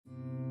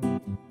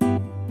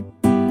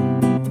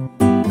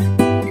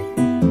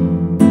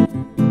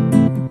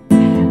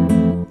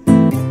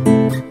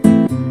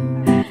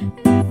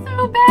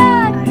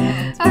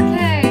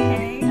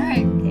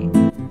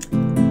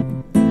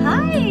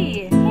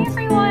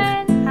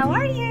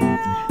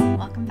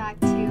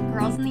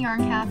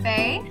Yarn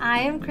Cafe. I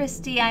am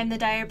Christy. I'm the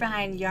dyer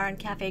behind Yarn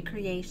Cafe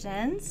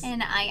Creations.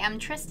 And I am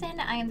Trysten.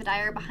 I am the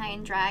dyer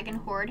behind Drag and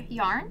Hoard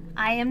Yarn.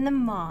 I am the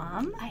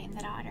mom. I am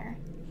the daughter.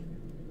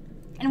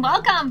 And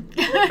welcome!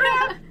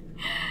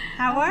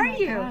 How are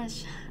you?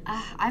 Gosh.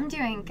 I'm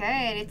doing good.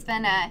 It's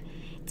been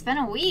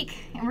a week,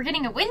 and we're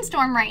getting a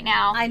windstorm right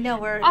now. I know.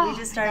 We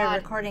just started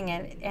recording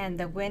it, and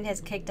the wind has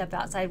kicked up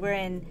outside. We're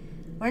in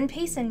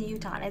Payson,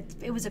 Utah.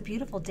 It was a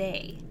beautiful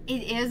day.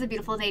 It is a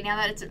beautiful day now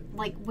that it's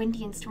like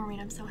windy and stormy,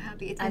 and I'm so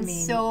happy. It's been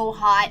so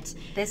hot.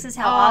 This is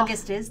how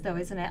August is, though,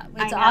 isn't it?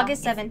 It's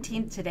August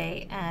 17th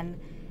today, and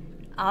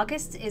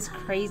August is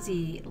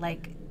crazy.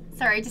 Like,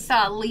 sorry, I just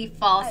saw a leaf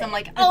fall, so I'm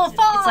like, oh,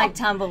 fall! It's like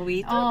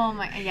tumbleweed. Oh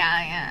my,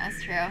 yeah,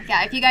 that's true.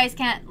 Yeah, if you guys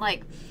can't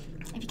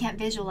if you can't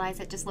visualize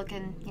it, just look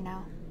in,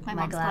 my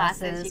mom's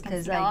glasses. You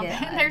can see all of it.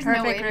 There's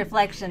perfect no way.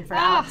 Reflection for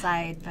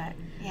outside, but.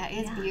 Yeah,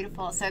 it's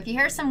beautiful. So if you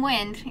hear some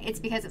wind, it's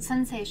because it's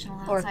sensational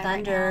outside or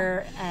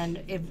thunder right now.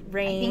 And if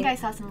rain. I think I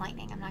saw some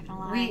lightning. I'm not gonna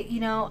lie.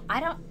 I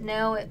don't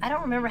know. I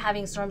don't remember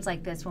having storms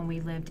like this when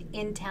we lived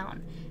in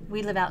town.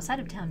 We live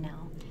outside of town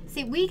now.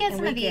 See, we get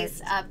some of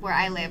these up where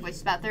I live, which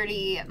is about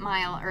 30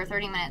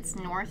 minutes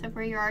north of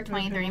where you are,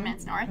 30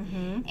 minutes north,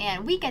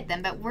 and we get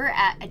them, but we're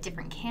at a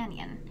different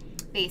canyon,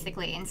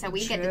 basically, and so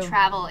we get to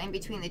travel in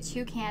between the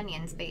two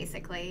canyons,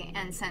 basically.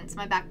 And since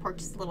my back porch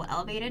is a little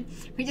elevated,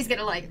 we just get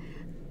to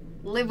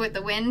live with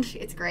the wind.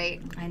 It's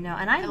great. I know,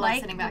 and I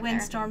like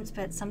windstorms,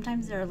 but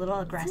sometimes they're a little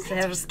aggressive.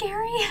 Sometimes they're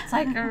scary. It's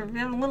like a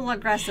little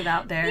aggressive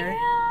out there.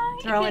 Yeah,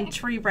 throwing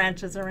tree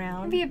branches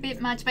around. It'd be a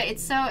bit much, but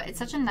it's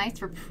such a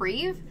nice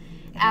reprieve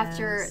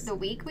after the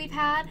week we've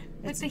had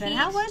with the heat.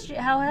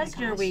 How has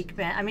your week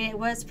been? I mean, it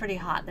was pretty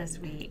hot this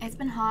week. It's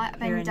been hot. I've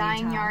been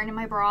dyeing yarn in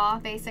my bra,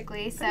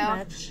 basically.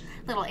 So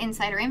little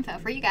insider info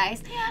for you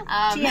guys.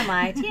 Yeah.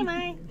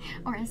 TMI.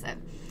 Or is it?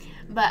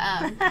 But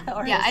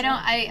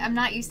I'm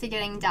not used to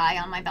getting dye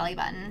on my belly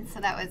button,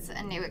 so that was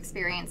a new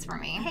experience for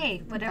me.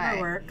 Hey,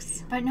 whatever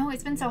works. But no,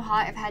 it's been so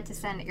hot. I've had to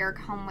send Eric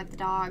home with the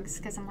dogs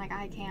because I'm like,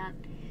 I can't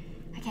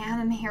have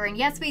them here. And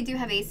yes, we do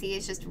have AC.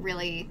 It's just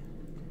really,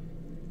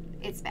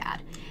 it's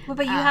bad. Well,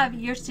 but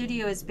your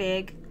studio is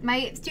big.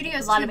 My studio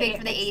is too big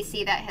for the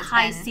AC that has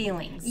high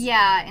ceilings.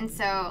 Yeah, and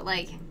so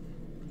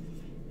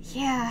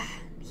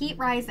heat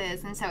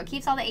rises, and so it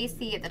keeps all the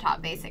AC at the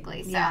top,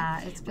 basically. So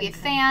we have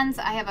fans.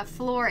 I have a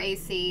floor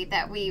AC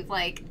that we've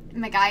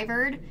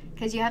MacGyvered,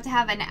 because you have to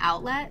have an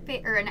outlet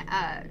or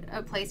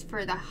a place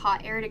for the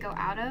hot air to go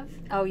out of.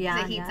 Oh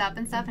yeah, it heats up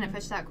and stuff, and it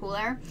pushes out cool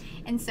air.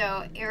 And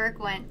so Eric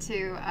went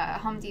to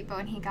Home Depot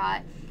and he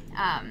got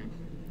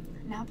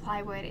not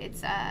plywood.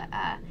 It's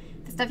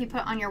the stuff you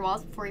put on your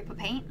walls before you put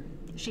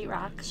paint.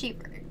 Sheetrock.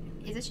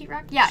 Is it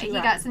sheetrock? Yeah, he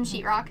got some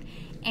sheetrock.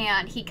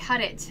 And he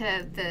cut it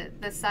to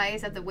the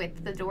size of the width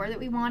of the door that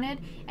we wanted,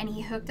 and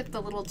he hooked up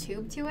the little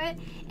tube to it,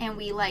 and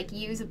we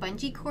use a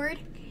bungee cord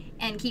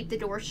and keep the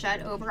door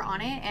shut over on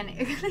it. And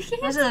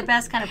those are the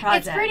best kind of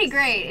projects. It's pretty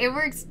great. It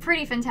works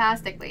pretty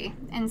fantastically,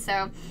 and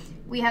so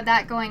we have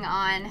that going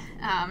on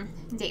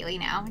daily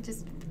now, which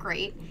is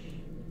great.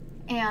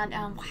 And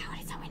wow,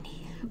 it's so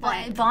windy.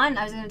 But Vaughn,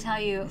 I was going to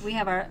tell you, we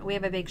have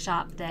a big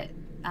shop that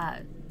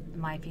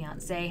my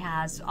fiance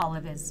has all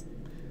of his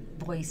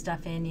boy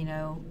stuff in,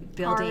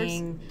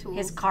 building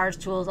his cars,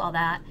 tools, all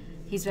that.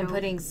 He's been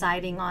putting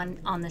siding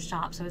on the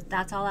shop, so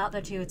that's all out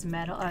there too. It's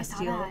metal,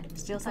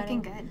 steel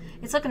siding. Looking good.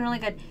 It's looking really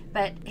good.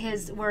 But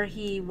where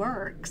he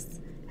works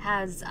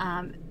has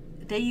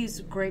they use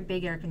great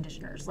big air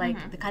conditioners,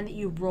 the kind that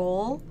you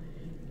roll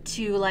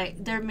to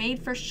they're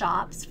made for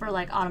shops, for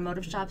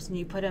automotive shops, and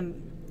you put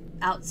them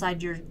outside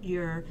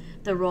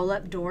the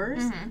roll-up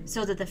doors,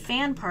 so that the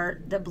fan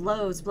part that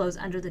blows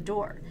under the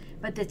door.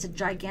 But it's a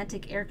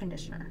gigantic air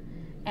conditioner.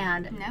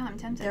 And no, I'm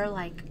tempted. They're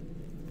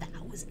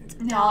thousands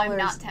of dollars. No, I'm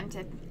not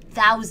tempted.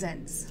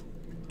 Thousands.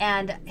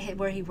 And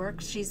where he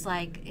works,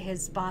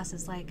 his boss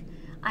is like,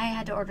 I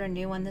had to order a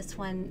new one. This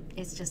one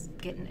is just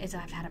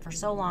I've had it for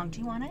so long. Do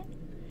you want it?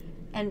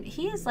 And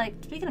he is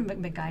speaking of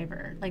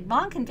MacGyver,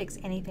 Vaughn can fix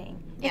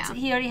anything. Yeah.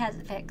 He already has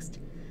it fixed.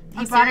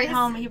 He brought it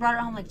home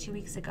 2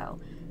 weeks ago.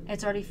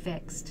 It's already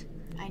fixed.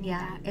 I need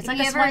that. It's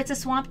it's a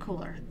swamp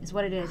cooler is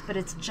what it is, but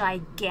it's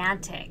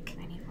gigantic.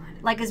 I need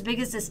one. As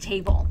big as this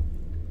table.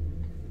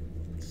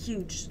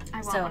 Huge.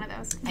 I want one of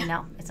those. I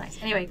know, it's nice.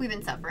 Anyway, we've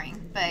been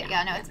suffering, but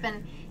it's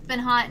been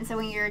hot, and so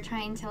when you're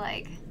trying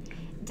to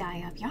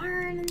dye up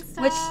yarn and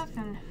stuff,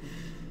 and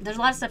there's a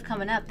lot of stuff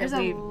coming up. There's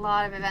a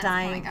lot of events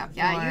coming up.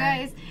 Yeah,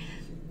 you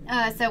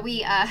guys. So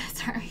we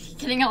sorry,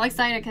 getting all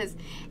excited because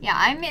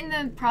I'm in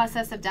the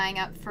process of dyeing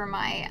up for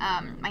my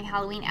my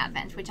Halloween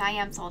advent, which I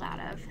am sold out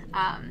of.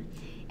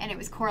 And it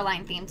was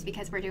Coraline themed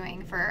because we're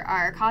doing, for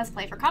our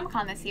cosplay for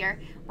Comic-Con this year,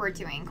 we're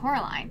doing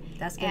Coraline.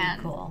 That's going to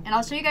be cool. And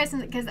I'll show you guys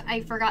some, because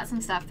I forgot some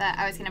stuff that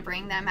I was going to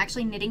bring that I'm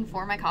actually knitting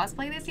for my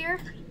cosplay this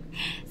year.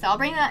 So I'll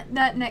bring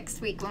that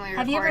next week when we record.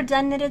 Have you ever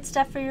done knitted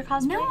stuff for your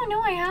cosplay?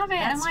 No, I haven't.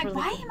 That's I'm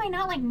why am I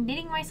not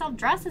knitting myself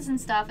dresses and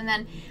stuff? And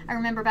then I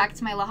remember back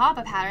to my La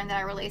Habra pattern that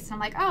I released, and I'm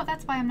like, oh,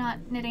 that's why I'm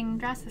not knitting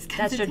dresses.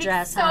 That's your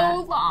dress,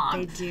 so long.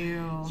 They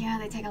do. Yeah,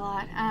 they take a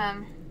lot.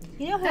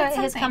 You know who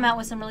has come out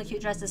with some really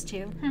cute dresses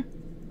too?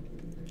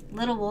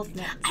 Little Wolf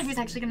Knits. I was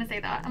actually going to say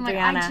that. I'm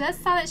Brianna. like, I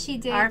just saw that she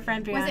did. Our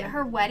friend Brianna. Was it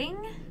her wedding?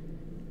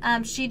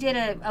 She did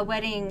a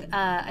wedding.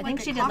 I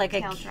think she did like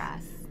a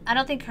dress. I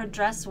don't think her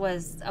dress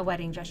was a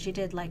wedding dress. She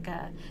did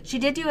she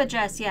did do a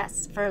dress,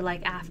 yes, for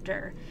like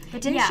after.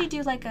 But didn't she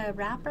do like a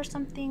wrap or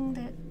something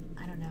that,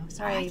 I don't know.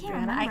 Sorry, I can't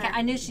Brianna. remember.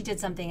 I knew she did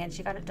something and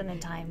she got it done in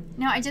time.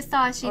 No, I just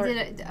saw she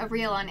did a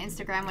reel on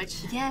Instagram,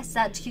 which yes,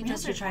 that cute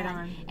dress you tried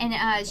on.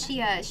 And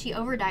she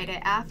overdyed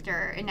it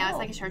after, and now it's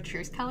like a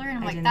chartreuse color. And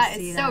I'm like, that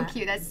is so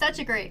cute. That's such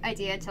a great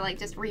idea to like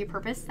just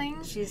repurpose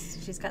things.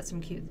 She's got some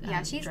cute.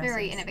 She's dresses.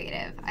 Very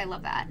innovative. I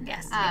love that.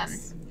 Yes.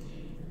 Yes.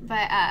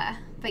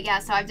 But yeah,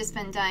 so I've just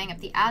been dyeing up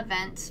the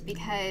Advent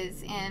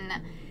because in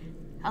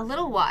a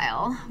little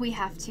while we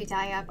have to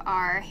dye up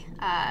our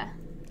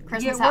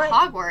Christmas at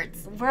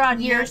Hogwarts. We're on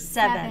year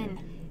 7.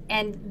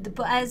 And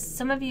as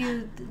some of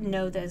you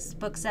know this,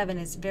 book 7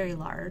 is very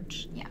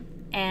large. Yeah.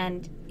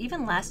 And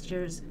even last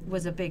year's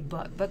was a big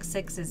book. Book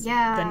 6 is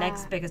the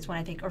next biggest one,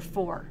 I think, or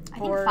 4. I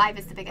think 5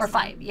 is the biggest or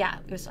 5, one. Yeah.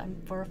 It was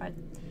 4 or 5.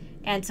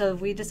 And so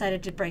we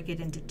decided to break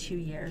it into 2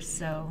 years.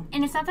 So.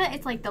 And it's not that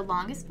it's like the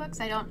longest books.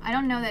 I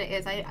don't know that it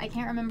is. I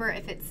can't remember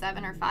if it's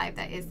 7 or 5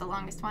 that is the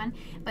longest one.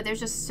 But there's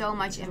just so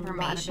much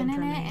information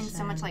in it, and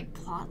so much like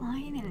plot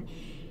line and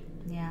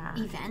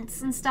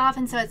events and stuff.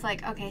 And so it's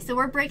like, okay, so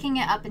we're breaking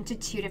it up into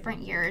 2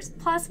 different years.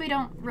 Plus, we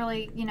don't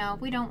really,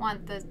 we don't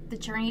want the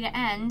journey to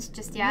end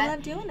just yet. We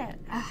love doing it.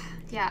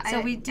 Yeah.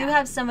 So we do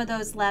have some of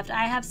those left.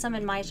 I have some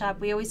in my shop.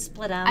 We always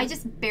split them. I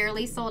just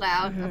barely sold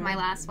out of my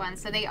last one.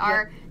 So they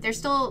are, there's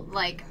still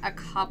like a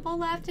couple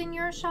left in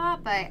your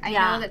shop, but I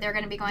know that they're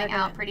going to be going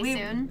out pretty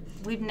soon.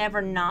 We've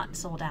never not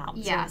sold out.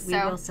 Yeah. So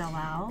we will sell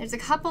out. There's a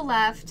couple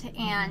left,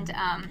 and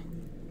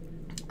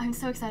I'm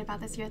so excited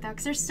about this year, though,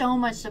 because there's so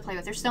much to play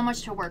with. There's so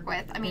much to work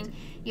with. I mean,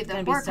 you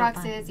have the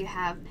Horcruxes, you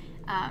have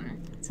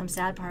some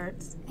sad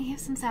parts. You have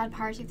some sad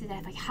parts. You have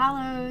to like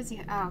Hallows.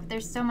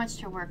 There's so much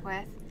to work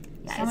with.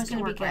 Yeah, so it's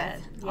going to be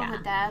good. All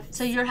the deaths.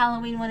 So your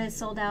Halloween one is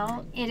sold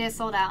out? It is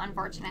sold out,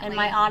 unfortunately. And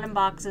my autumn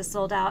box is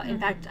sold out. In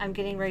fact, I'm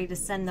getting ready to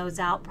send those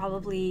out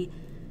probably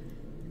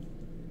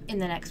in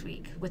the next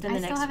week. Within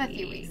the next week. I still have a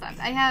few weeks left.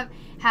 I have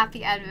half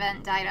the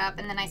Advent dyed up,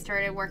 and then I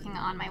started working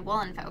on my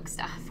Woolen Folk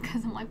stuff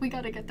because I'm like, we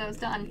got to get those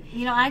done.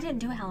 I didn't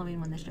do a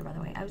Halloween one this year, by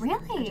the way. Really?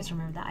 I just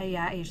remembered that.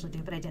 I usually do,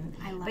 but I didn't.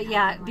 I love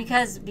Halloween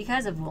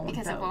because of Woolen Folk.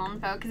 Because of Woolen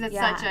Folk, because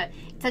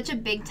it's such a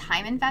big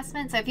time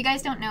investment. So if you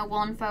guys don't know,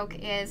 Woolen Folk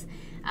is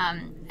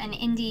an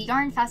indie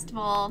yarn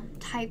festival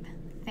type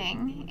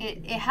thing.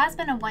 It has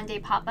been a one-day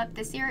pop-up.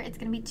 This year it's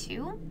going to be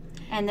 2.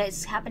 And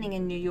it's happening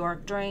in New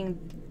York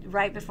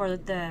right before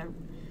the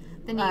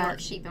New York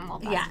Sheep and Wool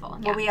Festival.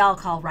 What we all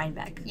call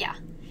Rhinebeck. Yeah.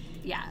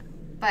 Yeah.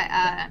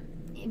 But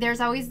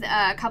there's always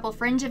a couple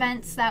fringe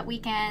events that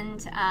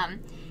weekend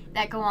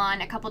that go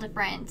on, a couple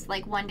different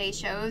like one-day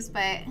shows,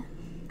 but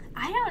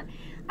I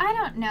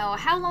don't know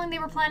how long they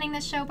were planning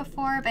this show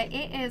before, but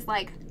it is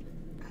like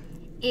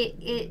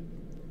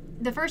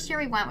the first year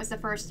we went was the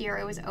first year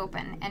it was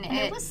open, and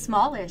it was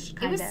smallish,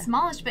 kinda. It was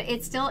smallish, but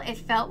it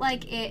felt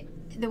like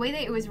the way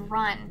that it was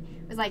run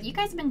was like, you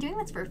guys have been doing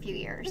this for a few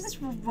years. It was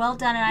well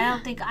done, and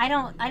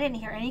I didn't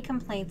hear any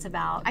complaints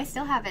about. I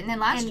still haven't. And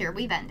then last year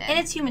we've ended. And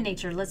it's human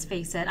nature. Let's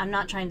face it. I'm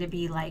not trying to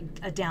be like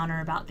a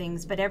downer about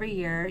things, but every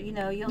year,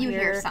 you'll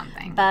hear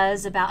something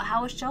buzz about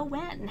how a show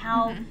went and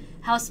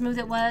how smooth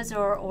it was,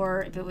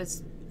 or if it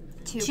was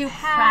too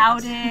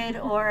crowded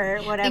or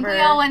whatever. I think we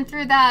all went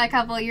through that a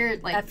couple of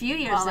years, a few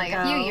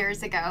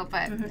years ago,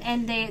 but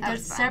and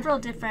there's several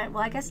different.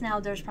 Well, I guess now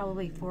there's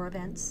probably 4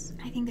 events.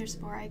 I think there's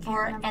 4. I can't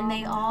remember. And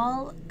they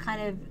all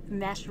kind of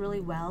mesh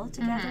really well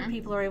together.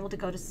 People are able to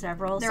go to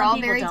several. They're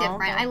all very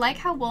different. I like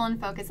how Woolen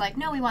Folk is like,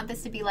 no, we want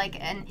this to be like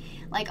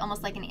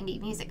almost like an indie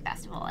music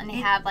festival, and they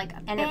have like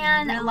a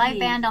band, a live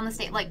band on the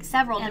stage, like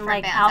several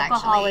different bands. And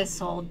alcohol actually is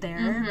sold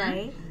there,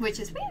 right? Which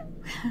is weird.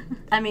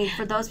 I mean,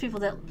 for those people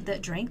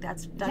that drink,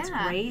 that's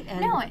great.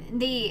 And no,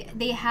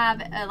 they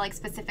have a like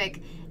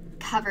specific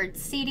covered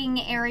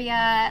seating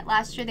area.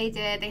 Last year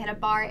they had a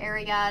bar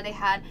area. They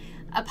had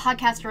a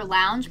podcaster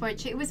lounge,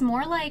 which it was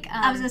more like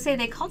I was gonna say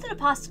they called it a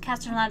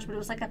podcaster lounge, but it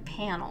was like a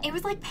panel. It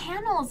was like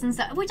panels and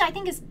stuff, which I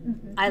think is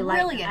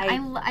brilliant.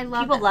 I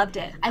love people loved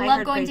it. I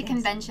love going to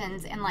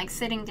conventions and like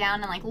sitting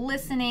down and like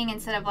listening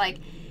instead of like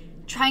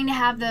trying to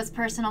have those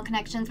personal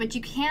connections, which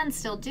you can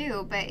still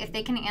do, but if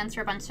they can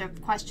answer a bunch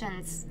of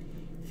questions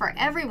for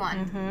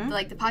everyone,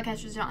 like the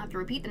podcasters don't have to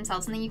repeat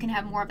themselves, and then you can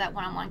have more of that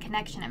one-on-one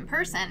connection in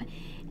person.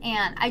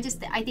 And I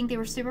think they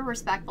were super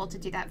respectful to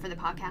do that for the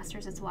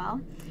podcasters as well.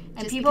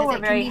 And people were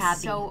very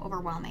happy. So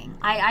overwhelming.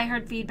 I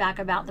heard feedback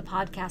about the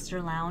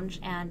podcaster lounge,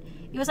 and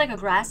it was like a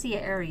grassy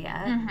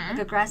area, like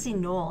a grassy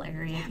knoll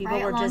area. People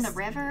were along the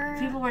river.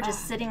 People were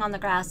just sitting on the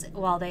grass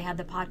while they had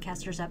the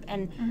podcasters up.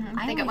 And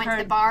I think I went to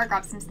the bar,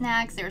 grabbed some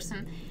snacks. There were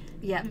some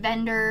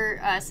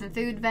some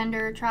food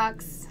vendor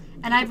trucks.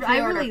 And I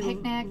really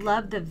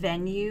love the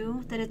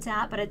venue that it's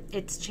at, but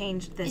it's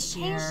changed this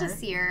year. It's changed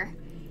this year.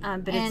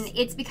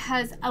 It's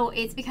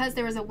because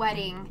there was a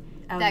wedding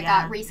that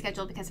got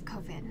rescheduled because of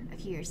COVID a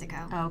few years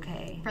ago.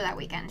 Okay. For that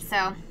weekend.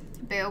 So,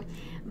 boo.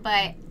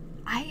 But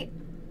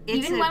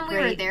even when we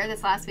were there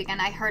this last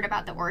weekend, I heard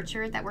about the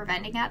orchard that we're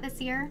vending at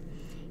this year.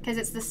 Because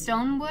it's the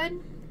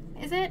Stonewood,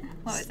 is it?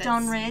 What was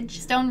Stone Ridge.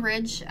 Stone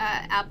Ridge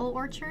apple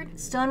orchard.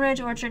 Stone Ridge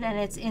Orchard, and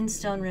it's in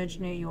Stone Ridge,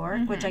 New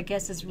York, which I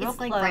guess is real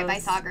close. It's like right by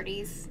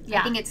Saugerties.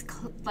 Yeah. I think it's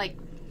like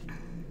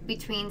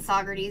between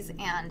Saugerties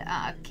and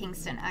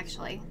Kingston,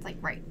 actually. It's like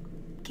right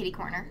kitty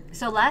corner.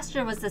 So last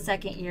year was the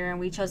second year, and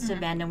we chose to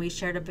vend, and we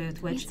shared a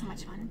booth, which we had so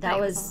much fun. That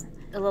was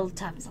a little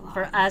tough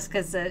for us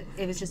because it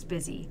was just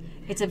busy.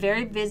 It's a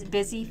very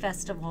busy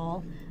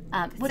festival.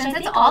 Which since I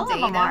think it's all day,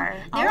 of them are.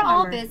 They're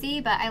all busy,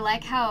 but I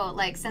like how,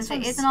 like, since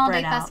it is an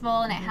all-day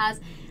festival and it has,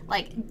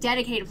 like,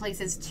 dedicated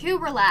places to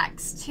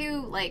relax,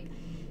 to, like,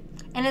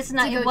 and it's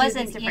not. It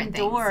wasn't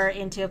indoor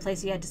into a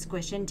place you had to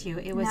squish into.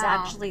 It was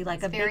actually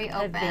like a big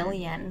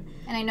pavilion.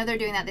 And I know they're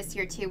doing that this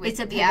year too. With it's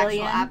a the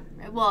pavilion.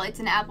 Well, it's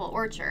an apple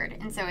orchard,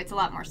 and so it's a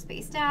lot more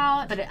spaced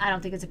out. But I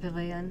don't think it's a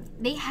pavilion.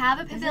 They have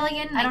a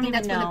pavilion. I think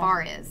that's where the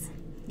bar is.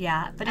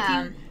 Yeah, but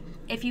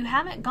if you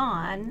haven't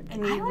gone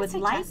and you would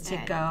like to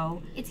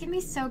go, it's gonna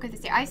be so good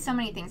this year. I have so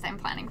many things I'm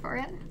planning for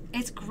it.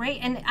 It's great,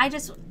 and I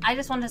just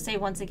wanted to say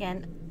once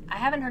again, I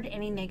haven't heard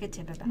any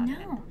negative about it.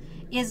 No.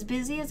 As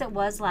busy as it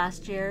was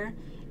last year,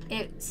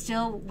 it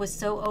still was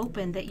so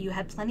open that you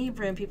had plenty of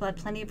room. People had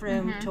plenty of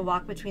room to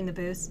walk between the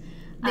booths.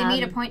 They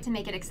made a point to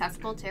make it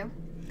accessible too.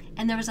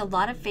 And there was a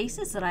lot of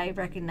faces that I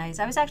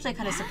recognized. I was actually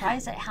kind of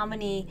surprised at how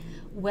many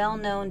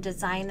well-known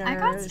designers were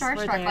there. I got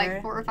starstruck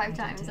like 4 or 5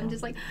 times. I'm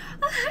just like,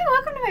 oh, hi,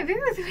 welcome to my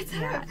booth. What's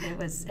up? It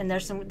was, and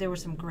there were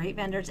some great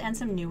vendors and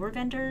some newer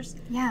vendors.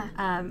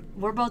 Yeah.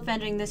 We're both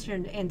vending this year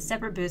in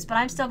separate booths, but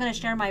I'm still going to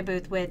share my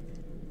booth with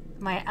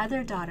my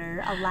other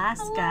daughter,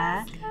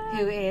 Alaska,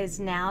 who is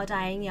now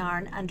dyeing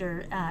yarn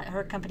under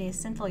her company is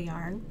Sinful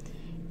Yarn,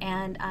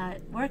 and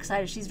we're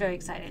excited. She's very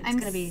excited. It's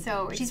going to be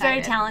so excited. She's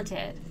very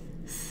talented,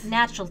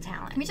 natural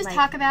talent. Can we just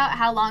talk about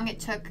how long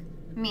it took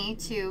me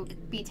to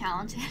be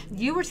talented?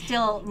 You were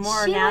still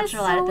more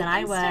natural at it than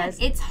I was.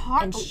 It's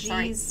hard, and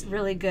she's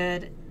really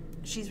good.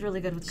 She's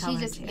really good with color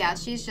too. Yeah,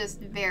 she's just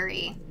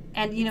very.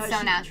 And you know,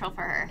 so natural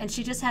for her. And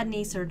she just had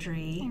knee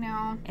surgery. I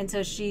know. And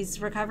so she's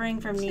recovering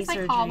from knee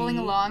surgery. She's like hobbling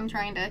along,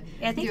 trying to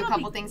do a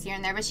couple things here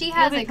and there. But she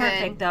has a good.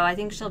 Perfect though. I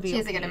think she'll be. She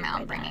has a good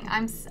amount bringing.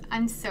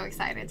 I'm so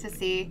excited to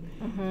see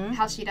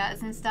how she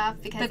does and stuff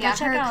because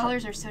her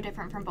colors are so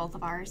different from both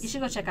of ours. You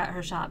should go check out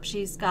her shop.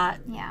 She's got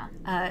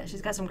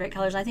she's got some great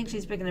colors. I think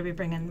she's going to be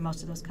bringing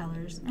most of those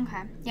colors.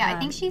 Okay. Yeah, I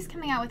think she's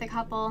coming out with a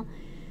couple.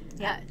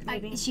 Yeah,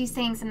 maybe. She's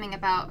saying something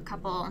about a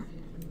couple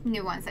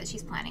new ones that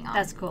she's planning on.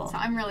 That's cool. So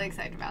I'm really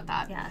excited about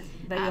that. Yeah,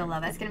 but you'll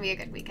love it. It's going to be a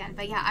good weekend.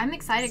 But yeah, I'm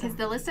excited because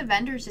the list of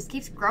vendors just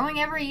keeps growing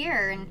every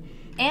year.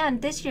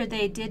 And this year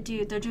they're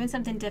doing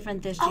something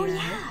different this year. Oh,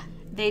 yeah.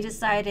 They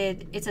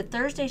decided it's a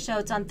Thursday show.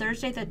 It's on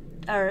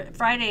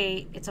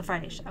Friday. It's a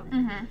Friday show.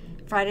 Mm-hmm.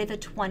 Friday the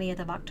 20th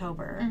of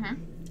October.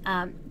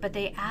 Mm-hmm. But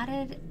they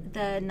added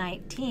the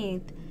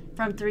 19th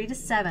from 3 to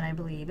 7, I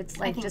believe. It's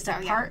like just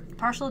a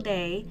partial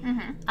day.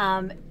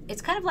 Mm-hmm.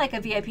 It's kind of like a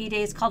VIP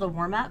day. It's called a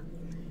warm-up.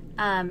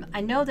 I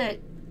know that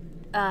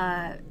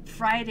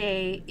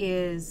Friday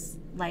is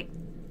like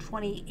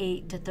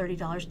 $28 to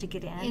 $30 to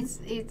get in. It's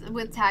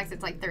with tax.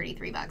 It's like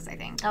 $33, I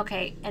think.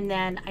 Okay, and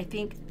then I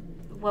think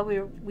what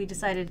we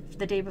decided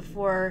the day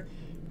before,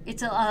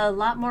 it's a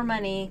lot more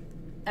money.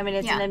 I mean,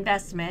 it's an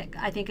investment.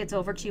 I think it's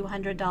over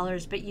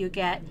 $200, but you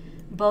get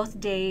both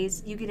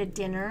days. You get a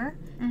dinner.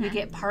 You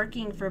get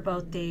parking for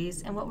both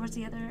days. And what was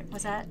the other?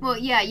 Was that? Well,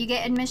 yeah, you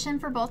get admission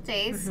for both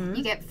days.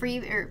 You get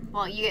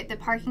you get the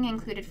parking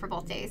included for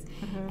both days.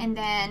 And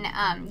then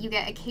you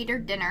get a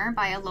catered dinner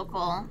by a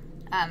local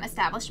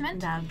establishment.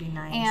 That would be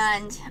nice.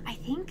 And I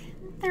think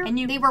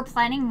they were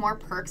planning more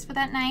perks for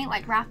that night,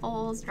 like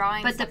raffles,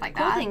 drawings, stuff like that.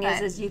 But the cool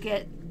thing is you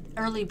get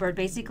early bird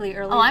access.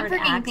 I'm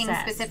bringing things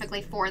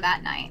specifically for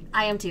that night.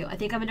 I am too. I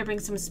think I'm going to bring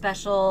some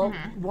special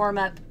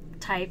warm-up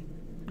type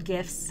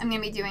gifts. I'm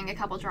going to be doing a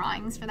couple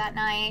drawings for that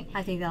night.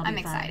 I think that'll be fun. I'm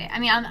excited. I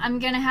mean, I'm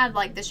going to have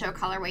like the show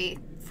colorway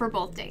for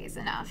both days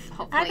enough,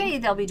 hopefully. I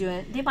bet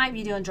they might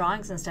be doing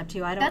drawings and stuff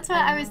too. That's what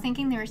I was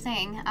thinking they were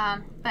saying.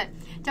 But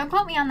don't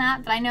quote me on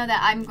that, but I know that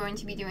I'm going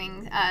to be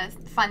doing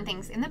fun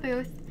things in the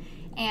booth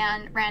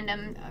and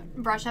random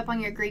brush up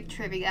on your Greek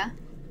trivia.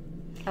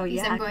 Oh,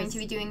 yeah. Because I'm going to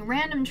be doing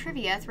random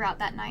trivia throughout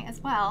that night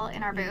as well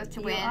in our booth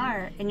to win. You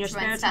are. In your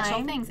spare special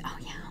time? Things. Oh,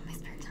 yeah, my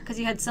spare time. Because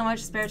you had so much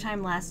spare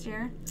time last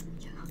year?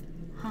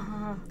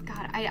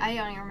 God, I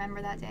don't even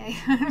remember that day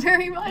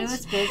very much. It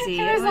was busy.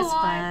 It was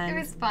fun. It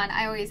was fun.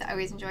 I always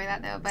enjoy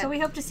that though. But so we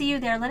hope to see you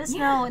there. Let us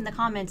know in the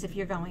comments if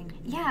you're going.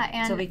 Yeah,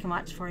 and so we can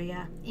watch for you.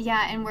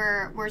 Yeah, and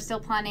we're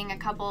still planning a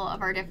couple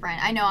of our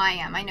different. I know I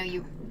am. I know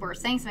you were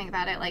saying something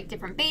about it, like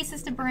different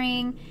bases to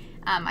bring.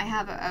 I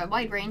have a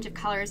wide range of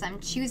colors I'm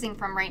choosing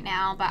from right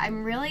now, but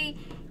I'm really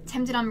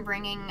tempted on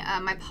bringing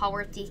my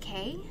Polwarth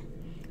DK.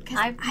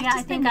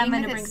 I think I'm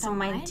going to bring some of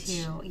mine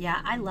too.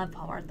 Yeah, I love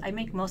Polwarth. I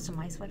make most of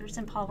my sweaters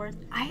in Polwarth.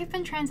 I have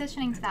been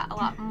transitioning to that a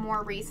lot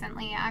more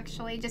recently,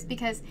 actually, just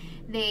because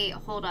they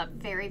hold up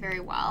very, very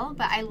well.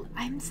 But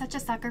I'm such a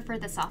sucker for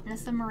the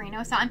softness of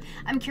merino. So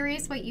I'm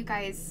curious what you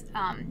guys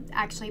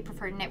actually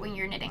prefer to knit when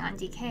you're knitting on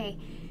DK.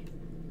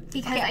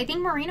 Because I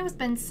think merino has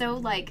been so,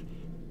 like...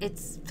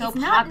 It's so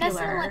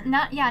popular.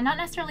 Not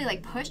necessarily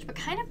like pushed, but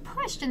kind of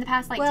pushed in the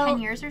past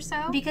 10 years or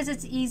so. Because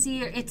it's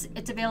easier. It's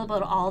available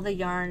to all the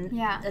yarn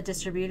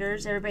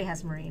distributors. Everybody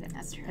has merino.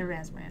 That's true. Everybody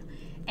has merino,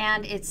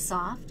 and it's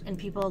soft, and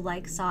people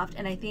like soft.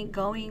 And I think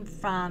going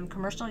from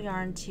commercial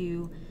yarn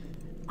to,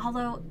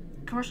 although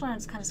commercial yarn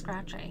is kind of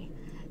scratchy.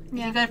 If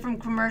you go from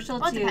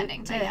commercial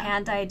to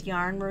hand dyed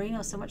yarn, merino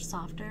is so much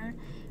softer.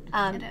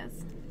 It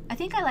is. I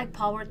think I like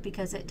Polwarth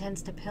because it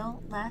tends to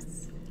pill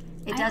less.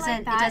 It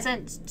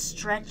doesn't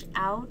stretch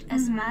out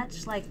as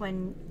much like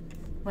when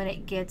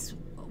it gets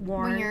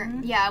worn.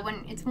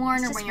 When it's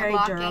worn or when you're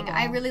walking. Durable.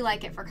 I really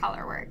like it for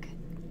color work.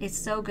 It's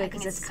so good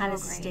because it's kind of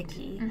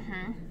sticky.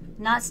 Mm-hmm.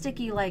 Not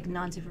sticky like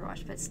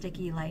non-superwash, but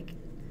sticky like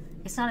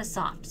it's not as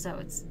soft, so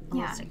it's a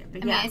little sticky.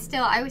 But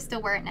I would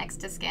still wear it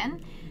next to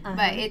skin,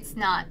 but it's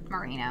not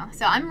merino.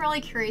 So I'm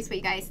really curious what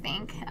you guys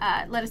think.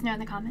 Let us know in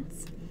the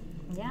comments.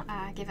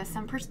 Yeah. Give us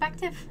some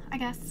perspective, I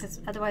guess.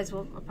 Because otherwise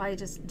we'll probably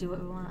just do what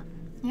we want.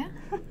 Yeah,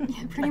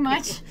 pretty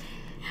much.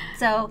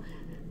 So,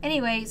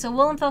 anyway,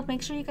 Wool and Folk,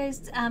 make sure you guys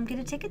get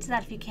a ticket to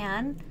that if you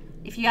can.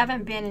 If you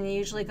haven't been and you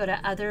usually go to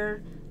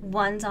other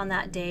ones on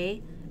that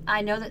day,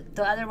 I know that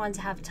the other ones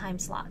have time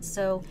slots.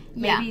 So,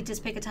 maybe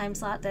just pick a time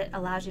slot that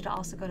allows you to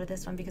also go to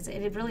this one because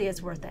it really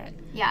is worth it.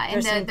 Yeah,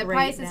 and the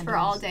price is for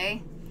all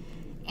day.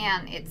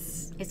 And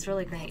it's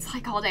really great. It's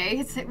like all day.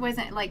 It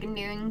wasn't like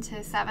noon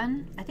to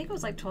 7. I think it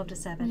was like 12 to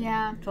 7.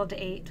 Yeah. 12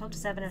 to 8, 12 to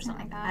 7 or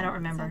something like that. I don't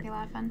remember. That'd be a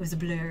lot of fun. It was a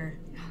blur.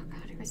 Oh,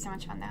 God. It was so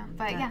much fun, though.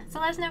 But, so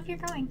let us know if you're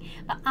going.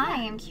 But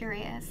I am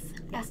curious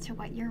as to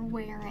what you're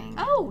wearing.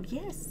 Oh,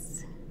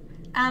 yes.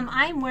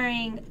 I'm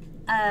wearing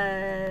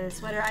a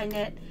sweater I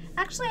knit.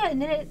 Actually, I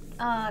knit it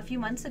a few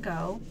months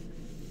ago.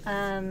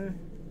 I don't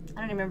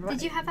even remember.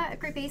 Did you have that at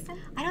Great Basin?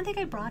 I don't think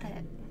I brought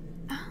it.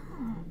 Oh.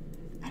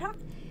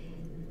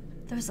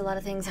 There was a lot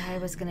of things I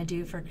was going to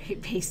do for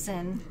Great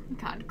Basin.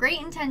 God, great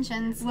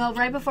intentions. Well,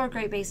 right before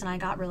Great Basin, I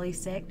got really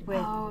sick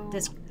with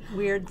this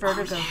weird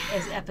vertigo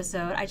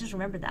episode. I just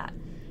remember that.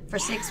 For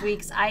 6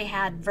 weeks, I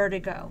had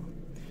vertigo.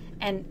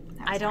 And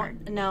I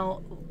don't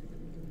know.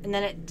 And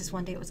then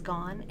one day it was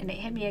gone. And it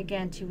hit me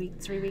again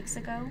 3 weeks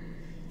ago.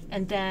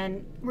 And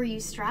then... Were you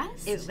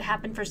stressed? It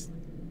happened for...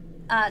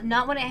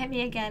 not when it hit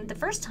me again. The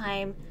first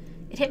time...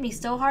 It hit me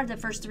so hard the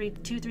first 3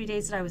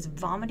 days that I was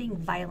vomiting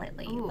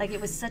violently. Oof. Like,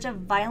 it was such a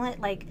violent,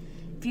 like,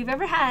 if you've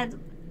ever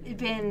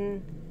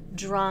been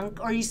drunk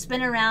or you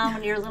spin around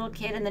when you're a little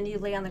kid and then you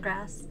lay on the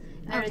grass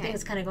and everything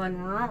is kind of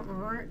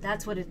going,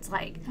 that's what it's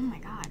like. Oh, my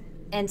God.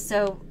 And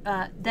so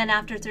then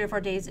after 3 or 4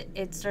 days,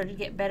 it started to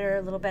get better,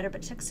 a little better,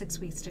 but it took 6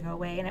 weeks to go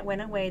away. And it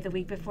went away the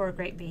week before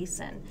Great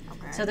Basin.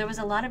 Okay. So there was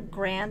a lot of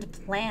grand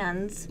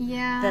plans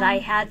that I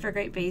had for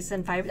Great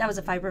Basin. That was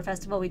a fiber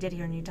festival we did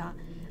here in Utah.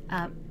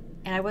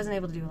 And I wasn't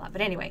able to do a lot.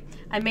 But anyway,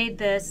 I made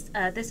this.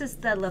 This is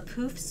the La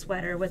Pouf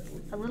sweater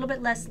with a little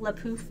bit less La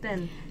Pouf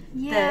than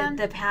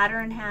the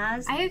pattern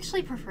has. I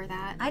actually prefer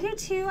that. I do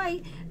too.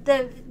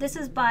 This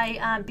is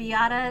by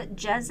Beata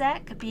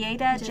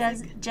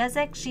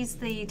Jezek. She's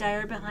the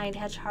dyer behind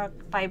Hedgehog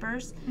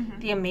Fibers,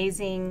 the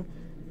amazing,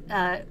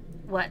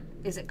 what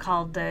is it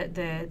called?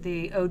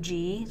 The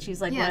OG.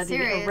 She's like one of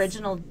the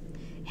original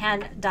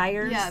hand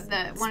dyers.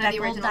 Yeah, one of the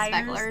original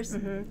specklers.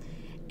 Mm-hmm.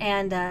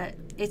 And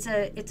it's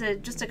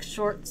just a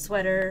short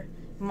sweater,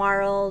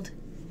 marled.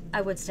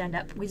 I would stand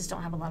up. We just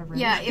don't have a lot of room.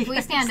 Yeah, if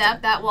we stand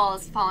up, that wall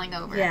is falling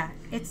over. Yeah,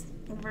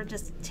 we're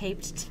just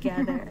taped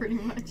together. Pretty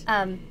much.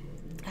 I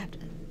have to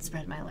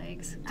spread my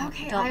legs.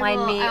 Okay, don't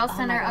mind me. I'll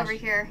center over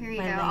here. Here you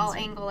go. I'll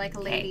angle like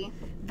a lady.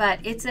 But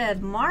it's a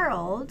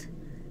marled,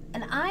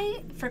 and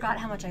I forgot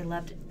how much I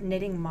loved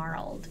knitting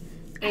marled.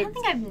 I don't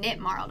think I've knit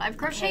marled. I've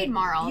crocheted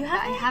marled, but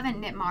I haven't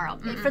knit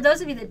marled. For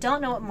those of you that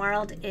don't know what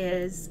marled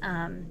is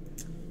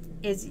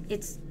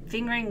it's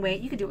fingering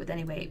weight. You could do it with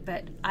any weight,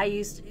 but I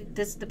used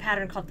the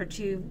pattern called for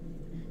 2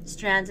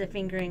 strands of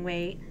fingering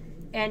weight,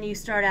 and you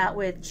start out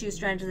with 2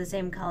 strands of the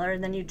same color,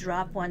 and then you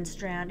drop 1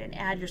 strand and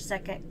add your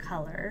second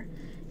color,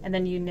 and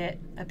then you knit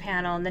a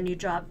panel, and then you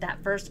drop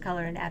that first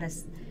color and add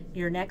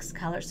your next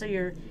color. So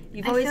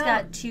you've always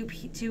got two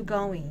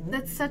going.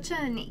 That's such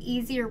an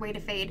easier way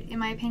to fade, in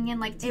my opinion.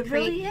 Like to create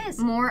really is.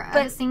 More of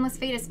a seamless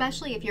fade,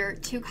 especially if your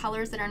 2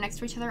 colors that are next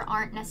to each other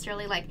aren't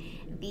necessarily like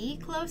the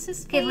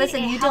closest fade. Okay,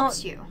 listen,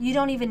 you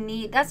don't even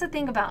need. That's the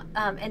thing about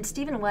and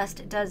Stephen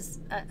West does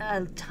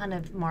a ton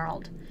of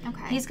marled.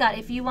 Okay. He's got,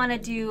 if you want to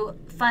do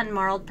fun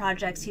marled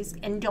projects,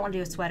 and you don't want to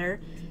do a sweater,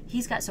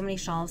 he's got so many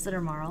shawls that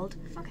are marled.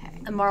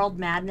 Okay. A Marled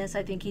Madness,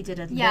 I think he did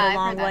a really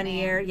long one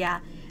year. Yeah.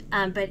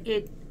 But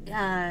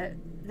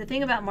the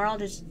thing about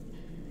marled is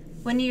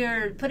when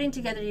you're putting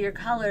together your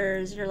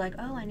colors, you're like,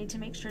 oh, I need to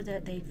make sure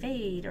that they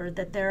fade or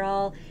that they're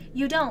all.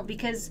 You don't,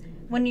 because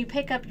when you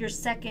pick up your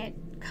second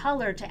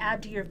color to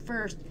add to your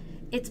first,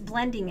 it's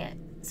blending it.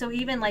 So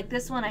even like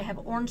this one, I have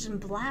orange and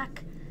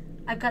black.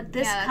 I've got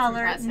this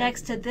color impressive.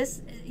 Next to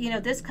this,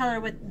 this color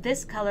with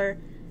this color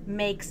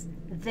makes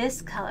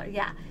this color.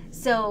 Yeah.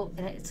 So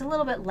it's a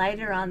little bit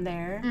lighter on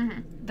there,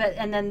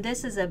 and then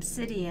this is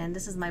Obsidian.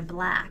 This is my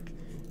black,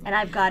 and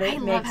I've got it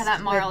mixed with this. I love how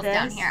that marls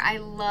down here. I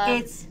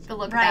love the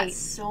look of that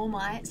so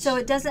much. So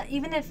it doesn't,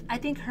 even if, I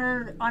think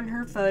on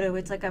her photo,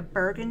 it's like a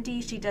burgundy.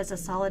 She does a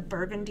solid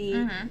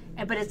burgundy,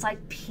 but it's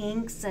like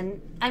pinks,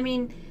 and I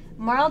mean,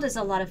 marled is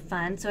a lot of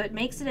fun, so it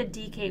makes it a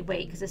DK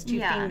weight because it's 2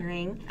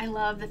 fingering. I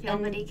love the feel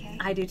of the DK.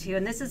 I do too,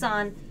 and this is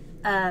on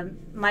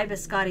my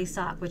Biscotti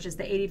sock, which is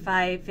the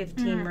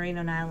 85-15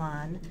 merino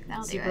nylon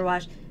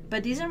superwash.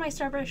 But these are my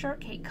Strawberry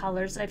Shortcake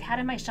colors that I've had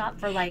in my shop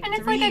for like 3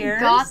 years.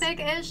 And it's like a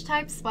gothic-ish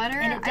type sweater.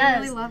 And it does. I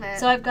really love it.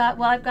 So I've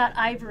got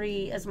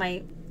Ivory as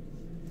my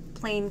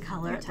plain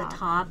color at the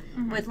top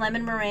with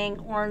lemon meringue,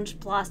 orange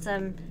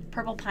blossom,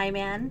 purple pie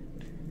man,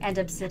 and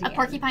Obsidian. A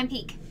porcupine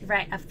peak.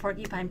 Right, a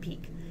porcupine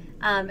peak.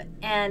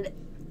 And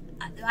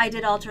I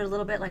did alter a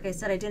little bit. Like I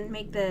said, I didn't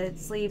make the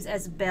sleeves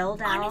as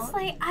belled out.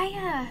 Honestly,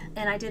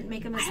 and I didn't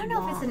make them as long. I don't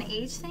know if it's an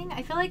age thing.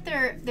 I feel like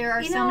there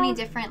are so many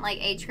different like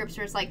age groups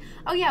where it's like,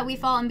 oh yeah, we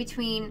fall in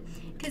between.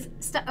 Because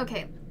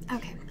okay.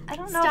 I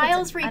don't know.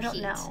 Styles repeat. I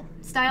don't know.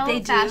 Style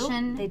and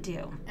fashion. They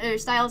do. Or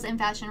styles and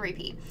fashion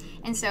repeat.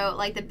 And so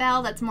like the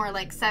bell, that's more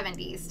like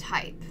 70s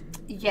type.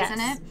 Yes.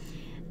 Isn't it?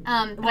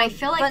 But I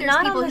feel like there's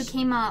people who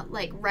came out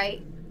like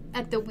right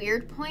at the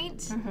weird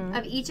point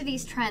of each of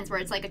these trends where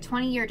it's like a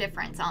 20-year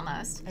difference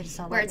almost. I just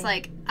saw where it's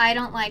like, I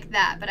don't like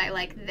that, but I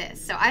like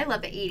this. So I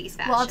love the 80s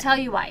fashion. Well, I'll tell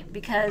you why.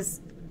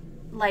 Because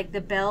like the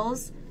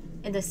bells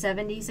in the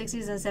 70s,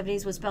 60s, and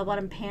 70s was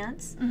bell-bottom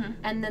pants.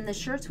 And then the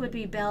shirts would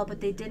be bell, but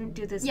they didn't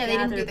do this they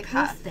didn't do the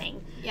poof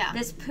thing. Yeah.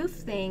 This poof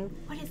thing.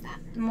 What is that?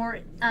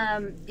 More,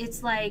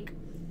 it's like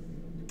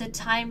the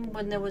time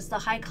when there was the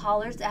high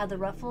collars that had the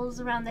ruffles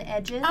around the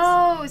edges.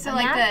 Oh, so and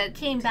like that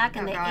came back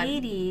in the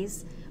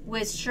 80s.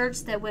 With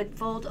shirts that would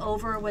fold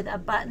over with a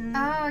button.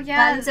 Oh,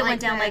 yeah. Buttons that went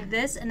down like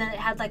this, and then it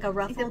had like a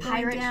ruffle like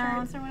pirate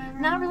down. Shirts or whatever.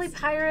 Not really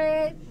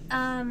pirate.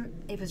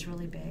 It was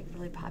really big,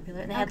 really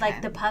popular. And they had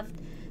like the puffed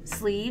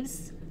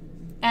sleeves.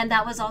 And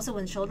that was also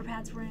when shoulder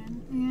pads were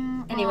in.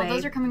 Yeah. Anyway. Well,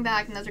 those are coming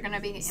back, and those are going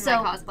to be in my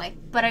cosplay.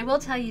 But I will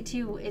tell you,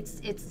 too,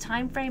 it's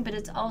time frame, but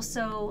it's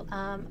also,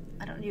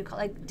 I don't know, you call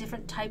it, like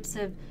different types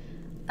of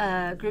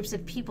groups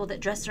of people that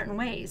dress certain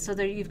ways. So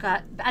there you've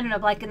got, I don't know,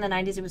 like in the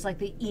 90s, it was like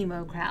the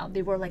emo crowd.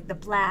 They wore like the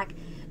black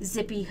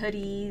zippy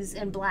hoodies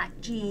and black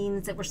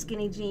jeans that were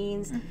skinny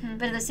jeans.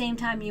 But at the same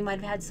time, you might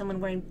have had someone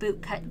wearing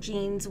boot-cut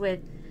jeans with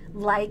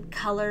light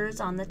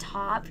colors on the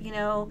top,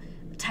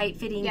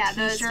 tight-fitting t-shirts.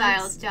 Yeah, those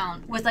styles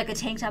don't. With like a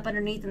tank top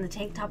underneath, and the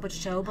tank top would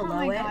show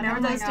below it.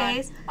 Remember those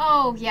days?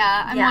 Oh,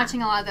 yeah. I'm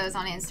watching a lot of those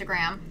on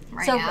Instagram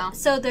now.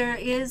 So there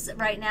is,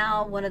 right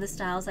now, one of the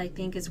styles I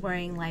think is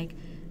wearing like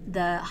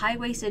the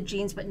high-waisted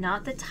jeans, but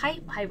not the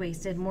tight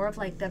high-waisted, more of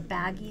like the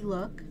baggy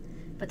look,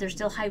 but they're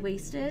still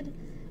high-waisted.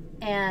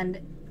 And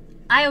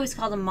I always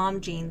call them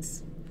mom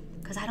jeans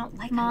because I don't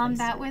like Mom,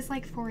 that was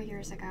like 4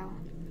 years ago.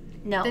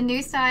 No. The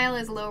new style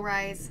is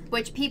low-rise,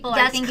 which people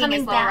are thinking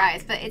is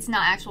low-rise, but it's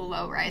not actual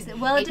low-rise.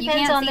 Well, it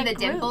depends on the group. If you can't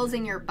see the dimples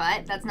in your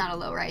butt, that's not a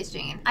low-rise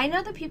jean. I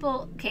know that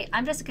people,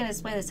 I'm just going to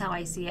explain this how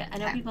I see it. I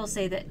know people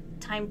say that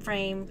time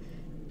frame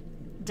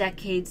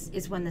decades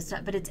is when the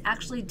stuff, but it's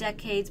actually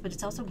decades, but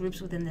it's also groups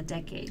within the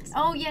decades.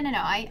 Oh yeah,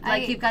 no,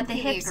 you've got the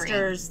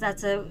hipsters. Agree.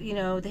 That's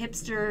the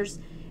hipsters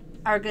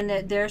are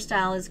gonna, their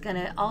style is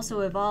gonna also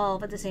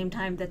evolve at the same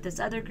time that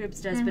this other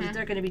groups does, but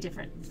they're gonna be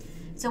different.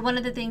 So one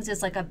of the things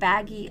is like a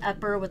baggy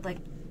upper with like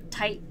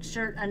tight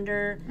shirt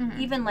under,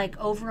 even like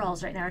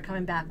overalls right now are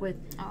coming back with.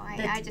 Oh,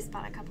 I just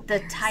bought a couple. The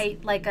pairs.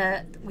 Tight, like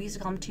we used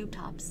to call them tube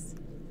tops,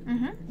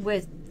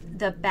 with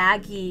the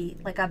baggy,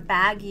 like a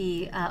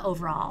baggy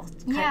overall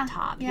type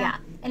top. Yeah.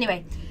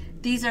 Anyway,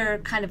 these are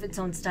kind of its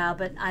own style,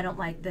 but I don't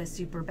like the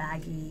super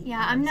baggy.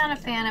 Yeah, I'm not a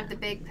fan of the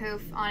big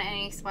poof on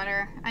any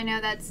sweater. I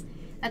know that's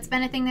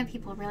been a thing that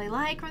people really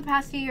like over the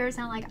past few years,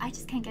 and I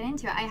just can't get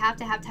into it. I have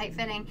to have tight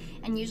fitting,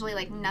 and usually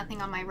like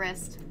nothing on my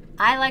wrist.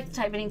 I like the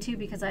tight fitting too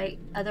because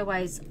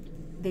otherwise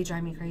they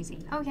drive me crazy.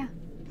 Oh yeah.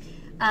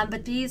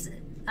 But these,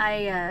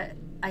 I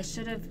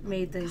should have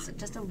made these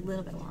just a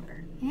little bit longer.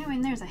 Yeah,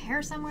 when there's a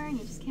hair somewhere and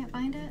you just can't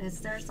find it.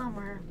 It's there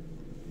somewhere.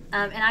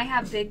 And I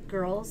have big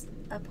girls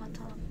up on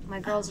top.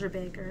 My girls are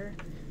bigger.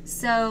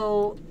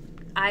 So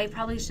I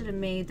probably should have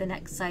made the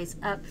next size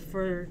up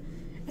for,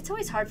 it's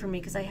always hard for me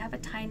because I have a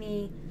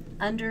tiny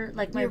under,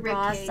 like my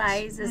bra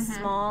size is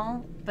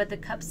small, but the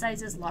cup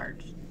size is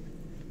large.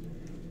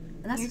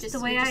 And that's just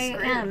the way I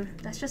am.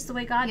 That's just the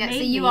way God made me.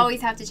 Yeah, so you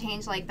always have to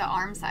change like the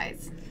arm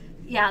size.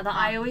 Yeah,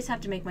 I always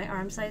have to make my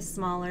arm size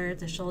smaller,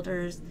 the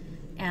shoulders,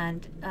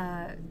 and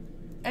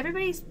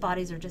everybody's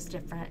bodies are just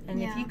different, and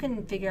if you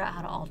can figure out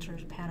how to alter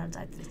patterns,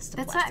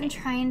 that's what I'm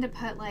trying to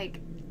put like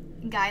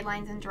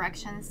guidelines and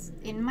directions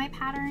in my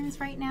patterns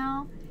right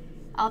now.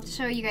 I'll have to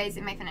show you guys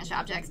in my finished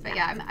objects, but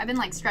I've been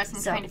like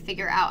stressing trying to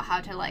figure out how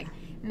to like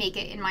make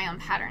it in my own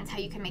patterns, how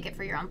you can make it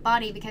for your own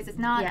body, because it's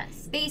not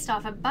based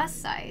off of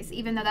bust size,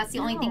 even though that's the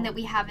only thing that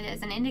we have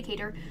as an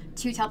indicator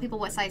to tell people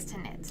what size to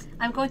knit.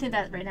 I'm going through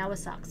that right now with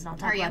socks, and I'll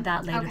talk about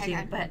that later too.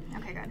 Good. But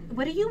okay, good.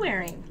 What are you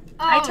wearing?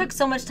 I took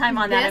so much time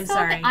on that. I'm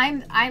sorry.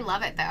 I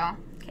love it though.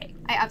 Okay.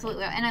 I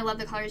absolutely love it. And I love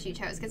the colors you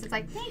chose, because it's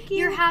like Thank you.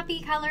 Your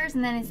happy colors,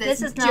 and then it's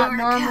this is dark not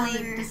normally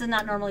color. This is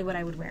not normally what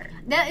I would wear.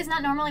 That is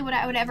not normally what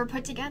I would ever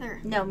put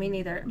together. No, me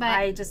neither. But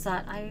I just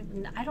thought I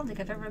don't think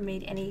I've ever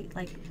made any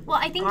Well,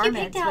 I think you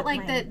picked out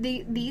like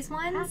these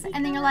ones,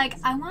 and then you're like,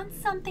 I want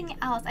something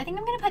else. I think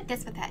I'm gonna put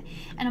this with it,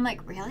 and I'm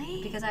like,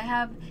 really? Because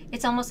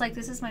it's almost like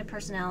this is my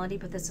personality,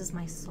 but this is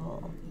my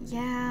soul.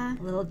 Yeah.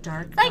 A little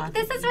dark. Like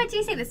this is what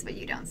you see. This is what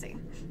you don't see.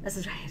 This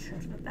is right.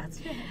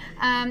 That's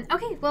right.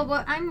 Okay. Well,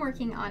 what I'm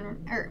working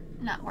on, or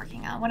not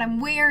working on, what I'm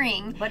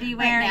wearing. What are you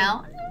wearing right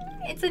now?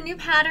 It's a new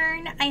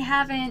pattern. I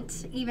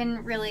haven't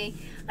even really.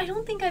 I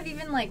don't think I've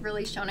even like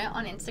really shown it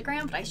on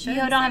Instagram, but I should.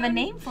 You don't have a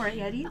name for it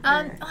yet either.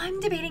 I'm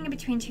debating in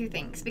between two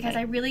things, because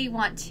I really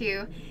want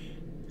to.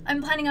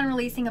 I'm planning on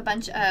releasing a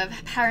bunch of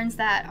patterns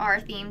that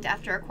are themed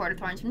after A Court of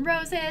Thorns and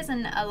Roses,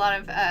 and a lot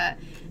of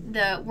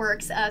the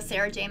works of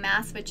Sarah J.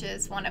 Maas, which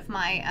is one of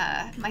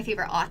my my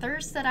favorite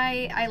authors that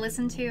I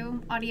listen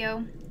to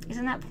audio.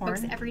 Isn't that porn?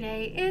 Books every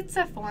day. It's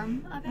a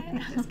form of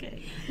it. Just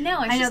kidding.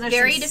 No, it's just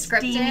very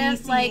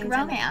descriptive, like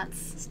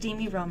romance.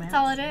 Steamy romance.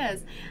 That's all it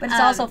is. But it's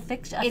also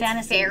fiction, it's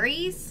fantasy.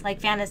 Fairies, like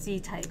fantasy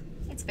type.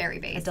 It's fairy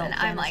based, Adult and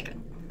fantasy.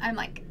 I'm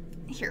like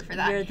here for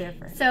that. You're there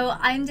for it. So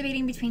I'm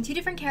debating between two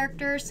different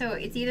characters. So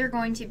it's either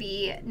going to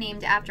be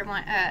named after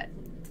one,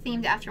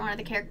 themed after one of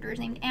the characters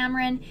named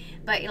Amryn,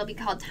 but it'll be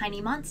called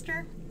Tiny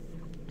Monster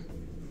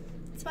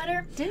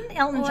sweater. Didn't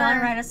Elton John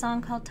write a song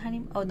called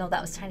Tiny? Oh no,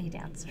 that was Tiny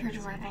Dance. You're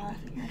adorable.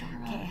 You're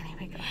adorable. Okay,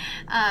 anyway,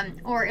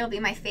 go. Or it'll be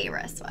my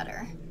favorite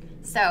sweater.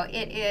 So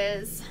it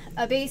is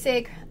a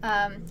basic.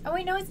 Oh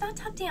wait, no, it's not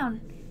top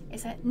down.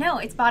 Is it? No,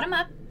 it's bottom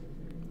up.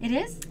 It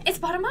is? It's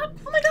bottom up.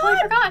 Oh my god,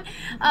 I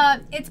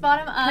forgot. It's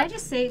bottom up. Can I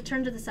just say,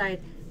 turn to the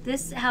side.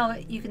 This how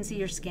you can see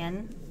your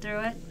skin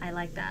through it. I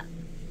like that.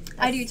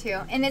 I do too,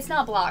 and it's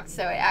not blocked,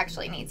 so it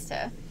actually needs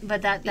to.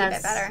 But that's be a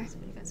bit better. So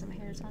you got some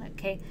hairs on it.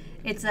 Okay,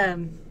 it's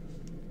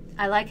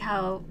I like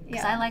how,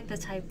 because I like the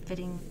type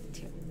fitting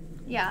too.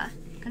 Yeah.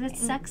 Because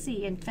it's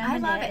sexy and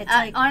feminine. I love it. It's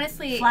like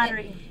honestly,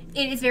 flattering.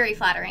 It is very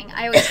flattering.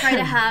 I always try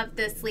to have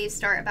the sleeves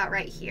start about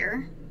right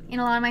here in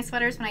a lot of my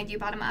sweaters when I do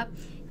bottom up,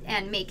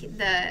 and make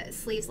the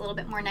sleeves a little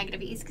bit more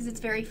negative ease, because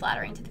it's very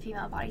flattering to the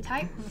female body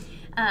type.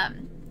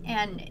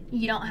 And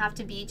you don't have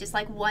to be just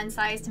like one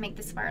size to make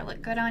the sweater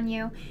look good on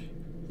you.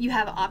 You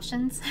have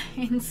options.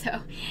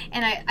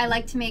 and I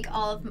like to make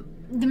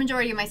the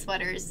majority of my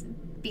sweaters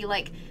be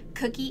like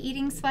cookie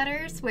eating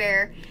sweaters,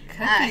 where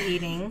cookie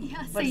eating.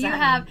 Yeah, so you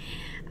have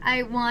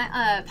I want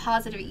a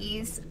positive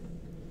ease.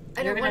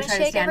 I don't want to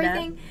shake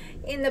everything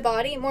in the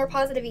body, more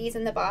positive ease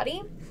in the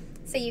body,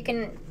 so you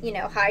can,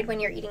 hide when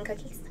you're eating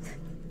cookies.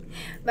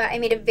 But I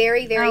made a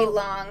very, very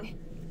long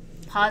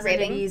positive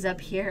ribbing. Ease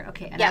up here.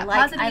 Okay, and yeah,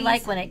 I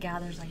like when it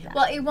gathers like that.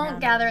 Well, it won't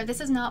gather.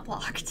 This is not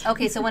blocked.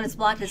 Okay, so when it's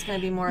blocked, it's going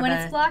to be more when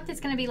it's blocked, it's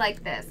going to be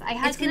like this.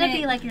 It's going to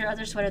be like your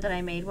other sweater that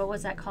I made. What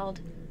was that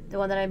called? The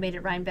one that I made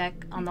at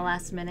Rhinebeck on the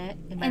last minute.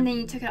 And then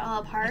you took it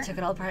all apart? I took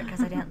it all apart because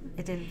it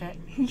didn't fit.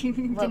 You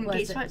didn't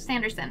gauge it?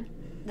 Sanderson.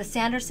 The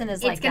Sanderson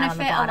is it's going to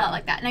fit a lot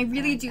like that. And I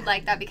really do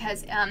like that,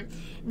 because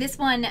this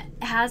one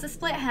has a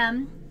split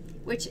hem,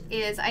 which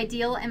is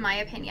ideal in my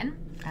opinion.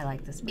 I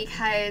like this one.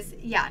 Because,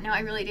 I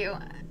really do.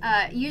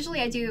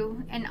 Usually I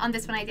do, and on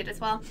this one I did as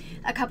well,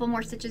 a couple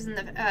more stitches in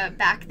the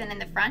back than in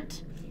the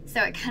front.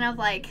 So it kind of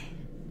like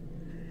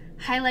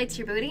highlights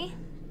your booty.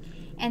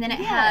 And then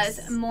it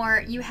has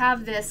more, you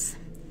have this,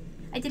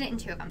 I did it in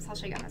two of them, so I'll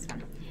show you on this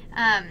one.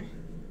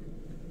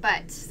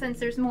 But since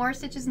there's more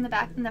stitches in the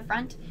back than the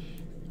front,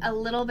 a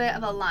little bit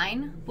of a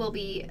line will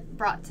be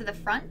brought to the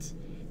front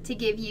to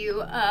give you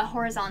a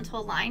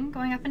horizontal line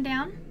going up and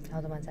down.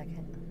 Hold on 1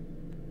 second.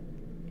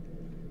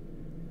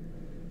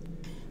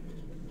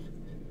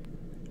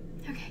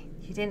 Okay.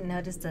 You didn't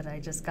notice that I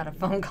just got a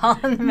phone call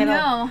in the middle?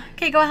 No.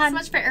 Okay, go ahead. So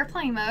much for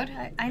airplane mode.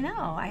 I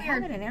know. I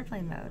have it in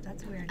airplane mode.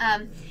 That's weird.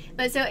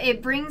 But so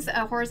it brings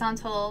a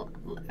horizontal,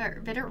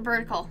 or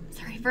vertical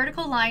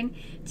line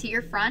to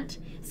your front.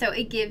 So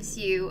it gives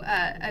you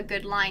a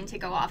good line to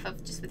go off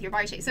of just with your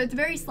body shape. So it's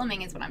very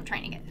slimming is what I'm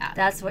trying to get at.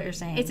 That's what you're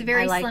saying. It's a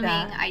very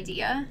slimming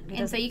idea.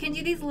 And so you can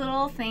do these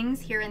little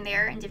things here and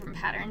there in different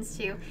patterns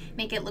to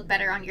make it look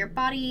better on your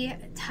body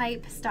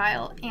type,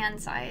 style, and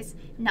size,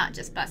 not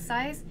just bust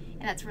size.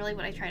 And that's really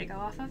what I try to go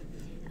off of.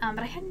 But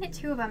I had knit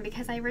two of them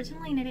because I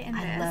originally knit it in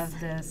this. I love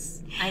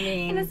this. I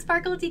mean, in a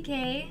Sparkle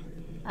Decay.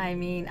 I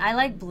mean, I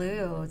like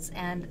blues,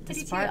 and the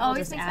sparkle it always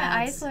just makes adds.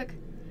 my eyes look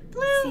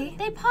blue. See?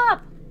 They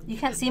pop. You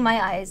can't see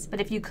my eyes,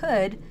 but if you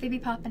could, they'd be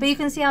popping. But you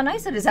can see how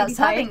nice it is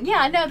outside.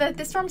 Yeah, no,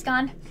 the storm's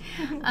gone.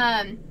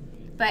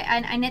 But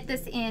I knit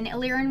this in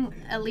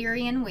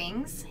Illyrian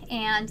Wings,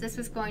 and this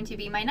was going to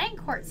be my night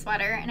court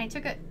sweater, and I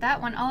took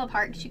that one all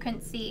apart because you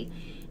couldn't see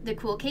the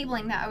cool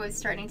cabling that I was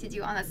starting to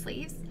do on the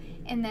sleeves.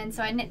 And then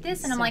so I knit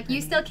this, and So I'm like, pretty.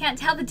 you still can't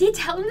tell the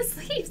detail in the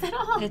sleeves at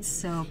all. It's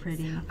so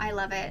pretty. So I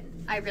love it.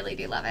 I really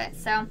do love it.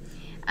 So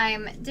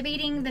I'm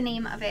debating the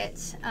name of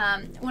it.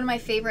 One of my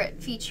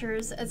favorite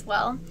features as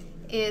well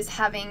is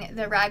having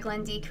the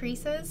raglan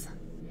decreases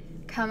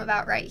come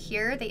about right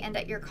here. They end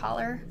at your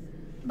collar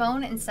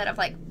bone instead of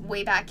like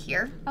way back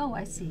here. Oh,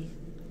 I see.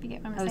 You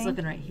get what I'm I saying? was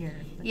looking right here.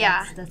 But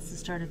Yeah. That's the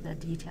start of the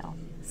detail.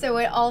 So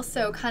it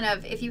also kind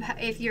of, if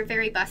you're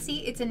very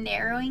busty, it's a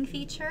narrowing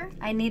feature.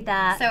 I need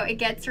that. So it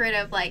gets rid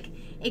of like,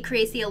 it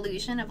creates the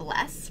illusion of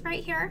less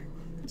right here,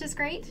 which is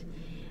great.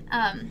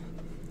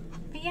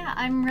 But yeah,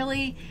 I'm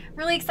really,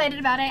 really excited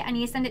about it. I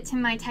need to send it to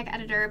my tech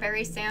editor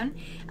very soon.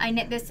 I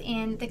knit this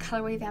in the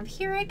colorway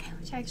Vampiric,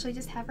 which I actually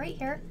just have right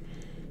here.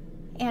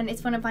 And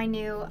it's one of my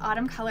new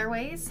autumn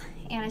colorways.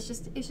 And it's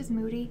just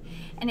moody.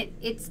 And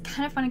it's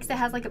kind of funny because it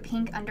has like a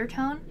pink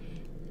undertone.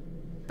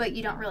 But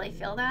you don't really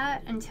feel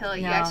that until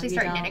you actually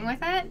start knitting with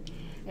it.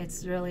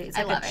 It's really, it's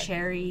like a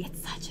cherry.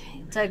 It's such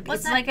a,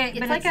 it's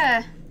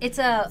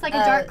like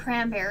a dark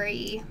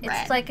cranberry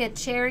red. It's like a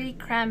cherry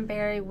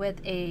cranberry with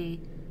a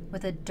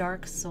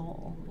dark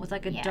soul, with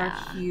like a dark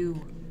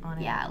hue on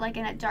it. Yeah, like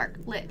in a dark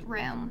lit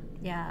room.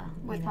 Yeah.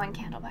 With one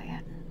candle by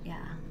it.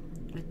 Yeah.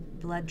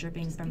 With blood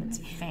dripping from its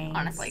fangs.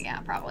 Honestly,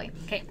 yeah, probably.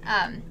 Okay.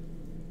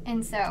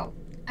 And so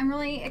I'm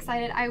really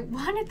excited. I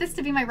wanted this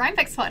to be my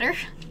Rhinebeck sweater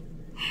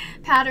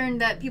pattern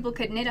that people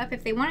could knit up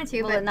if they wanted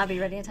to. Will it not be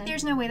ready in time?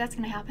 There's no way that's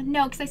going to happen.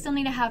 No, because I still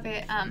need to have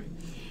it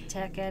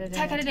tech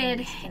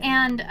edited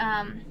and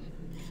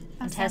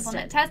test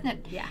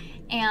knit. Yeah.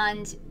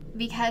 And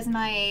because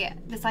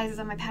the sizes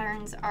of my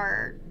patterns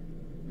are,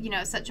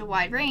 such a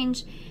wide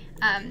range,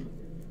 I'm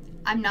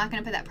not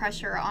going to put that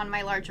pressure on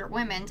my larger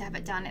women to have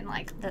it done in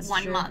like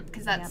 1 month,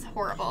 because that's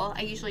horrible.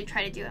 I usually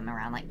try to do them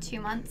around like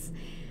 2 months.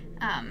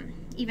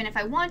 Even if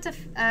I want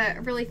a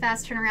really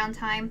fast turnaround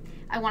time,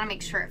 I want to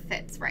make sure it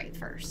fits right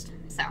first.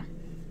 So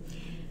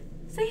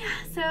yeah,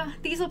 so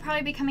these will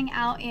probably be coming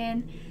out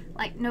in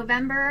like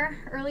November,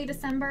 early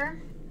December.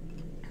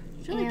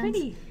 It's really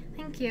pretty.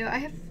 Thank you.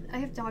 I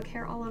have dog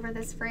hair all over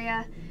this.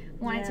 Freya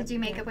wanted to do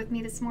makeup with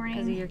me this morning.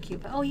 Because of your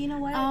cute. Oh, you know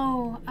what?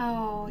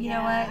 Oh, you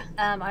know what?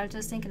 I was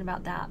just thinking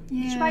about that.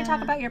 Yeah. You should probably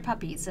talk about your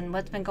puppies and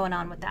what's been going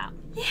on with that.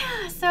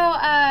 Yeah. So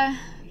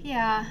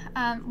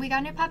we got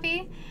a new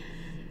puppy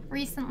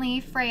recently,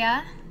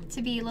 Freya,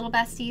 to be little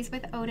besties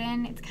with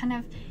Odin. It's kind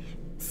of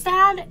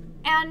sad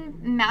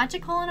and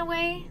magical in a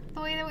way,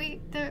 the way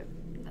that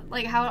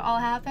like how it all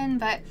happened.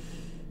 But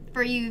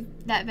for you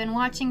that have been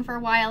watching for a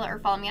while or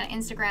follow me on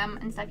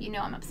Instagram and stuff,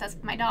 I'm obsessed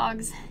with my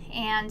dogs.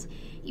 And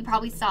you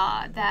probably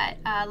saw that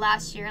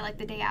last year, like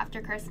the day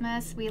after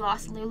Christmas, we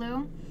lost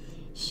Lulu.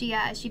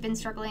 She'd been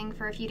struggling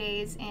for a few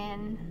days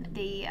in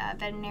the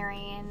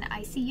veterinarian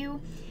ICU,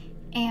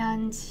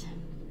 and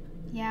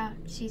yeah,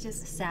 she's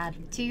just sad.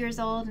 2 years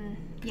old, and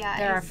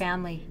they're our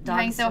family. Dogs,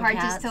 trying so hard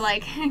cats. just to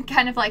like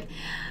kind of like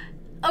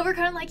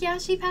overcome, like, yeah,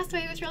 she passed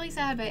away. It was really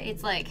sad, but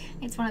it's like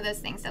it's one of those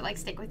things that like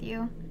stick with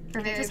you for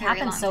a very, very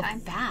long time. So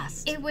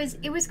fast. It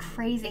was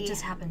crazy. It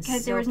just happened so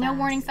because there was no fast.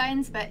 warning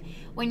signs. But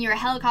when you're a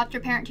helicopter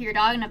parent to your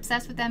dog and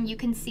obsessed with them, you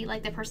can see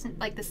like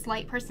the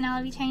slight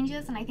personality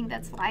changes, and I think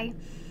that's why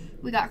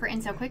we got her in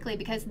so quickly,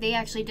 because they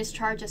actually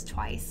discharged us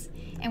twice,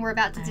 and we're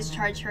about to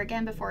discharge her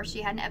again before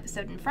she had an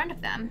episode in front of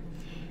them.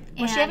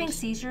 Was she having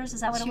seizures?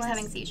 Is that what it was? She was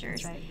having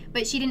seizures. That's right.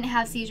 But she didn't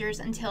have seizures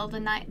until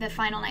the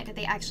final night that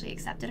they actually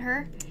accepted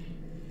her.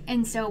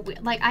 And so,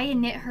 I had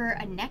knit her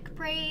a neck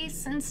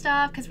brace and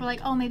stuff, because we're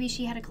like, oh, maybe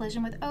she had a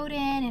collision with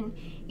Odin,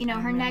 and,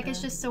 her neck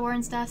is just sore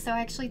and stuff. So I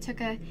actually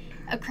took a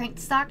cranked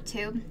sock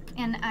tube,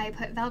 and I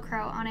put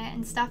Velcro on it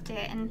and stuffed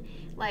it, and,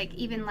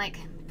 even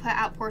put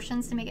out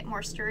portions to make it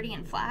more sturdy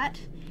and flat.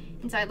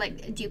 And so I,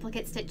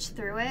 duplicate stitch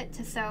through it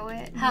to sew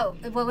it.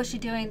 What was she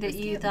doing that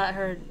you thought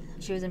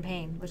she was in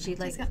pain? Was she,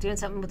 doing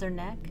something with her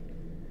neck?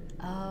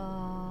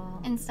 Oh.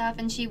 And stuff,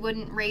 and she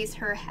wouldn't raise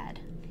her head.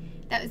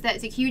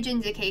 That's a huge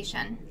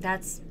indication.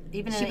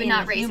 She would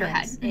not raise her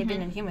head.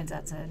 Even in humans,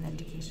 that's an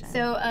indication.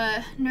 So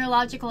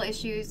neurological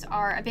issues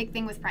are a big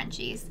thing with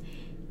Frenchies.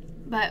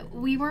 But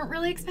we weren't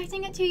really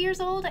expecting it 2 years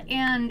old,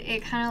 and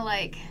it kind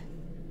of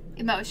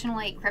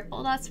emotionally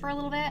crippled us for a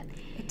little bit.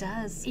 It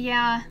does.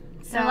 Yeah.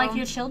 So, they're like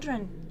your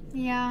children.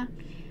 Yeah.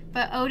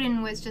 But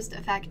Odin was just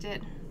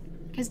affected.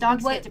 Because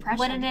dogs get depression.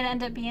 What did it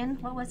end up being?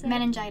 What was it?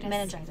 Meningitis.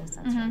 Meningitis,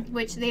 that's right.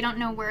 Which they don't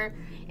know where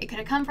it could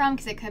have come from,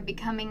 because it could be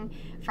coming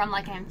from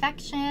an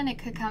infection. It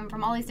could come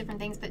from all these different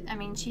things. But,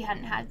 she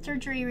hadn't had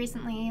surgery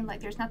recently.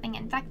 There's nothing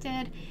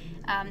infected.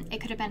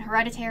 It could have been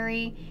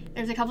hereditary.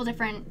 There's a couple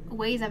different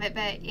ways of it,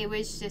 but it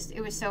was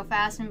so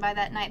fast. And by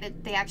that night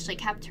that they actually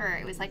kept her,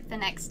 it was the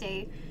next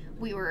day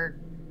we were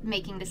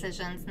making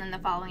decisions. And then the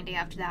following day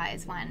after that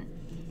is when...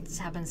 It's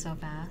happened so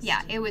fast.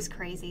 Yeah, it was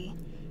crazy.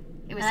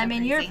 It was and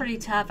crazy. You're pretty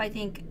tough. I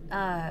think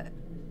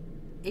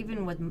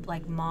even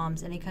with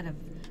moms, any kind of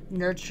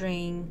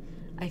nurturing,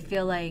 I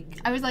feel like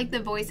I was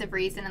the voice of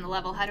reason and the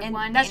level-headed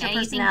one. That's your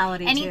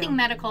personality anything too.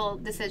 Medical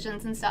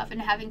decisions and stuff,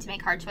 and having to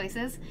make hard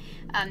choices.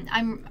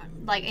 I'm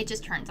it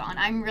just turns on.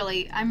 I'm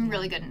really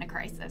good in a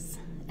crisis,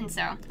 And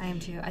so I am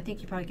too. I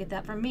think you probably get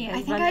that from me.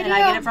 I do. And I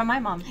get it from my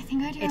mom. I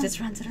think I do. It just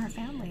runs in our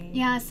family.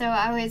 Yeah, so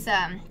I was,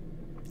 that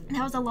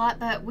was a lot,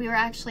 but we were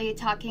actually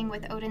talking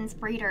with Odin's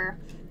breeder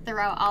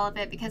throughout all of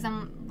it because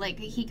I'm like,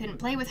 he couldn't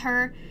play with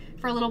her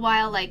for a little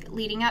while, like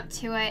leading up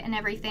to it and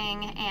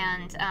everything.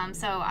 And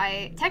so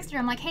I texted her,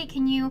 I'm like, hey,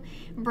 can you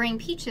bring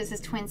Peaches, his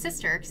twin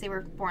sister, because they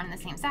were born in the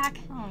same sack.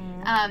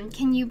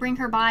 Can you bring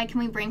her by? Can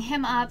we bring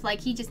him up?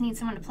 Like, he just needs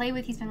someone to play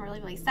with. He's been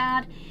really, really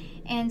sad.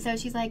 And so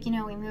she's like, you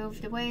know, we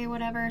moved away or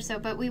whatever. So,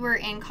 but we were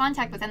in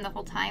contact with him the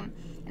whole time.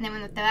 And then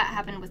when that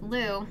happened with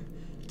Lou,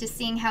 just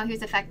seeing how he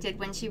was affected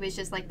when she was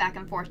just like back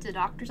and forth to the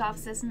doctor's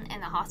offices and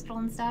the hospital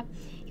and stuff,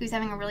 he was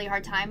having a really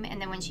hard time. And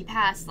then when she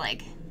passed,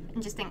 like,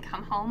 and just didn't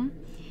come home,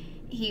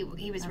 he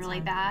was really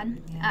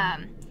bad. Yeah.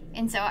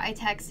 And so I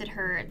texted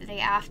her the day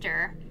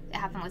after it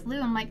happened with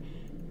Lou. I'm like,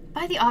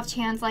 by the off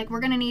chance, like,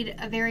 we're going to need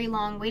a very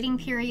long waiting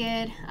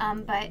period,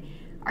 but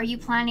are you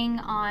planning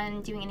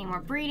on doing any more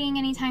breeding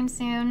anytime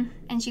soon?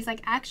 And she's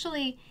like,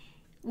 actually,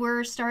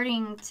 we're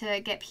starting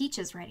to get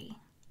Peaches ready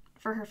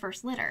for her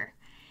first litter.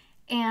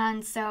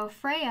 And so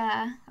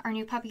Freya, our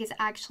new puppy, is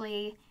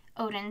actually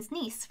Odin's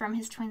niece from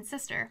his twin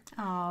sister.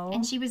 Oh.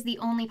 And she was the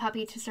only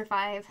puppy to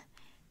survive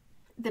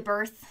the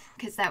birth,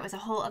 because that was a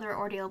whole other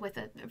ordeal with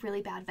a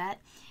really bad vet,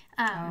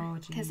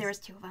 because there was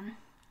 2 of them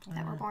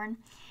that were born.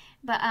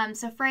 But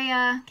so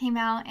Freya came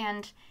out,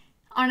 and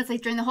honestly,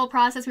 during the whole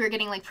process, we were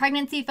getting like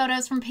pregnancy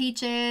photos from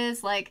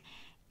Peaches. Like,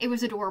 it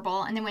was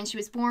adorable. And then when she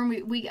was born,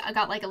 we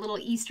got like a little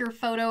Easter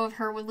photo of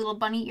her with little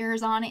bunny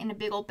ears on it and a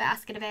big old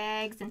basket of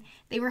eggs, and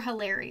they were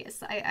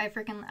hilarious.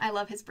 I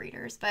love his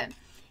breeders. But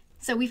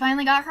so we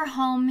finally got her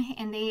home,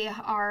 and they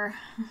are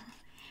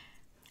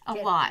a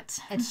lot.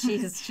 And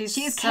she's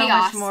so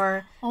chaos. much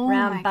more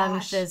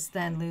rambunctious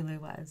than Lulu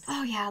was.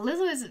 Oh yeah,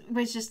 Lulu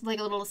was just like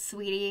a little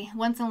sweetie,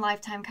 once in a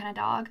lifetime kind of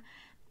dog,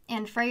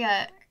 and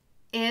Freya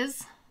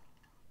is,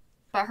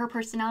 but her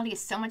personality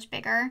is so much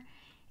bigger.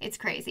 It's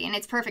crazy, and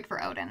it's perfect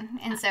for Odin.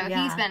 And so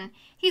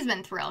he's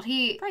been thrilled.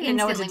 He didn't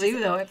know what to do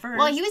though at first.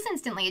 Well, he was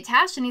instantly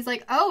attached, and he's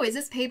like, "Oh, is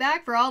this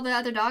payback for all the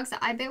other dogs that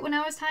I bit when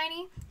I was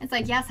tiny?" It's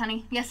like, "Yes,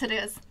 honey. Yes, it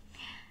is."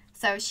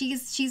 So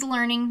she's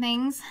learning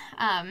things.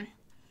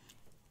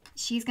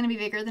 She's going to be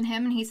bigger than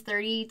him, and he's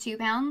 32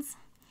 pounds.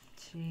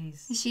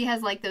 Jeez. She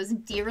has, like, those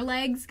deer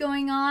legs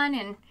going on,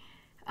 and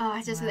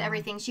just with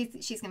everything, she's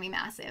going to be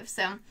massive.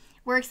 So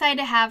we're excited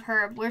to have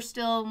her. We're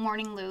still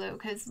mourning Lulu,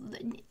 because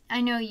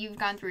I know you've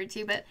gone through it,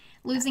 too, but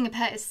losing a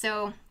pet is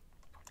so...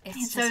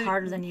 It's just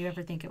harder than you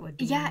ever think it would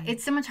be. Yeah,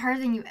 it's so much harder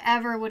than you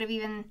ever would have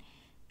even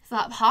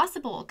thought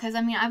possible, because,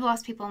 I mean, I've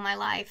lost people in my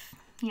life,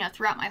 you know,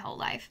 throughout my whole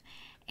life,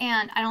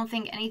 and I don't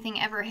think anything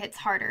ever hits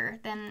harder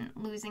than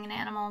losing an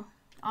animal,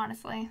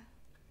 honestly.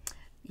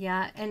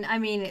 Yeah, and I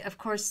mean, of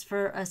course,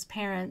 for us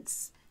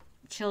parents,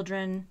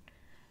 children,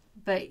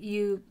 but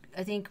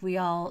I think we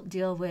all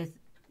deal with,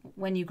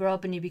 when you grow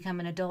up and you become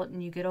an adult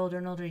and you get older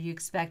and older, you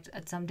expect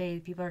that someday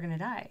people are going to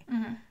die.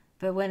 Mm-hmm.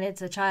 But when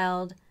it's a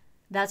child,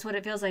 that's what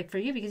it feels like for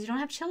you, because you don't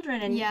have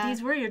children, and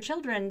these were your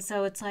children,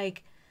 so it's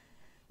like,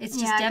 it's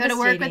just devastating. Go to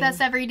work with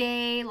us every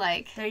day,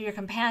 like... They're your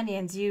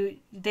companions.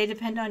 They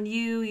depend on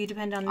you, you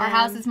depend on them. Our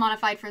house is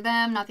modified for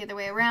them, not the other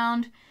way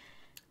around.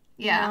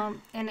 Yeah.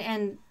 You know,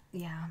 and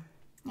yeah.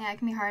 Yeah, it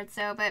can be hard.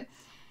 So, but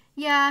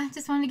yeah,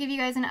 just wanted to give you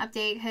guys an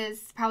update,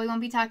 because probably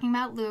won't be talking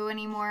about Lou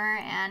anymore,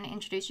 and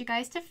introduce you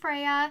guys to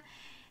Freya.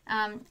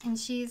 And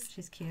she's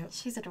cute.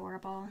 She's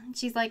adorable.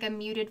 She's like a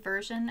muted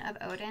version of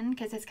Odin,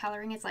 because his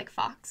coloring is like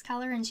fox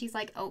color, and she's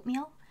like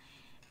oatmeal.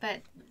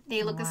 But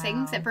they look the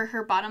same, except for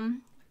her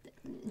bottom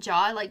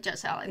jaw, like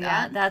just out like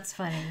that. Yeah, that's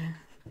funny.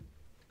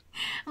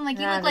 I'm like,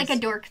 you look like a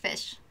dork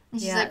fish.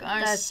 And she's like,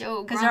 oh,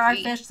 so grumpy. Because there are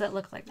fish that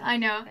look like that. I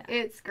know. Yeah.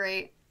 It's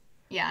great.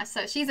 Yeah,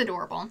 so she's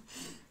adorable.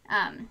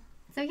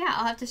 So yeah,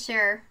 I'll have to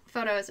share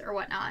photos or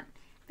whatnot.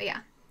 But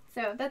yeah,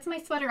 so that's my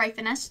sweater I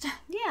finished.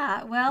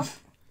 Yeah, well,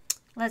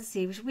 let's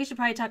see. We should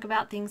probably talk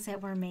about things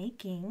that we're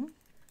making.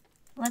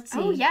 Let's see.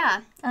 Oh,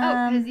 yeah.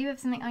 Because you have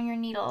something on your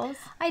needles.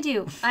 I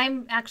do.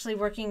 I'm actually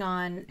working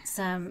on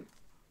some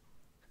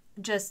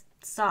just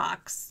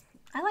socks.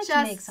 I like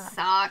to make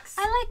socks.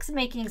 I like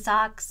making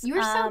socks. You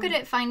were so good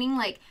at finding,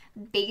 like,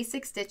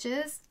 basic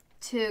stitches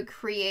to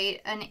create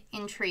an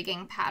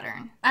intriguing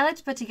pattern. I like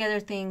to put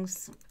together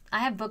things. I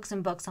have books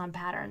and books on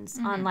patterns,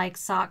 on like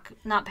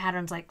not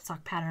patterns like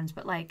sock patterns,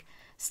 but like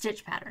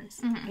stitch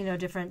patterns, you know,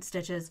 different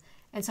stitches.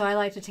 And so I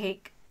like to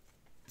take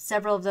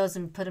several of those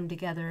and put them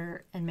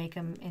together and make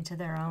them into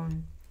their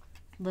own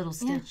little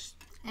stitch.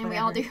 And we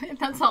all do it.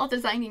 That's all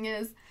designing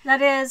is.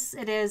 It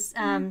is.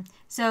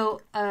 So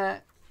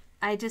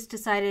I just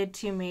decided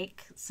to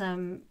make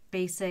some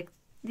basic,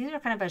 these are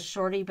kind of a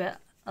shorty, but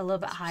a little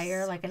bit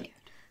higher, like a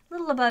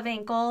little above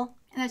ankle.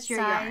 And that's your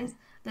size. yarn.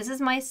 This is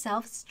my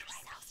self-striving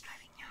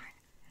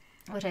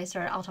yarn, which I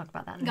started. I'll talk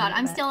about that in a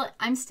minute.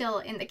 I'm still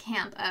in the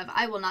camp of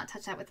I will not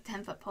touch that with a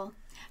 10-foot pole.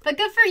 But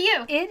good for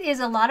you. It is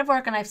a lot of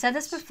work, and I've said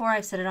this before.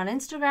 I've said it on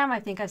Instagram. I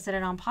think I've said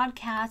it on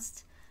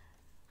podcasts.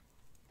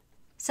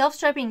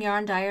 Self-striping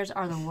yarn dyers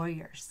are the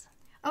warriors.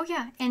 Oh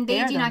yeah, and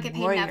they do not get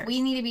paid enough.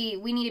 We need to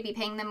be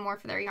paying them more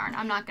for their yarn.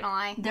 I'm not gonna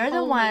lie. They're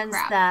the ones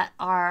that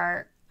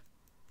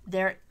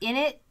they're in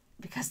it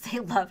because they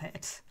love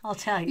it. I'll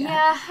tell you.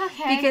 Yeah.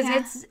 Okay.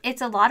 Because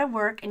it's a lot of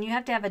work, and you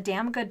have to have a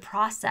damn good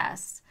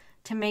process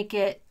to make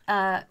it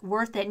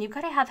worth it, and you've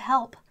got to have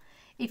help.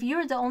 If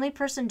you're the only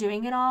person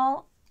doing it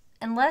all,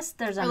 unless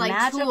there's a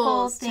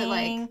magical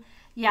thing,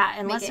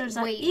 unless there's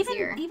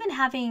even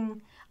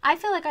having. I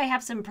feel like I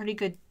have some pretty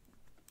good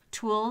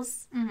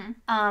tools.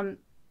 Mm-hmm.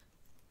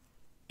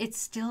 It's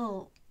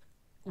still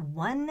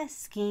one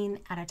skein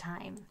at a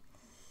time.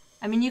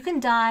 I mean, you can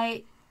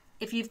dye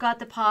if you've got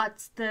the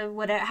pots, the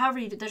whatever, however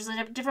you do. There's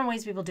different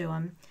ways people do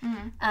them.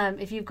 Mm-hmm.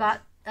 If you've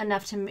got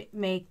enough to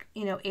make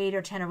 8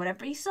 or 10 or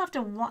whatever, you still have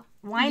to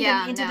wind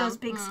them into those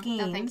big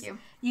skeins. No, thank you.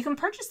 You can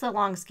purchase the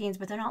long skeins,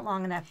 but they're not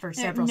long enough for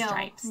several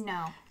stripes.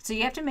 No. So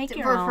you have to make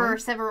your own. For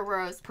several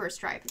rows per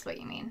stripe is what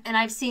you mean. And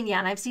I've seen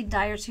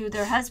dyers who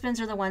their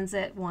husbands are the ones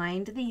that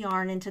wind the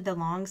yarn into the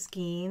long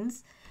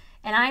skeins,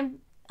 and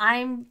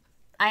I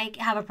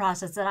have a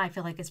process that I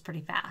feel like is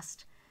pretty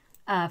fast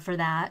for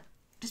that.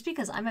 Just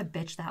because I'm a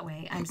bitch that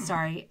way. I'm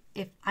sorry.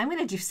 If I'm going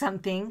to do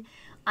something,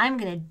 I'm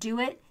going to do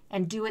it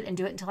and do it and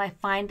do it until I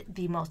find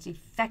the most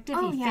effective,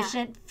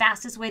 efficient,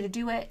 fastest way to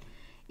do it,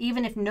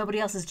 even if nobody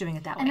else is doing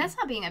it that way. And that's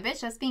not being a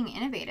bitch. That's being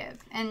innovative.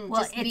 And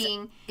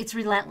it's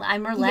relentless.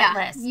 I'm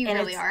relentless. Yeah, you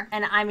really are.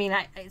 And I mean,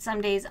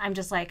 some days I'm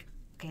just like,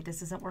 okay,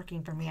 this isn't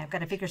working for me. I've got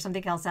to figure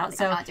something else out.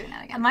 So I'm not doing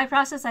that again. My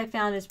process I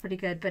found is pretty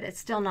good, but it's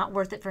still not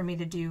worth it for me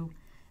to do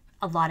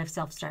a lot of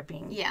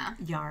self-striping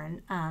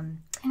yarn.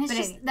 And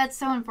it's that's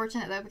so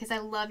unfortunate though, because I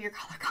love your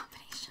color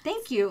combination.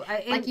 Thank you.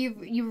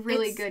 You've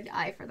really good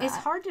eye for that. It's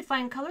hard to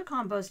find color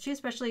combos too,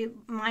 especially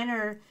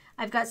mine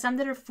I've got some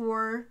that are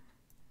 4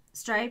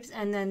 stripes,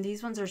 and then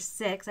these ones are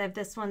 6. I have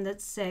this one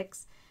that's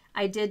 6.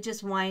 I did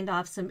just wind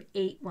off some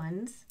 8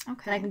 ones.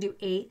 Okay. And I can do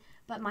 8,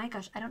 but my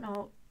gosh, I don't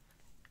know.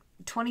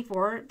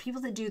 24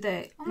 people that do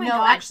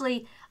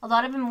actually a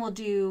lot of them will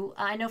do.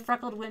 I know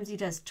Freckled Whimsy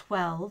does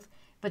 12.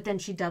 But then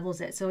she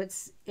doubles it, so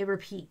it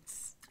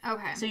repeats.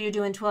 Okay. So you're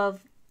doing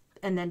 12,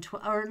 and then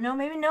 12, or no,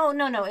 maybe no.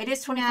 It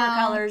is 24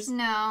 colors.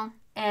 No.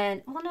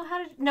 And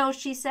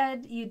she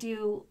said you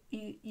do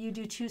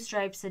 2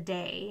 stripes a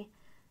day,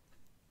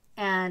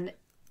 and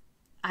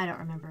I don't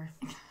remember.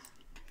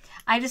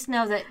 I just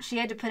know that she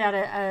had to put out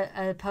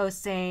a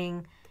post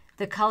saying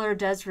the color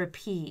does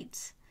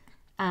repeat.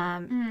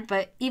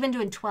 But even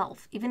doing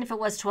 12, even if it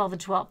was 12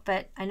 and 12,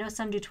 but I know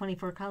some do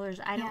 24 colors.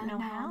 I don't know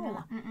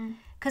how.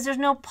 Because there's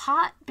no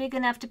pot big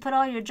enough to put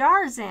all your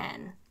jars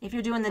in if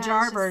you're doing the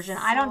jar version.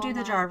 I don't do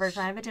the jar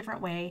version. I have a different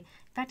way.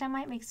 In fact, I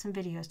might make some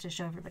videos to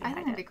show everybody how to do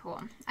it. I think that'd be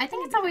cool. I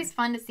think it's always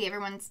fun to see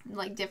everyone's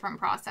different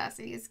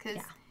processes, because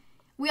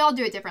we all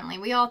do it differently.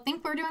 We all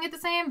think we're doing it the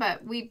same,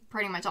 but we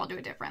pretty much all do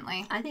it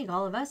differently. I think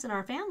all of us in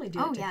our family do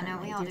it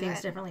differently. We all do things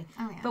it differently.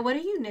 Oh, yeah. But what are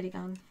you knitting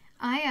on?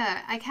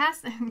 I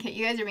cast. Okay,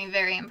 you guys are being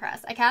very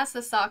impressed. I cast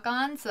the sock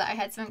on so that I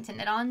had something to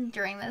knit on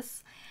during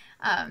this.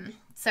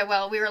 So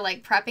while we were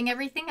prepping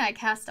everything, I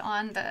cast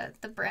on the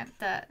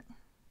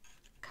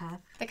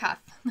cuff. The cuff.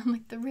 I'm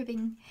like the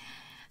ribbing.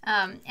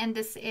 And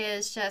this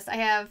is just, I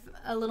have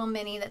a little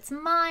mini that's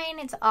mine.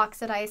 It's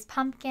oxidized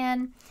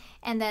pumpkin,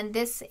 and then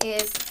this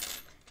is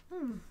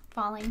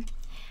falling.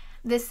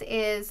 This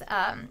is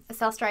a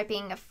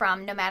self-striping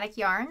from Nomadic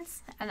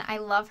Yarns, and I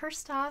love her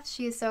stuff.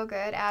 She is so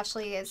good.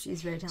 Ashley is.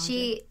 She's very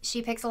talented.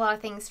 She picks a lot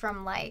of things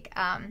from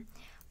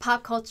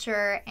pop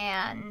culture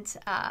and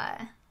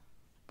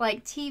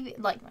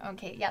TV.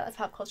 Okay, yeah, that's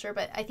pop culture,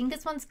 but I think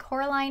this one's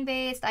Coraline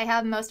based. I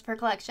have most of her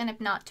collection,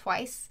 if not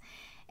twice,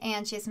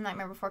 and she has some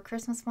Nightmare Before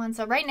Christmas one.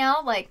 So right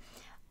now,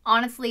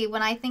 honestly,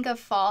 when I think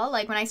of fall,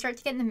 when I start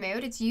to get in the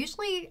mood, it's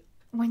usually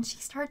when she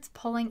starts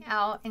pulling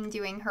out and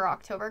doing her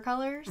October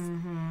colors.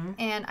 Mm-hmm.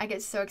 And I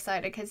get so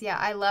excited because,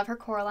 I love her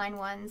Coraline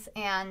ones,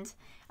 and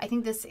I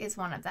think this is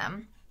one of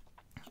them.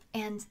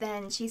 And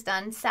then she's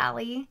done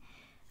Sally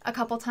a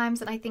couple times,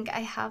 and I think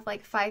I have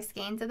 5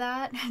 skeins of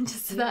that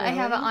just so that I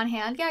have it on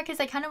hand. Yeah, because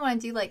I kind of want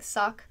to do a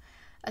sock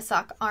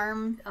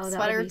arm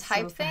sweater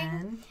type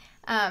thing.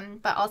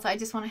 But also I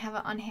just want to have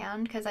it on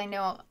hand because I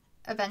know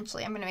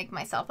eventually I'm going to make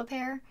myself a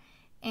pair.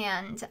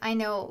 And I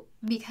know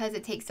because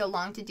it takes so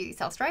long to do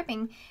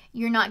self-striping,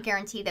 you're not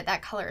guaranteed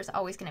that color is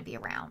always going to be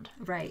around.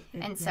 Right.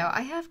 And so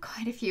I have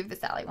quite a few of the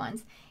Sally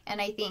ones. And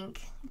I think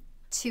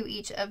 2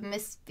 each of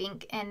Miss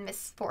Fink and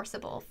Miss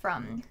Forcible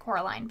from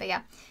Coraline. But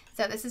yeah,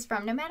 so this is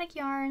from Nomadic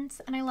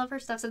Yarns, and I love her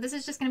stuff. So this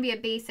is just going to be a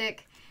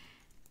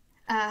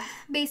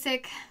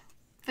basic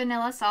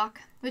vanilla sock,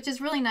 which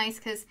is really nice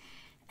because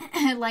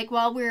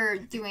while we're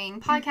doing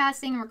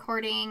podcasting,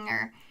 recording,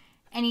 or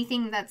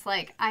anything that's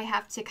I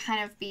have to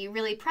kind of be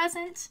really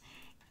present,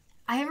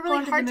 I have a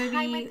really hard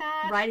time with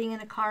that. Riding in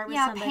a car with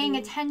somebody. Yeah, paying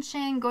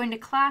attention, going to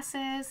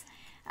classes.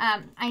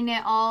 I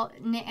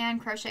knit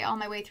and crochet all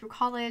my way through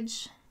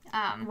college.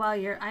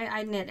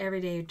 I knit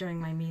every day during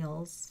my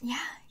meals.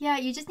 Yeah,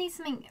 you just need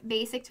something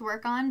basic to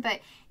work on. But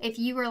if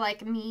you were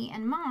like me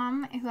and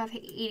Mom, who have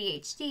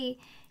ADHD,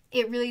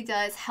 it really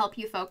does help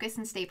you focus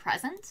and stay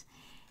present.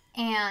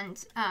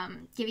 And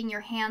giving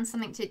your hands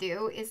something to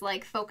do is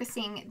like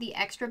focusing the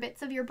extra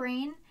bits of your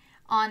brain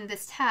on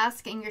this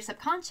task in your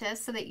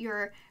subconscious so that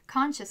your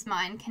conscious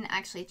mind can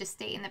actually just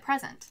stay in the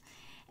present.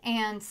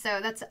 And so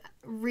that's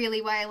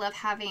really why I love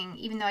having,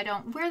 even though I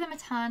don't wear them a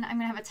ton, I'm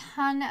going to have a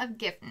ton of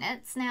gift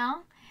knits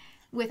now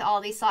with all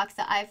these socks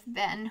that I've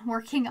been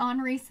working on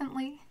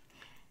recently.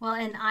 Well,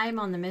 and I'm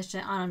on a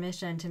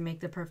mission to make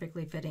the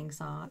perfectly fitting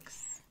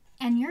socks.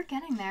 And you're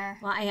getting there.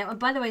 Well, I am.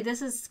 By the way,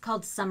 this is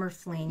called Summer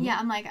Fling. Yeah,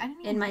 I'm like, I don't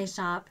even... in my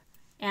shop.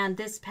 And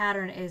this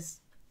pattern is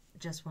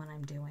just what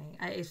I'm doing.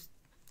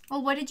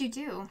 Well, what did you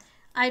do?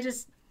 I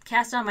just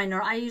cast on my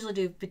I usually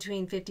do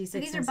between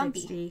 56 and 60.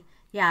 Bumpy.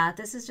 Yeah,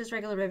 this is just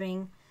regular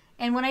ribbing.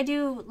 And when I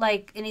do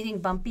like anything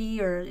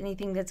bumpy or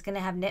anything that's going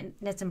to have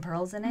knits and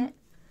pearls in it,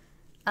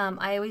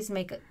 I always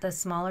make the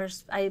smaller.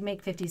 I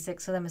make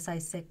 56, so I'm a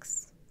size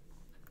 6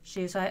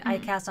 shoe. So I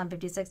cast on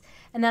 56.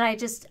 And then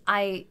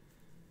I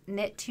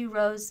knit 2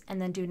 rows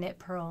and then do knit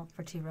purl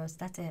for 2 rows.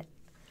 That's it.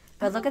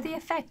 But look at the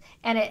effect.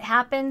 And it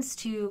happens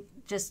to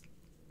just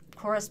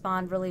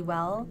correspond really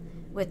well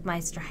with my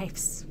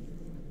stripes.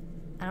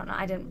 I don't know.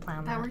 I didn't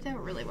plan that. That worked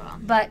out really well.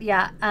 But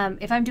yeah,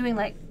 if I'm doing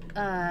like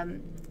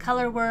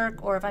color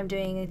work or if I'm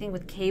doing anything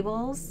with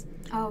cables,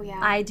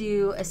 I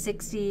do a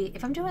 60.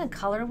 If I'm doing a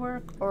color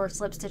work or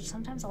slip stitch,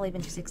 sometimes I'll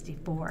even do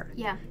 64.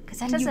 Yeah.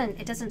 Because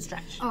it doesn't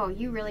stretch. Oh,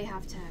 you really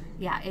have to.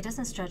 Yeah, it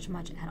doesn't stretch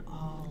much at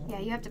all. Yeah,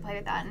 you have to play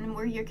with that. And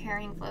where you're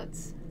carrying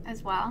floats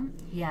as well.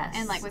 Yes.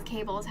 And like with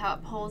cables, how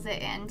it pulls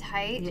it in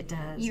tight. It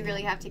does. You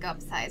really have to go up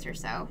a size or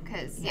so.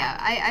 Because,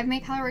 I've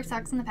made colorwork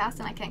socks in the past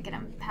and I can't get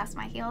them past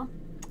my heel.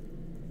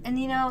 And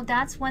you know,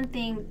 that's one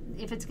thing.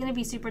 If it's going to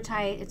be super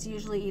tight, it's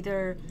usually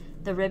either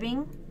the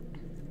ribbing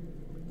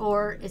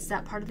or it's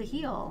that part of the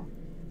heel.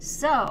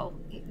 So,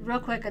 real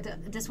quick,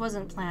 this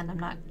wasn't planned.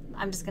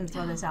 I'm just going to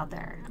throw this out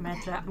there.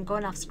 I'm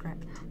going off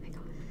script. Oh my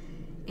God.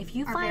 If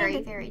you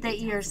find that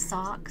your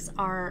socks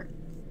are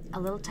a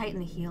little tight in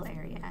the heel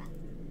area,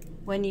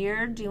 when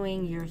you're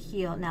doing your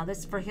heel, now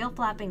this for heel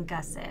flap and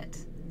gusset,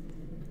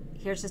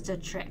 here's just a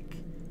trick.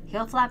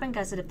 Heel flap and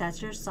gusset, if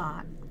that's your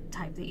sock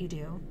type that you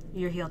do,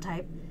 your heel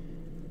type,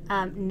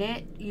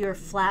 knit your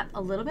flap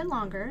a little bit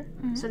longer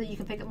so that you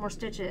can pick up more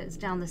stitches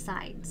down the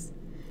sides.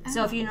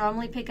 So if you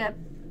normally pick up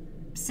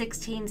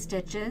 16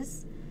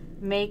 stitches,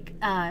 make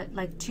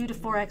like 2 to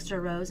 4 extra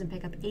rows and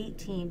pick up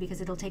 18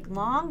 because it'll take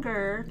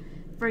longer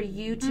for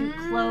you to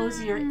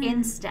close your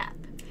instep.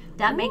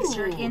 That makes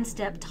your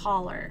instep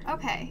taller.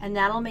 Okay. And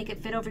that'll make it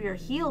fit over your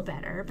heel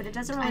better, but it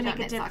doesn't really make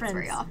a difference. Socks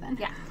very often.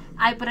 Yeah.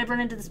 But I've run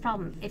into this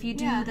problem. If you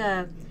do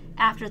the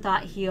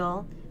afterthought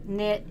heel,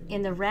 knit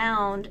in the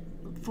round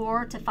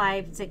 4 to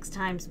 5, 6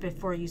 times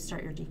before you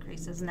start your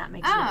decreases, and that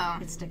makes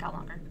it stick out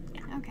longer.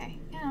 Yeah. Okay.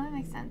 Yeah, that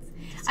makes sense.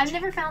 I've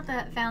never found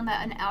that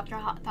an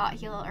afterthought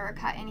heel or a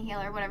cut-in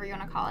heel or whatever you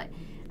want to call it.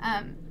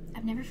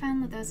 I've never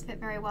found that those fit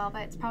very well,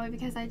 but it's probably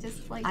because I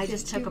just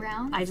took 2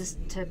 rounds.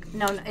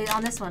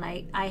 On this one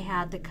I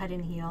had the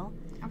cut-in heel.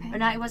 Okay. Or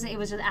not, it wasn't. It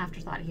was an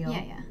afterthought heel.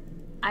 Yeah, yeah.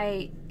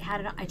 I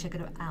had it. I took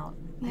it out.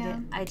 Yeah.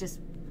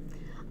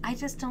 I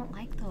just don't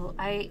like those.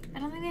 I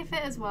don't think they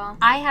fit as well.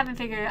 I haven't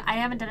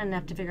done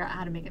enough to figure out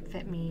how to make it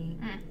fit me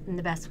in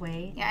the best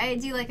way. Yeah, I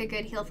do like a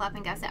good heel flap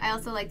and gusset. I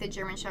also like the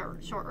German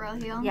short rail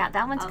heel. Yeah,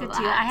 that one's good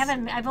too.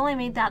 I've only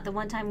made that the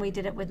one time we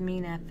did it with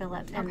Mina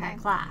Phillip in my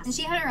class. And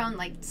she had her own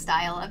like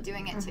style of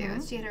doing it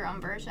too. She had her own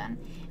version.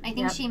 And I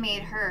think she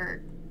made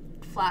her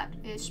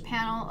flat-ish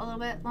panel a little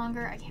bit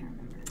longer. I can't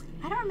remember.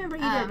 I don't remember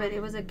either, but it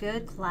was a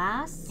good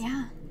class.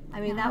 Yeah. I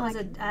mean,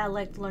 I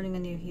liked learning a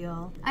new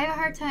heel. I have a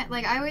hard time,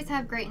 like, I always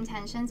have great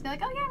intentions, be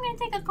like, oh yeah, I'm going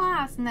to take a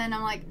class, and then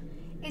I'm like,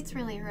 it's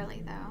really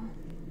early, though.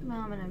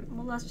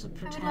 Well, let's just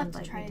pretend I would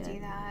love to try to do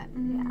that.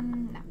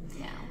 No.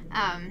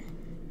 Yeah.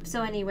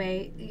 So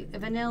anyway, a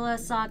vanilla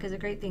sock is a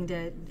great thing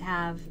to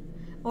have,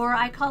 or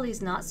I call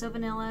these not so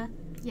vanilla.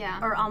 Yeah.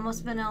 Or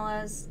almost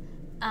vanillas,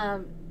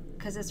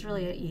 because it's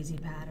really an easy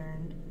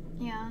pattern.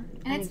 Yeah,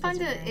 and it's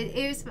fun it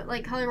is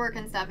like color work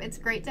and stuff. It's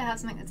great to have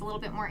something that's a little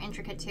bit more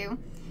intricate too.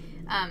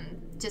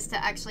 Just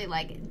to actually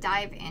like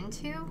dive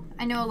into.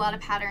 I know a lot of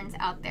patterns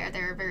out there.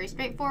 There are very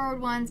straightforward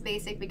ones,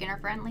 basic, beginner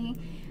friendly,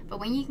 but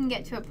when you can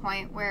get to a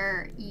point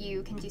where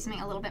you can do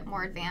something a little bit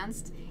more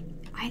advanced,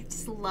 I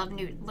just love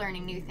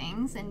learning new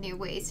things and new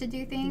ways to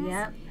do things.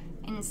 Yep.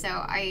 And so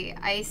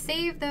I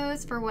save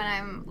those for when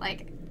I'm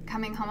like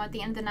coming home at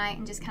the end of the night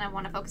and just kind of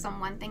want to focus on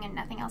one thing and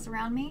nothing else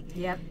around me.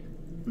 Yep.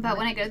 But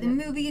when I go to the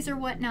movies or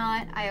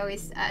whatnot, I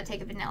always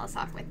take a vanilla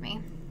sock with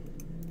me.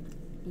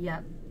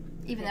 Yep.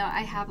 Even though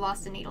I have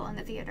lost a needle in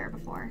the theater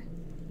before.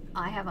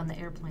 I have on the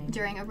airplane.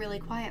 During a really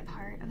quiet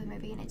part of the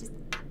movie, and it just...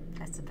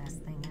 That's the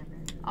best thing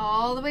ever.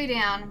 All the way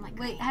down. I'm like,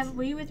 wait,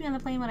 were you with me on the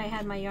plane when I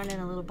had my yarn in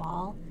a little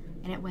ball,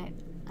 and it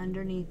went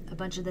underneath a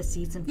bunch of the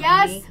seats in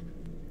front of me? Yes!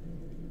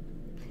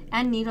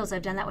 And needles.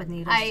 I've done that with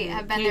needles, I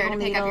have been there to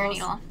pick up your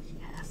needle.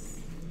 Yes.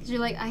 You're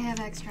like, I have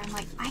extra. I'm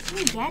like, I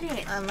can get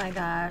it. Oh my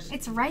gosh.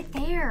 It's right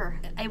there.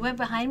 It went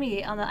behind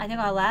me I think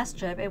on our last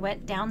trip. It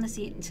went down the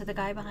seat into the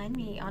guy behind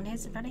me in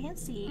front of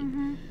his seat.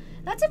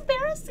 That's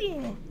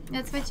embarrassing.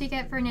 That's what you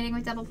get for knitting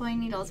with double pointing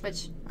needles,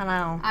 which I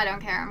know. I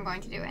don't care. I'm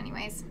going to do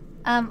anyways.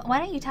 Why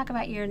don't you talk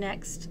about your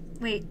next?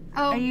 Wait,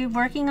 are you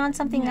working on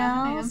something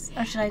else,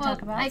 or should I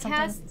talk about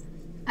something?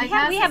 We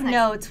have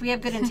notes. We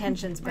have good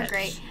intentions, but we're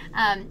great.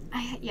 I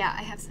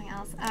have something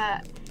else.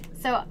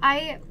 So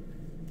I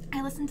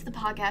listened to the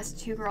podcast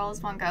Two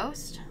Girls, One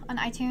Ghost on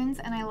iTunes,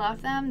 and I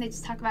love them. They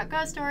just talk about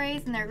ghost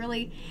stories, and they're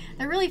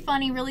really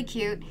funny, really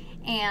cute.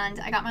 And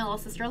I got my little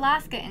sister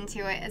Alaska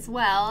into it as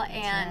well,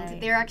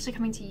 and they're actually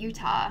coming to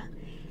Utah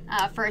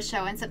for a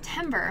show in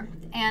September.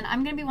 And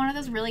I'm going to be one of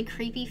those really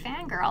creepy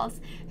fangirls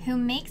who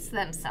makes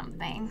them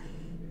something.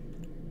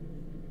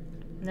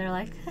 And they're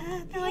like,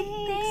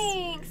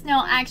 thanks.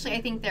 No, actually,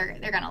 I think they're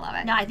going to love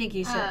it. No, I think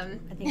you should.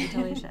 I think you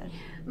totally should.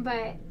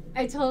 But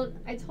I told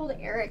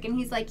Eric, and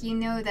he's like,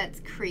 that's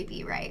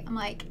creepy, right? I'm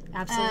like,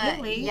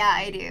 absolutely. Yeah,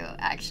 I do,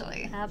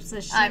 actually.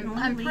 Absolutely.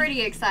 I'm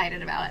pretty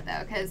excited about it,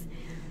 though, because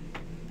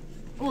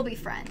we'll be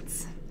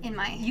friends.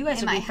 You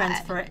guys will be friends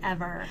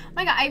forever. Oh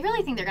my God, I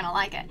really think they're gonna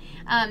like it.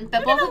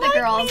 But both of the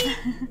girls,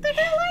 they're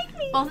gonna like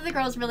me. Both of the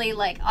girls really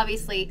like.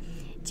 Obviously,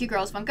 Two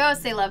Girls, One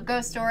Ghost. They love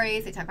ghost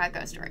stories. They talk about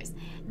ghost stories.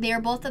 They are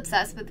both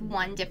obsessed with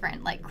one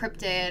different like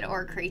cryptid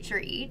or creature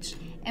each,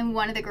 and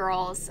one of the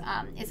girls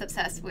is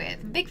obsessed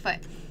with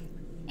Bigfoot.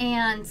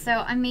 And so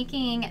I'm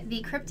making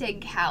the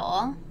cryptid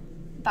cowl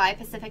by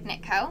Pacific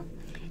Knit Co.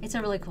 It's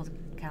a really cool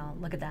cowl.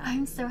 Look at that.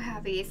 I'm so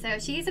happy. So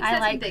she's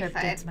obsessed with Bigfoot.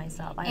 Cryptids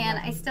myself.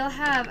 I still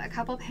have a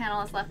couple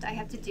panels left I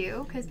have to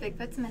do because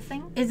Bigfoot's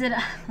missing. Is it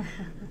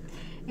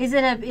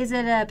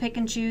a pick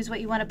and choose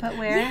what you want to put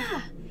where?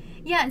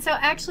 Yeah, and so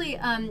actually,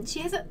 she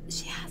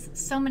has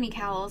so many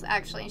cowls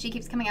actually, and she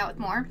keeps coming out with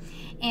more,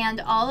 and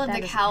all of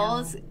the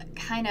cowls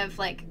kind of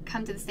like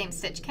come to the same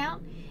stitch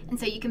count, and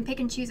so you can pick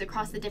and choose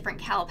across the different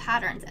cowl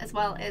patterns as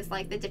well as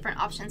like the different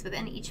options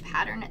within each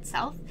pattern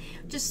itself,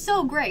 which is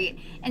so great.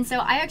 And so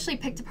I actually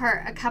picked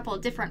apart a couple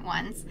different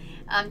ones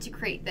to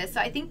create this. So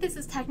I think this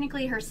is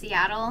technically her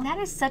Seattle. That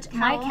is such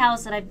my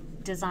cowls that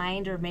I've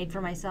designed or made for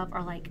myself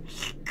are like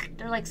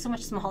they're like so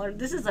much smaller.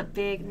 This is a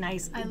big,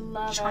 nice,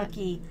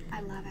 chunky.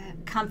 I love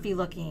it. Comfy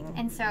looking.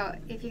 And so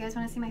if you guys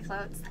want to see my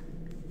floats,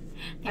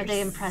 are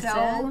they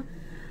impressive?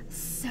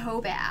 So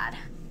bad.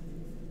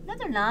 No,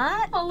 they're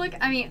not. Oh, look.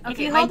 I mean,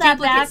 okay, my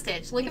duplicate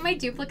stitch. Look at my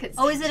duplicate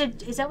stitch. Oh,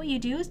 is that what you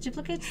do? Is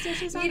duplicate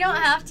stitches on You don't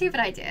have to, but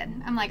I did.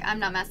 I'm like, I'm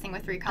not messing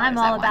with 3 colors I'm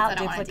all about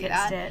at once. duplicate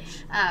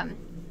stitch.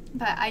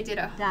 But I did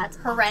a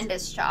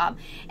horrendous job.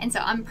 And so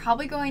I'm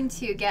probably going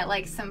to get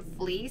like some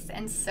fleece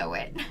and sew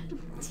it.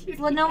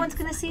 Well, no one's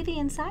going to see the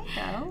inside,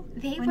 though.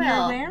 They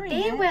will.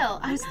 They will.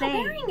 I'm not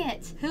wearing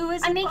it. Who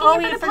is it? I'm making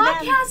it for the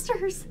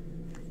podcasters.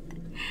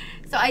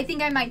 So I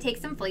think I might take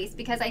some fleece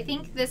because I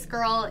think this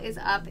girl is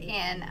up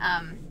in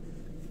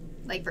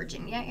like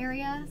Virginia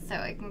area, so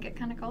it can get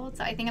kind of cold.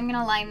 So I think I'm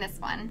gonna line this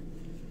one.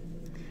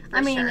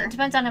 It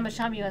depends on how much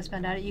time you want to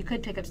spend on it. You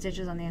could pick up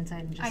stitches on the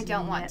inside and just I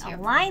don't want to. A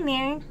line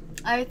there.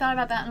 I thought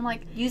about that and I'm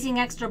like using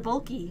extra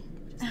bulky.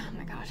 Oh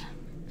my god.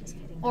 Just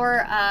kidding.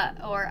 Or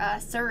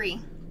Surrey.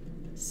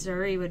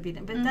 Surrey would be,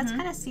 but that's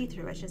kind of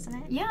see-through-ish, isn't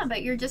it? Yeah,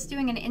 but you're just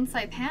doing an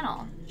inside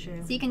panel.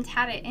 True. So you can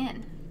tat it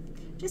in.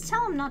 Just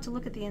tell them not to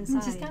look at the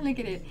inside. Just don't look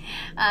at it.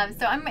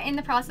 So I'm in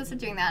the process of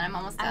doing that. I'm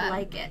almost done. I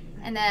like it.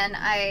 And then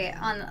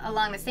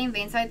along the same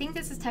vein, so I think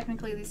this is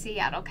technically the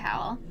Seattle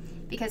cowl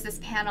because this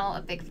panel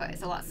of Bigfoot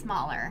is a lot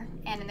smaller.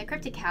 And in the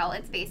cryptid cowl,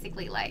 it's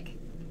basically like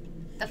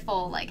the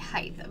full like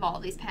height of all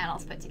of these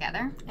panels put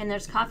together. And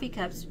there's coffee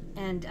cups,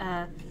 and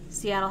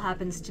Seattle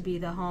happens to be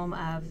the home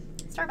of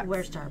Starbucks.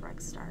 Where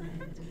Starbucks started.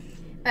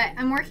 But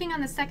I'm working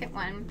on the second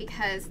one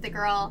because the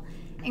girl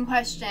in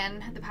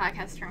question, the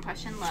podcaster in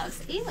question,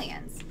 loves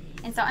aliens.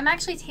 And so I'm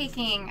actually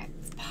taking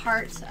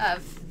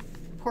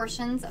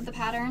portions of the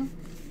pattern,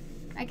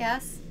 I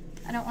guess.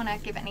 I don't want to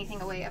give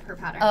anything away of her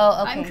pattern.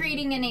 Oh, okay. I'm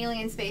creating an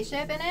alien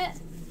spaceship in it.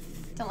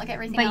 Don't look at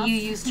everything else. But you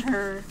used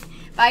her...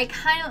 But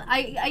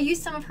I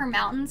used some of her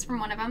mountains from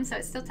one of them, so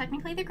it's still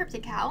technically the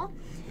cryptid cowl.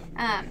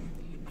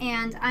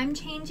 And I'm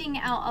changing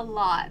out a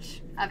lot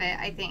of it,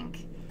 I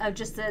think. Of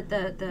just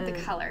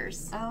the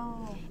colors.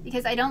 Oh.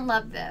 Because I don't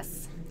love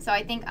this. So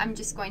I think I'm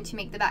just going to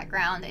make the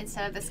background,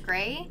 instead of this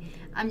gray,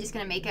 I'm just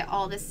going to make it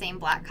all the same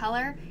black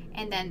color.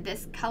 And then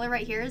this color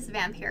right here is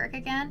vampiric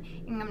again.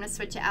 And I'm going to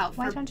switch it out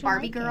for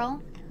Barbie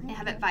Girl and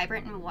have it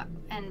vibrant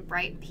and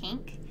bright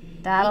pink.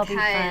 That'll be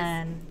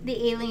fun.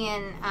 The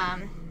alien,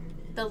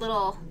 the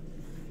little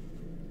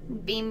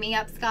Beam Me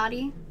Up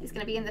Scotty is going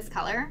to be in this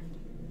color,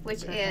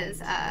 which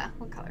is,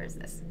 what color is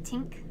this?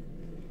 Tink.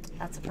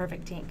 That's a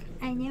perfect tink.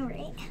 I know,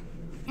 right?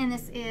 And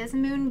this is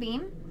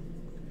Moonbeam.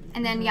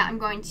 And then, I'm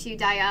going to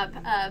dye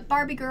up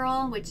Barbie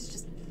Girl, which is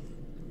just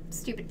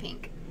stupid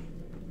pink.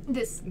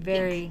 This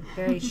very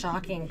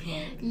shocking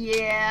pink.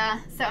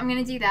 Yeah. So I'm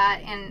going to do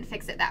that and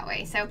fix it that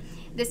way. So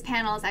this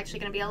panel is actually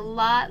going to be a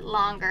lot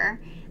longer.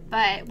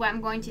 But what I'm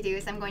going to do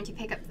is I'm going to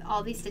pick up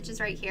all these stitches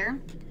right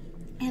here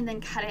and then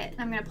cut it.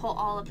 I'm going to pull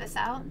all of this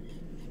out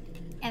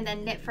and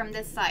then knit from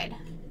this side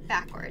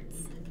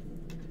backwards.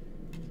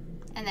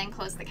 And then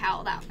close the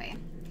cowl that way.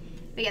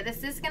 But yeah,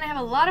 this is going to have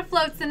a lot of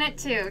floats in it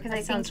too, because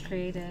I think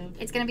creative.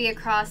 It's going to be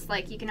across,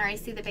 like, you can already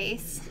see the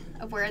base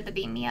of where the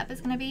beam me up is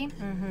going to be.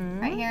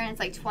 Right here, and it's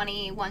like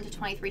 21 to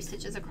 23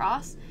 stitches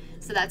across.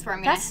 So that's where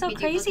I'm going to be That's so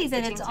crazy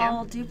that it's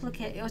all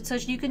duplicate. So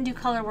you can do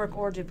color work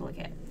or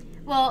duplicate.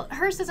 Well,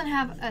 hers doesn't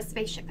have a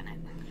spaceship in it.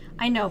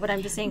 I know, but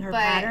I'm just saying her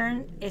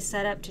pattern is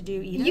set up to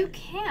do either. You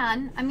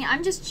can. I mean,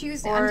 I'm just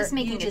choosing. I'm just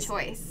making a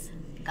choice.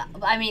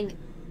 I mean,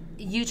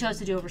 you chose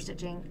to do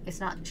overstitching. It's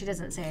not. She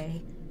doesn't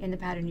say in the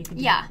pattern you can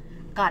do. Yeah.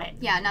 Got it.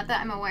 Yeah, not that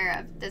I'm aware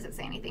of. Does it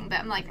say anything? But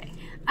I'm like,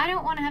 I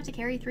don't want to have to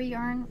carry 3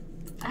 yarn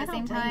at the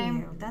same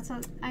time.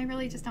 I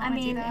really just don't want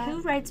to do that.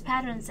 Who writes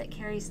patterns that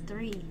carries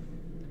 3?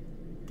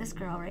 This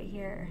girl right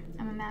here.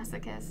 I'm a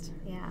masochist.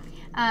 Yeah.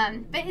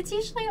 But it's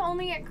usually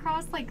only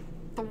across like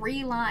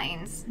 3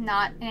 lines,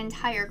 not an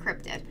entire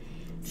cryptid.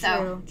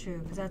 So, true,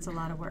 because that's a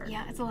lot of work.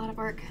 Yeah, it's a lot of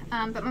work.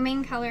 But my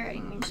main color, I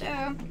didn't even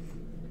show.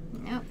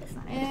 Nope, that's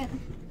not it.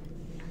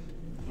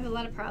 I have a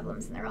lot of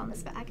problems, and they're all in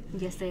this bag.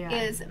 Yes, they are.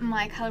 Is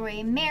my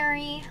colorway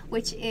Mary,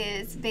 which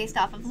is based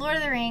off of Lord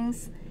of the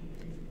Rings.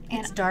 And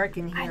it's dark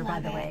in here, by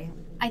the way.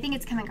 I think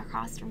it's coming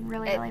across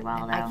really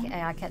well, though.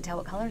 I can't tell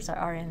what colors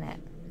are in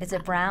it. Is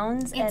it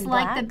browns and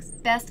blacks? It's like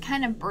the best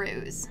kind of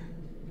bruise.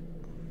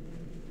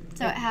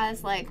 So it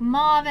has like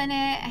mauve in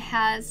it. It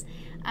has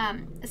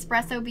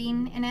espresso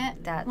bean in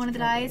it. That's one of the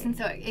dyes, and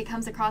so it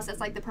comes across as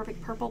like the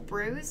perfect purple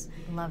bruise.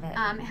 Love it.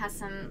 It has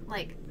some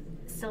like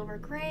silver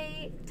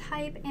gray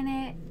type in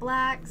it,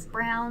 blacks,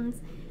 browns,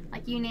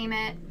 like you name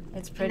it.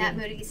 It's pretty. In that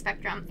moody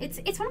spectrum. It's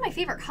one of my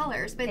favorite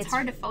colors, but it's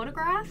hard to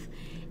photograph.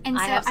 And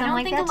so I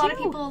don't think a lot of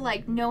people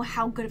like know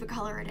how good of a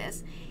color it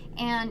is.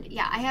 And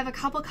yeah, I have a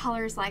couple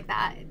colors like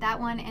that. That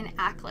one and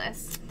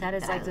Atlas. That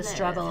is like the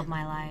struggle of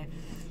my life.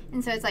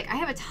 And so it's like I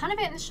have a ton of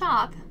it in the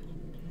shop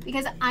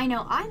because I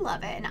know I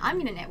love it and I'm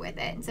going to knit with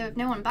it. And so if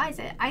no one buys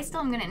it, I still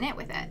am going to knit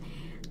with it.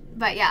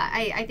 But yeah,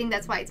 I think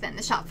that's why it's been in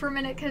the shop for a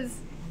minute, because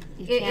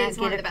it is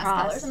one of the best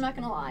colors. I'm not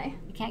going to lie.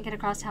 You can't get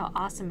across how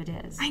awesome it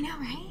is. I know,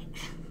 right?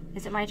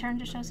 Is it my turn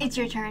to show something? It's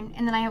your turn.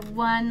 And then I have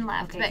one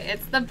left, but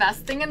it's the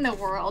best thing in the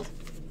world.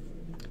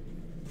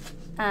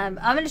 I'm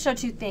going to show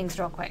 2 things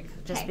real quick,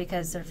 just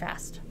because they're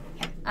fast.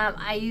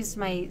 I used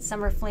my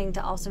summer fling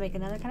to also make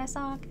another kind of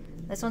sock.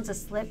 This one's a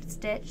slip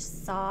stitch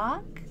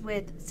sock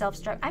with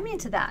self-stripe. I'm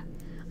into that.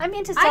 I'm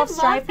into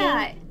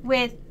self-striping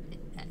with,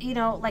 you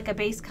know, like a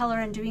base color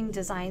and doing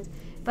designs.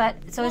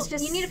 But so it's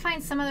just, you need to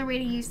find some other way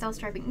to use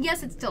self-striping.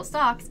 Yes, it's still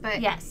socks, but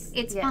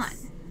it's fun.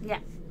 Yeah.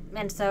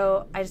 And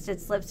so I just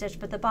did slip stitch,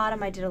 but the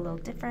bottom I did a little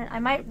different. I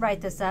might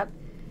write this up.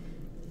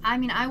 I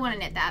mean, I want to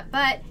knit that,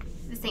 but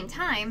at the same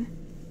time,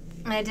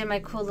 I did my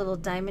cool little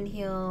diamond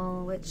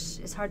heel, which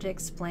is hard to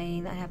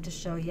explain. I have to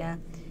show you.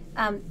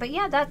 But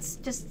yeah, that's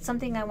just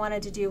something I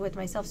wanted to do with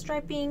my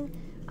self-striping.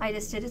 I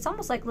just did, it's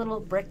almost like little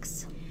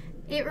bricks.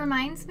 It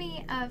reminds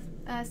me of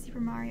Super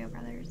Mario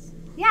Brothers.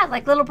 Yeah,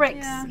 like little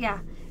bricks. Yeah.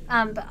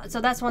 So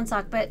that's one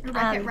sock. But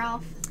Wreck-It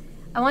Ralph.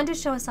 I wanted to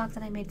show a sock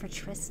that I made for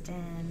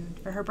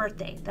Trysten for her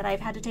birthday that I've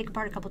had to take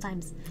apart a couple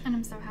times. And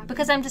I'm so happy.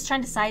 Because I'm just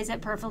trying to size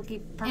it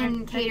perfectly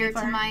and cater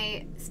to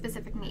my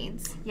specific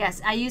needs.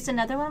 Yes, I used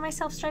another one of my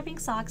self-striping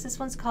socks. This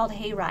one's called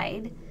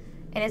Hayride,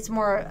 and it's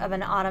more of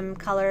an autumn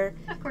color.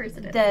 Of course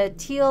it is. The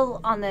teal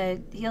on the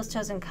heel,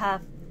 toes, and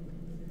cuff,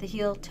 the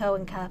heel, toe,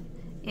 and cuff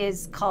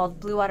is called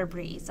Blue Water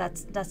Breeze.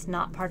 That's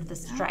not part of the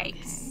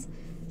stripes. Okay.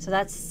 So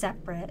that's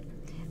separate.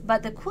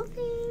 But the cool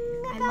thing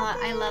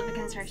I love the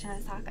construction of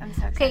the sock. I'm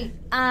so excited. Okay,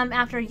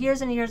 after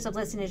years and years of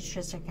listening to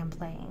Trysten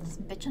complain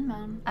bitch and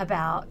moan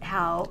about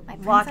how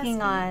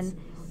walking on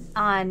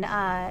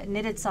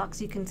knitted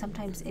socks, you can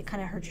sometimes, it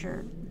kind of hurts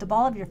the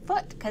ball of your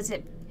foot, because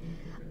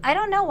I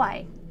don't know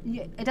why.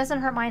 It doesn't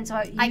hurt mine, so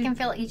I can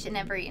feel each and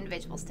every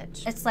individual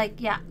stitch. It's like,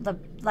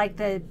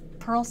 the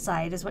pearl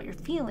side is what you're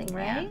feeling,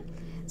 right? Yeah.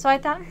 So I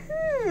thought,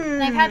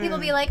 And I've had people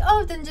be like,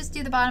 oh, then just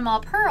do the bottom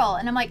all pearl.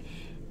 And I'm like,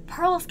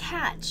 pearls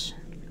catch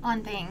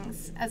on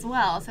things as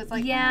well, so it's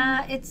like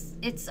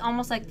it's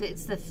almost like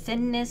it's the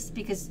thinness,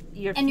 because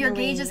your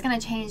gauge is going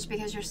to change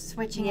because you're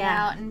switching it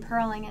out and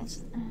purling it.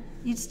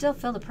 You'd still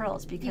feel the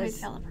pearls, because you would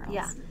feel the pearls.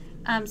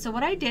 Yeah. So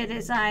what I did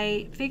is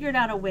I figured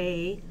out a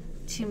way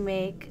to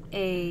make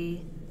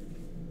a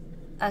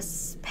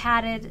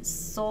padded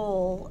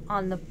sole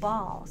on the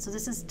ball. So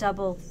this is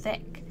double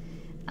thick.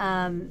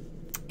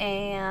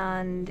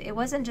 And it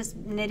wasn't just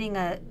knitting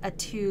a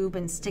tube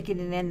and sticking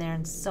it in there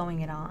and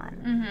sewing it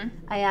on. Mm-hmm.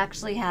 I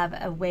actually have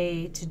a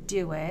way to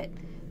do it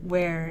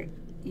where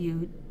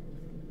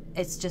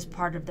it's just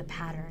part of the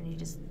pattern. You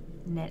just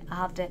knit.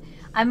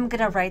 I'm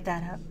going to write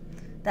that up,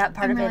 that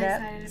part of it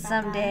up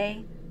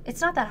someday. It's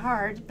not that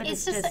hard, but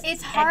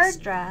it's hard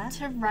extra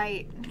to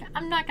write.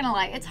 I'm not gonna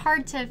lie, it's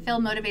hard to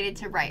feel motivated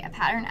to write a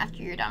pattern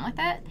after you're done with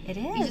it. It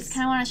is. You just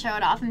kind of want to show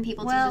it off, and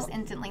people to just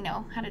instantly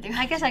know how to do it.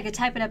 I guess I could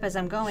type it up as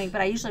I'm going, but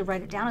I usually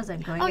write it down as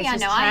I'm going.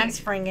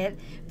 Transferring it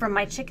from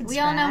my chicken scratch. We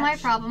all know my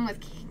problem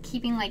with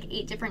keeping like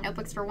 8 different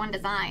notebooks for one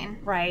design.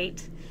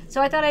 Right. So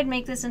I thought I'd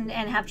make this and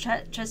have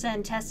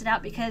Trysten test it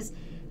out, because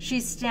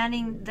she's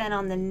standing then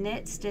on the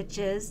knit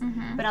stitches,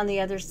 but on the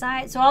other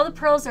side. So all the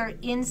purls are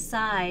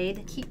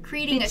inside. Keep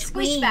creating a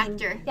squish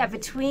factor. Yeah,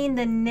 between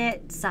the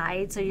knit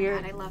side. So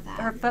I love that.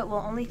 Her foot will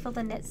only feel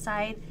the knit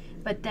side,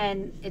 but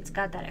then it's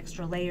got that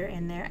extra layer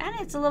in there. And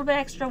it's a little bit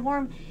extra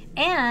warm.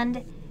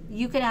 And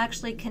you could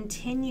actually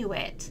continue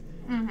it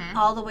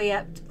all the way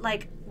up.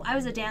 Like, I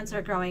was a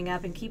dancer growing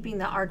up, and keeping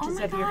the arches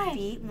of your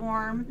feet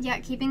warm. Yeah,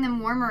 keeping them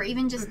warm, or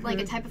even just like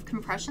a type of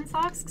compression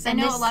socks. Because I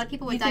know a lot of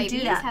people with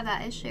diabetes have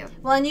that issue.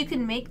 Well, and you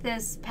can make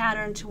this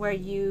pattern to where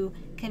you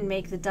can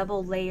make the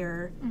double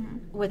layer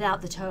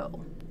without the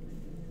toe.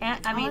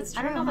 And I mean,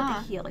 I don't know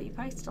about the heel. You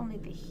probably still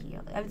need the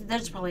heel.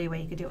 There's probably a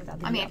way you could do it without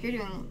the heel. I mean, if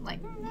you're doing like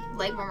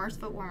leg warmers,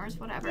 foot warmers,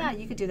 whatever. Yeah,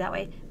 you could do that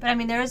way. But I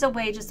mean, there is a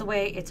way, just the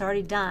way it's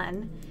already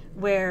done,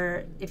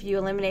 where if you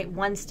eliminate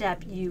one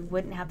step, you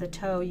wouldn't have the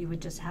toe. You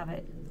would just have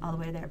it all the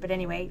way there. But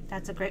anyway,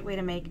 that's a great way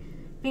to make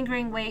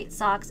fingering weight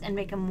socks and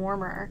make them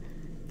warmer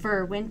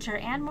for winter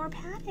and more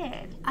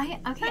padded.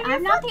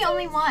 I'm not the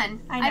only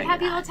one. I've had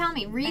people tell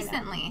me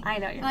recently. I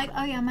know you're like,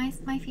 oh yeah,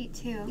 my feet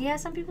too. Yeah,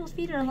 some people's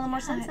feet are a little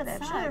more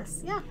sensitive. Sure.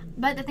 Yeah.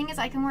 But the thing is,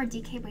 I can wear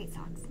DK weight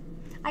socks.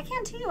 I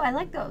can too. I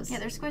like those. Yeah,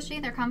 they're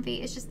squishy. They're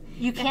comfy. It's just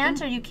you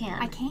can't or you can.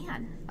 I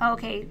can. Oh,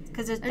 okay,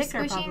 because they're thicker.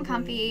 They're squishy and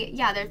comfy.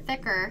 Yeah, they're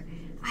thicker.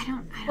 I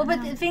don't well,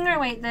 but the finger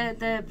weight,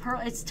 the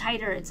pearl, it's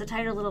tighter. It's a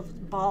tighter little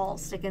ball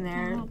sticking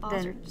there.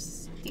 Balls are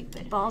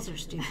stupid. Balls are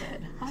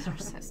stupid. Balls are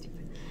so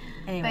stupid.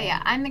 Anyway. But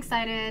yeah, I'm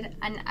excited,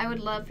 and I would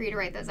love for you to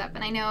write those up.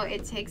 And I know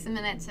it takes a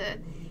minute to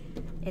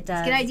get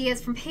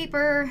ideas from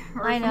paper,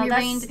 or from your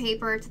brain to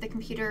paper to the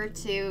computer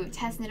to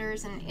test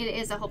knitters, and it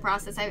is a whole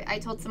process. I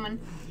told someone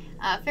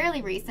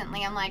fairly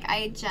recently, I'm like,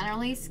 I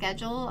generally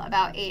schedule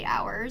about 8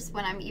 hours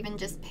when I'm even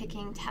just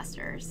picking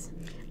testers.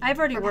 I've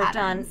already worked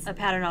on a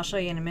pattern I'll show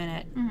you in a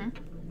minute.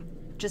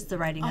 Just the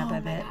writing up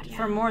of it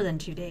for more than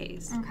 2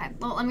 days. Okay,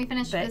 well, let me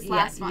finish this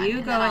last one.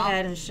 You go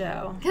ahead and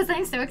show. Because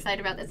I'm so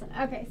excited about this one.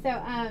 Okay,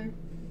 so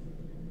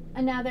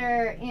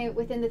another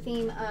within the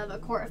theme of A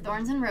Court of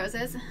Thorns and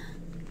Roses.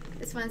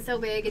 This one's so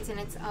big, it's in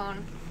its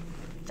own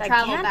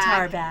travel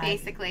bag,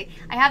 basically.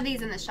 I have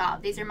these in the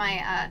shop. These are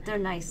my they're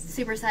nice,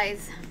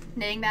 supersize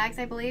knitting bags,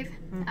 I believe.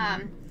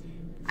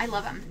 I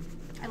love them.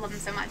 I love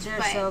them so much.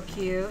 They're so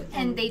cute.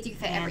 And they do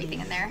fit everything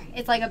in there.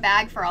 It's like a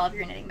bag for all of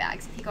your knitting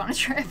bags if you go on a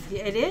trip.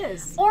 It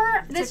is.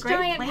 Or this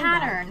giant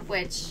pattern,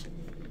 which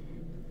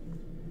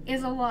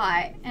is a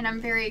lot, and I'm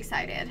very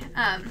excited.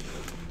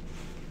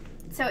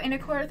 So in A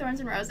Court of Thorns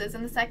and Roses,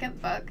 in the second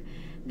book,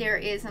 there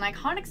is an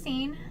iconic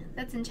scene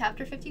that's in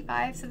chapter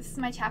 55. So this is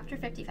my chapter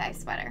 55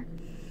 sweater.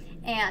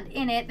 And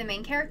in it, the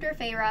main character,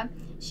 Feyre,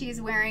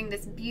 she's wearing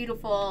this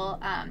beautiful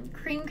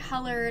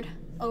cream-colored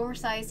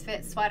oversized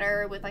fit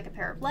sweater with like a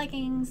pair of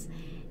leggings,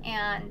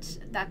 and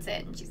that's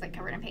it, and she's like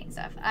covered in paint and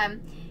stuff.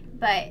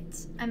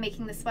 But I'm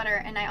making the sweater,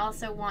 and I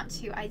also want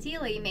to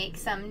ideally make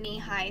some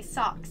knee-high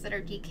socks that are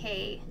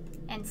DK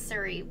and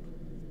Surrey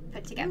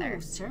put together.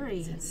 Ooh,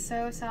 Surrey. So it's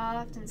so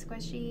soft and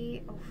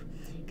squishy.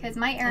 Because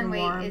my Aran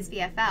weight is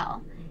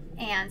VFL,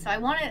 and so I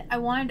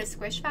wanted a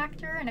squish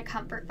factor and a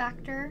comfort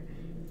factor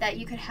that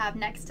you could have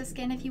next to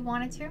skin if you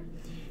wanted to.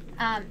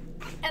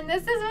 And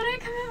this is what I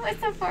come up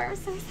with so far. I'm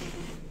so excited.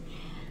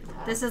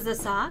 This is the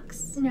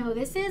socks? No,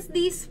 this is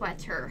the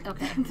sweater.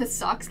 Okay. The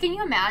socks. Can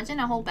you imagine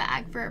a whole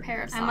bag for a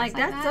pair of socks? I'm like,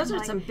 those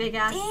are some big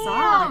ass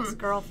socks,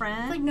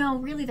 girlfriend. Like, no,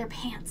 really, they're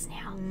pants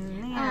now.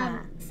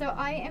 Yeah. So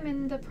I am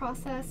in the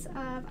process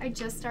of. I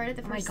just started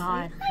the first. Oh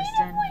my God, sleeve.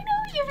 Trysten. I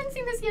know. You haven't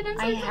seen this yet.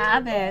 I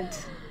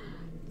haven't.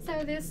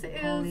 So this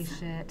is. Holy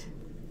shit.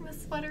 The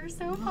sweater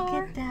so Look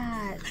far. at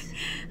that.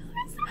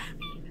 I'm so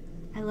happy.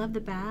 I love the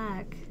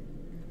back.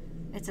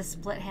 It's a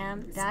split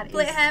hem.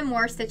 Split hem,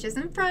 more stitches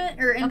in front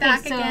or in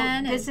back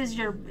again. This is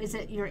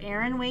it your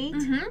Aran weight?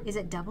 Is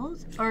it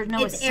doubled? Or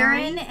no, it's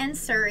Aran and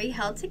Surrey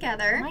held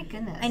together. Oh my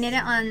goodness. I knit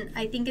it on,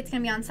 I think it's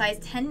going to be on size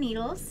 10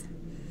 needles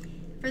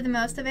for the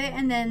most of it,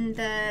 and then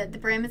the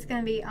brim is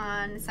going to be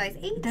on size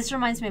 8. This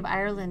reminds me of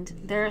Ireland.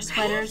 There are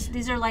sweaters.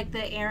 These are like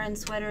the Aran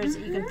sweaters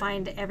that you can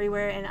find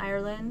everywhere in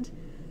Ireland.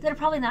 They're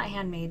probably not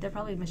handmade. They're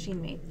probably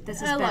machine made.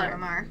 This is better. A lot of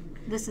them are.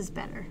 This is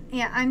better.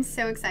 Yeah, I'm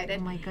so excited.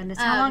 Oh my goodness.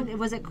 How long?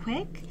 Was it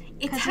quick?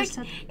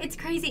 It's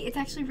crazy. It's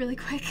actually really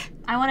quick.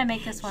 I want to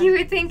make this one. You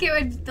would think it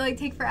would like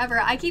take forever.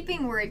 I keep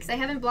being worried because I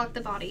haven't blocked the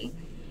body.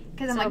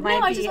 Because I'm like, no,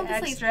 I just want the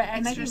sleeve.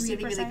 It might be really,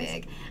 really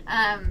big.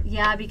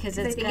 Yeah, because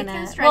it's going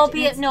to... Well,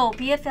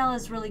 BFL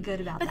is really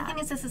good about that. But the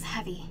thing is, this is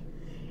heavy.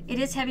 It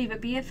is heavy, but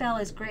BFL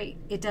is great.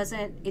 It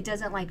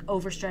doesn't like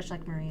overstretch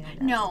like Merino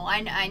does. No, I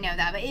know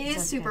that, but it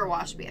is super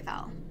wash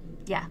BFL.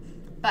 Yeah.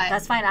 But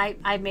that's fine.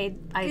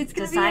 I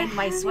designed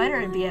my sweater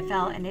in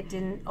BFL and it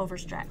didn't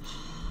overstretch.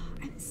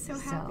 I'm so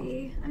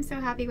happy. I'm so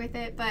happy with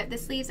it. But the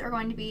sleeves are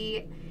going to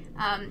be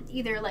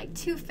either like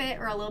 2 fit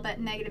or a little bit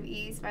negative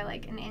ease by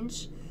like an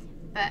inch.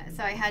 But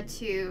so I had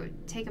to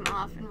take them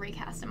off and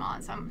recast them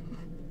on. So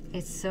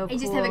it's so cool. I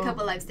just have a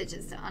couple live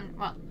stitches on.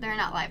 Well, they're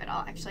not live at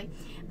all actually.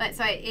 But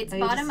so it's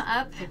bottom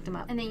up, picked them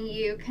up, and then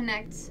you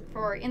connect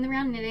for in the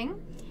round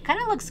knitting. Kind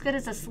of looks good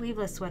as a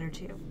sleeveless sweater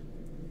too.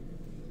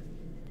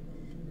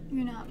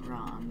 You're not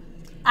wrong.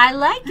 I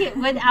like it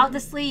without the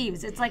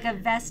sleeves. It's like a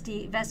vest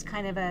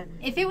kind of a...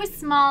 If it was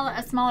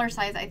a smaller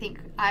size, I think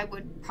I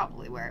would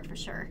probably wear it for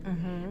sure.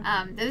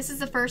 Mm-hmm. This is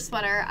the first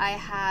sweater I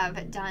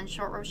have done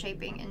short row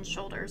shaping in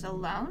shoulders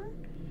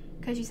alone,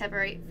 because you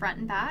separate front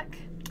and back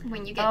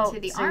when you get to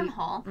the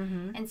armhole.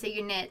 And so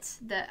you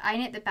I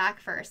knit the back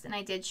first, and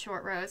I did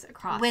short rows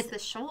across the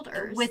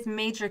shoulders. With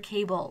major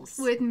cables.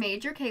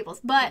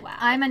 But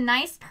I'm a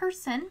nice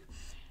person,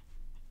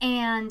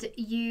 and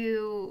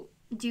you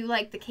do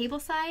like the cable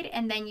side,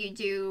 and then you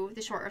do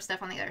the short row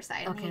stuff on the other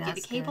side. And then you do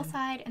the cable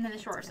side, and then the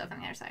short row stuff on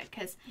the other side.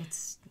 Because,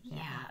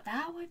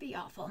 that would be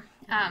awful.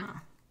 And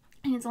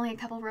it's only a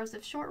couple rows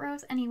of short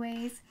rows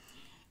anyways.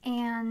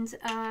 And so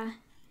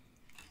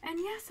I'm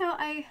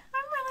really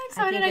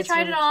excited. I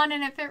tried it on,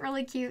 and it fit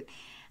really cute.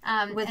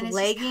 With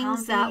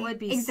leggings, that would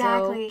be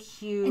so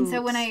cute. And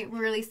so when I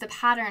release the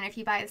pattern, if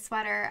you buy the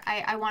sweater,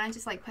 I want to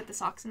just like put the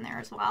socks in there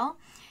as well.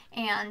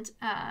 And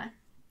I'm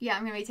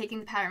going to be taking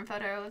the pattern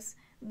photos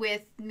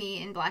with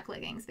me in black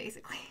leggings,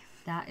 basically.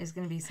 That is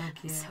going to be so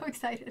cute. I'm so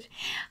excited.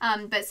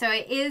 But so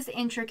it is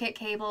intricate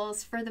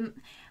cables for the...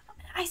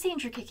 I say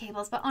intricate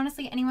cables, but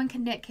honestly, anyone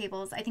can knit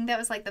cables. I think that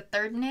was like the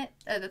third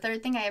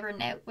thing I ever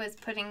knit was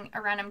putting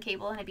a random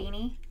cable in a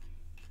beanie.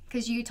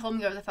 Because you told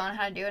me over the phone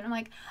how to do it. And I'm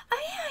like, oh,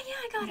 yeah,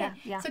 I got it.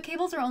 Yeah. So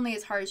cables are only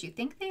as hard as you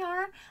think they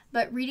are,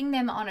 but reading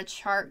them on a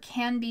chart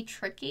can be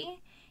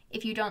tricky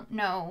if you don't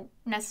know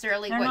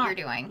necessarily you're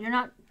doing.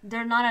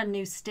 They're not a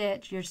new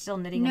stitch. You're still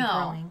knitting and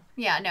purling.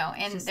 Yeah, no.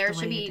 And there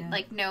should be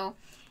like no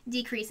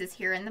decreases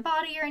here in the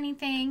body or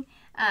anything.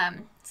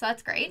 So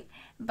that's great.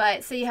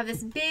 But so you have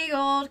this big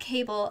old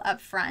cable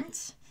up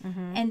front.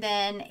 Mm-hmm. And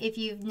then if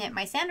you've knit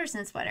my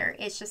Sanderson sweater,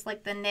 it's just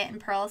like the knit and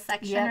purl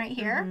section right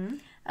here. Mm-hmm.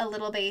 A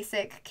little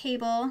basic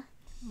cable.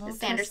 The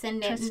Sanderson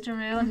knit.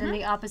 And then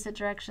the opposite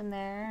direction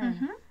there.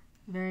 Mm-hmm.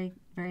 Very,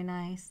 very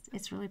nice.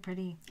 It's really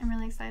pretty. I'm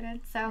really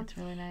excited. So it's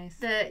really nice.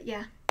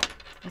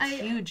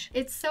 It's huge.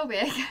 It's so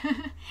big.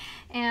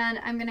 And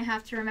I'm going to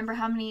have to remember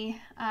how many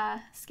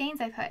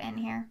skeins I put in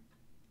here.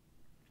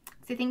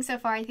 So I think so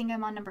far,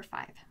 I'm on number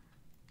 5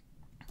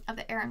 of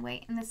the Aran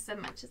weight. And this is as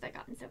much as I've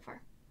gotten so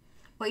far.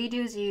 What you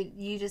do is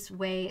you just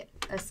weigh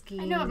a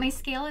skein. I know, but my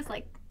scale is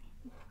like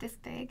this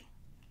big.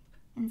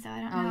 And so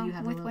I don't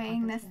know with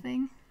weighing this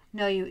thing.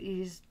 No,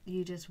 you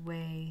just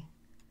weigh.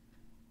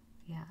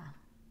 Yeah.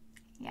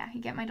 Yeah,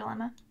 you get my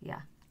dilemma?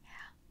 Yeah.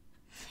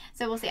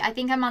 So we'll see. I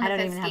think I'm on the 5th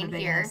skein here. I don't even have a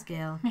big enough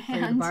scale for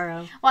you to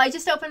borrow. Well, I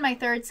just opened my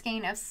 3rd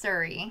skein of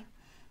Surrey.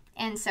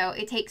 And so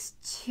it takes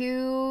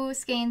 2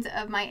 skeins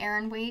of my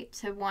Aran weight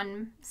to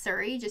 1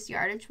 Surrey, just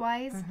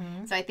yardage-wise.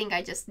 Mm-hmm. So I think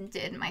I just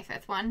did my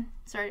 5th one.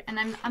 Sorry, and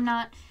I'm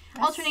not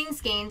alternating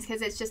skeins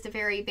because it's just a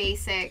very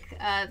basic.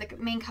 The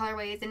main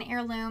colorway is an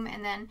heirloom,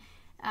 and then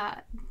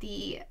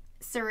the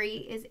Surrey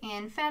is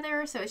in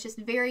feather, so it's just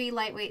very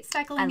lightweight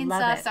speckling and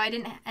stuff. So I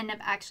didn't end up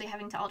actually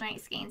having to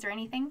alternate skeins or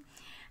anything.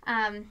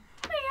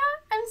 But yeah,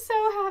 I'm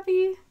so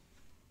happy.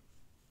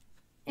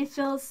 It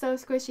feels so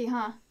squishy,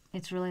 huh?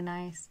 It's really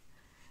nice.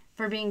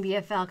 For being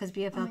BFL, because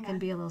BFL can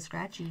be a little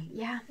scratchy.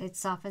 Yeah. It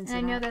softens it.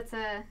 And I know that's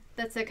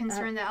a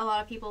concern that a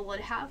lot of people would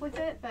have with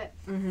it, but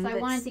so I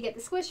wanted to get the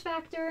squish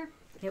factor.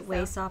 It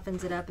way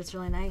softens it up. It's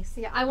really nice.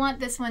 Yeah, I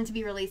want this one to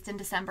be released in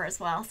December as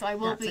well, so I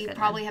will be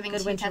probably having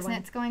 2 test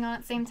knits going on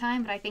at the same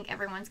time, but I think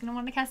everyone's going to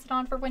want to cast it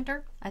on for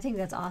winter. I think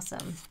that's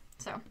awesome.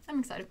 So I'm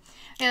excited.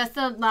 Yeah, that's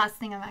the last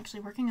thing I'm actually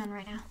working on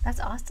right now.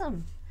 That's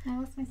awesome. I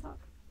lost my sock.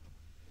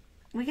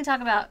 We can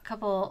talk about a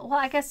couple. Well,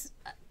 I guess.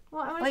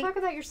 Well, I want to talk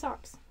about your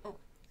socks.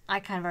 I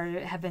kind of already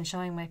have been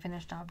showing my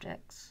finished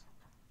objects.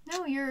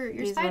 No, your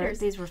spiders.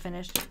 These were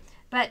finished,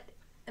 but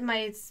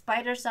my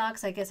spider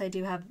socks. I guess I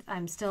do have.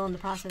 I'm still in the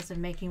process of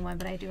making one,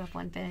 but I do have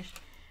one finished.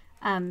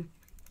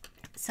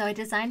 So I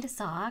designed a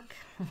sock.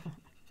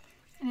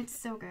 And it's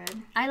so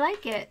good. I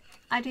like it.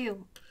 I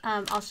do.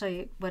 I'll show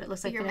you what it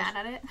looks like. You're mad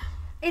at it?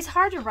 It's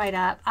hard to write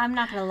up. I'm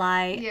not gonna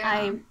lie.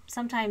 Yeah.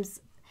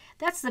 Sometimes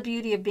that's the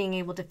beauty of being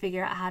able to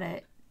figure out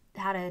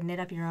how to knit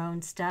up your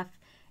own stuff.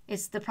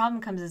 It's the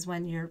problem comes is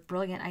when your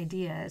brilliant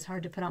idea is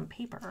hard to put on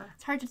paper.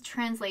 It's hard to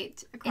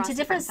translate across into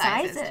different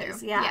sizes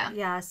too.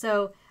 Yeah.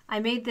 So I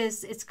made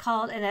this. It's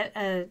called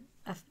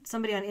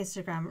somebody on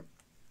Instagram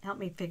helped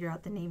me figure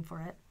out the name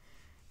for it.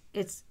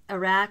 It's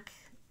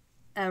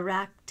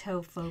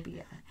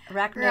arachnophobia.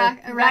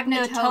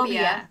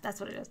 Arachnotobia.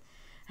 That's what it is.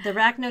 The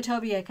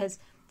arachnotobia, because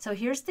so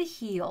here's the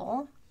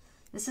heel.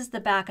 This is the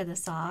back of the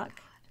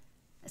sock.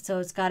 So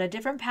it's got a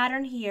different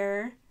pattern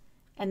here,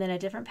 and then a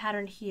different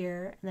pattern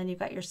here, and then you've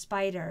got your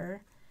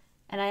spider.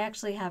 And I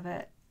actually have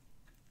a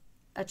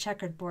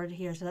checkered board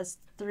here, so that's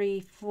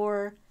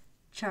 4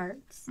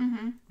 charts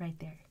right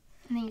there.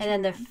 And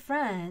then the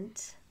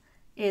front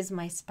is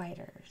my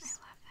spiders. I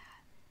love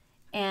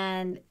that.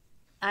 And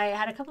I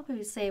had a couple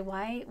people say,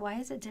 why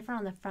is it different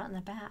on the front and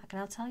the back? And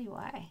I'll tell you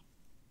why.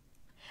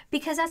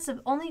 Because that's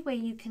the only way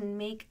you can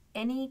make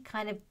any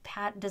kind of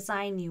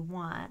design you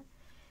want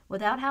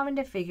without having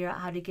to figure out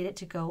how to get it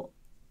to go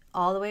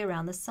all the way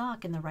around the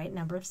sock in the right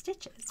number of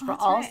stitches for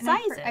all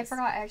sizes. I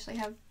forgot I actually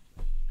have.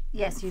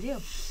 Yes, you do.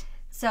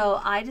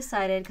 So I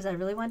decided, because I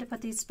really wanted to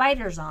put these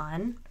spiders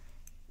on,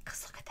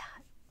 because look at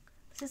that.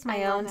 This is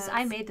my own.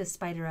 I made this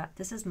spider up.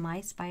 This is my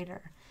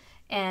spider.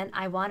 And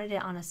I wanted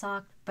it on a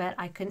sock, but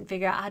I couldn't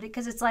figure out how to,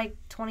 because it's like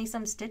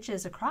 20-some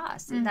stitches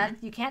across. And that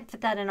you can't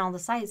fit that in all the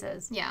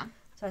sizes. Yeah.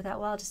 So I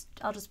thought, well,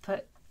 I'll just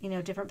put,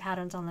 different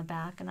patterns on the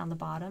back and on the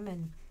bottom,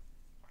 and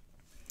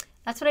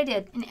that's what I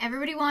did. And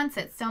everybody wants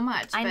it so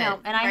much. I know.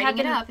 And I want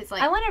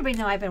everybody to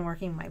know I've been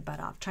working my butt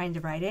off trying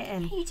to write it.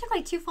 And hey, you took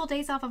like 2 full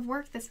days off of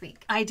work this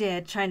week. I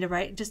did, trying to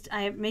write.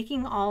 I'm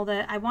making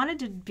I wanted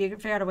to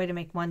figure out a way to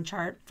make one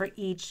chart for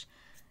each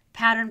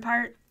pattern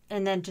part,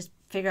 and then just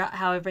figure out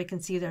how everybody can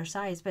see their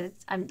size. But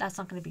that's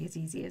not going to be as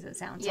easy as it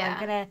sounds. Yeah. So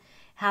I'm going to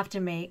have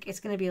to it's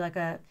going to be like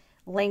a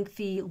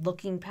lengthy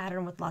looking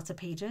pattern with lots of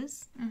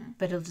pages,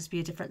 but it'll just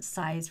be a different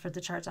size for the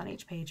charts on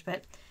each page.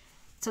 But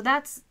so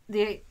that's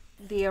the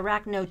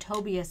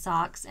Arachnotobia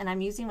socks, and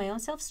I'm using my own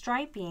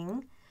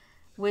self-striping,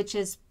 which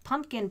is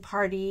Pumpkin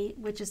Party,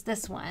 which is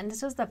this one.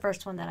 This was the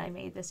first one that I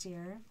made this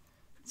year.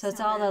 So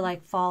it's all the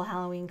like fall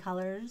Halloween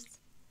colors.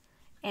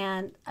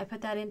 And I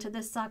put that into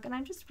this sock, and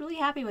I'm just really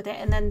happy with it.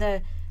 And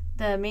then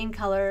the main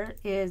color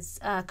is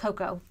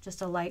cocoa,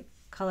 just a light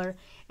color.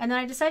 And then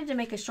I decided to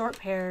make a short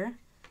pair,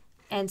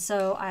 and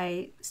so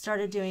I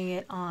started doing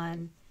it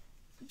on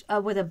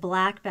with a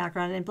black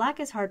background, and black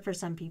is hard for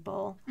some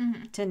people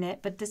to knit,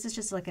 but this is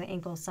just like an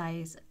ankle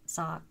size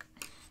sock.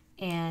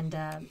 And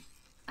I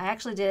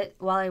actually did it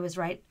while I was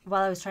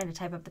trying to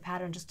type up the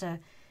pattern, just to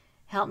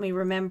help me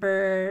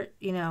remember,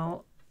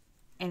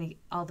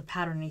 all the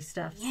patterny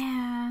stuff.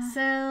 Yeah.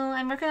 So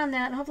I'm working on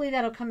that, and hopefully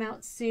that'll come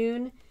out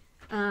soon.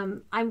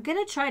 I'm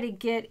gonna try to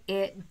get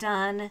it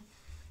done,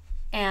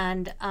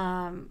 and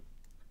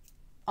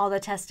all the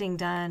testing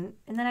done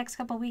in the next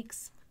couple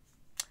weeks.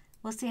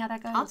 We'll see how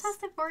that goes. I'll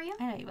test it for you.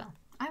 I know you will.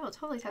 I will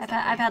totally test it.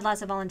 I've had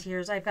lots of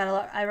volunteers. I've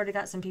already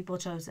got some people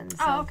chosen. So.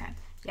 Oh, okay.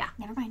 Yeah.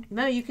 Never mind.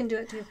 No, you can do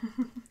it too.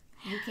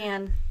 You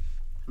can.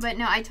 But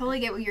no, I totally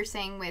get what you're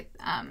saying with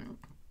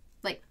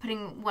like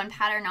putting one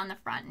pattern on the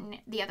front and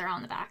the other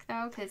on the back,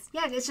 though, because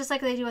yeah, it's just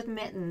like they do with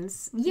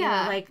mittens.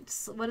 Yeah, like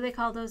what do they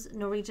call those,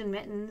 Norwegian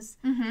mittens?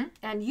 Mm-hmm.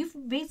 And you've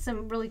made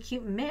some really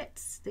cute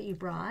mitts that you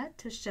brought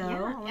to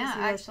show. Yeah,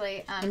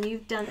 actually. And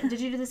you've done. Did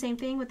you do the same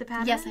thing with the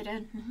pattern? Yes, I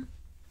did.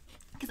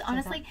 Because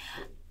honestly,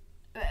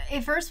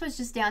 it first was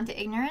just down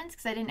to ignorance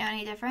because I didn't know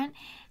any different,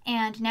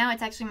 and now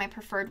it's actually my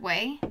preferred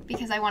way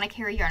because I want to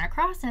carry yarn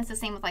across, and it's the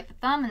same with like the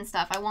thumb and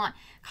stuff. I want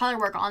color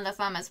work on the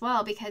thumb as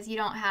well because you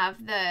don't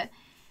have the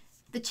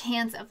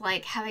chance of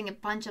like having a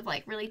bunch of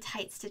like really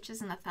tight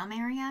stitches in the thumb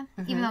area,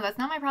 even though that's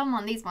not my problem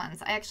on these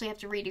ones. I actually have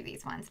to redo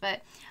these ones,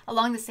 but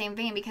along the same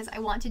vein, because I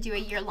want to do a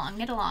year-long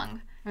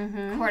knit-along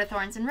Court of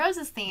Thorns and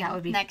Roses theme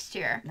next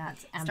year.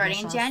 That's starting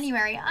in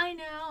January. I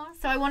know.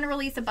 So I want to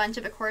release a bunch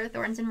of a Court of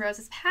Thorns and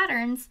Roses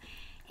patterns,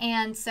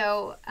 and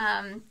so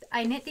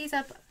I knit these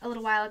up a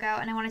little while ago,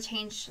 and I want to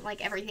change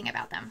like everything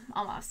about them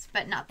almost,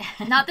 but not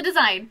the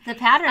design. The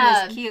pattern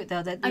is cute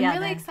though. I'm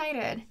really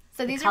excited.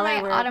 So these are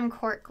my autumn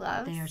court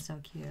gloves. They are so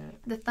cute.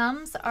 The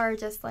thumbs are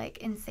just like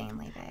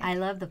insanely big. I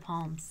love the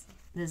palms.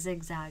 The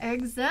zigzag.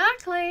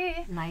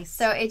 Exactly. Nice.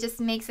 So it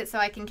just makes it so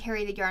I can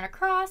carry the yarn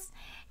across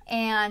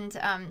and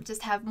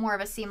just have more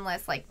of a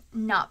seamless, like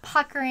not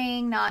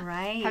puckering, not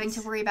having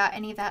to worry about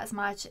any of that as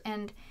much.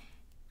 And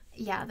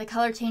yeah, the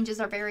color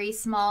changes are very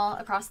small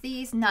across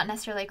these, not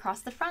necessarily across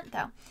the front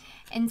though.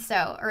 And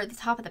so, or the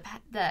top of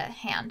the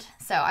hand.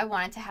 So I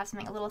wanted to have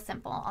something a little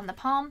simple on the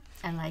palm.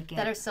 I like it.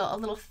 That are still a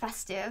little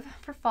festive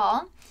for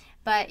fall.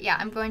 But yeah,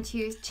 I'm going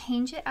to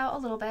change it out a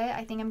little bit.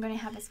 I think I'm going to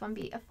have this one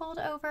be a fold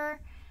over.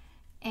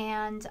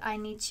 And I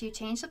need to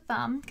change the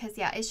thumb because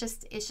yeah, it's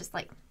just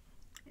like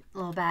a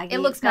little baggy. It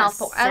looks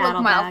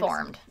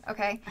malformed.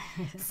 Okay.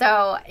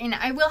 So, and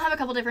I will have a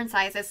couple different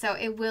sizes. So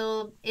it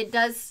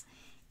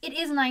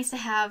is nice to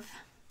have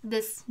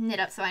this knit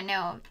up so I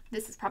know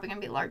this is probably going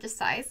to be the largest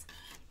size.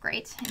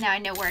 Great. Now I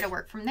know where to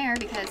work from there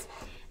because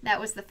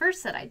that was the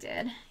first that I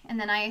did. And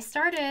then I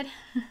started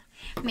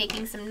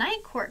making some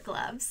night court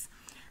gloves,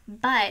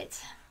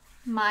 but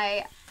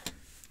my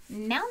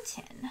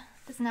mountain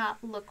does not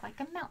look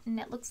like a mountain.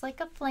 It looks like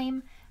a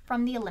flame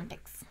from the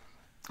Olympics.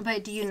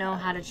 But do you know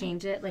how to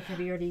change it? Like, have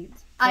you already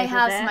I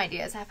have some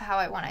ideas of how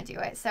I want to do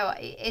it. So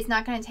it's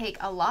not going to take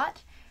a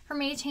lot for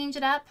me to change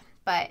it up,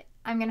 but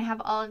I'm going to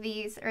have all of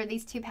these, or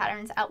these 2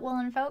 patterns at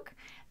Woolen Folk.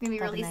 I'm going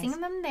to be releasing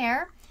them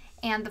there.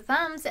 And the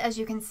thumbs, as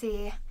you can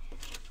see,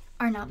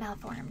 are not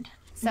malformed.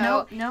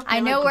 So nope, I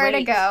know where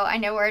to go. I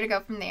know where to go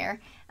from there.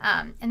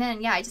 And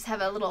then, yeah, I just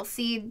have a little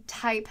seed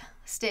type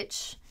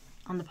stitch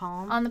on the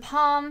palm. On the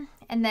palm.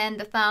 And then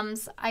the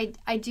thumbs,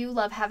 I do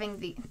love having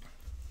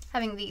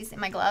these in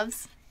my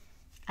gloves.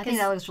 I think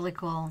that looks really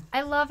cool.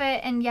 I love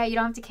it. And yeah, you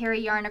don't have to carry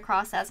yarn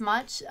across as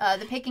much.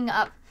 The picking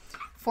up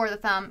for the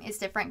thumb is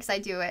different because I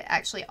do it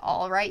actually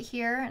all right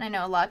here. And I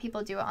know a lot of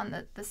people do it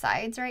on the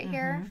sides right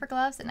here for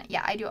gloves. And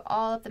yeah, I do it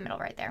all up the middle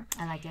right there.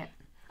 I like it.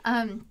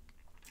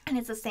 And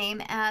it's the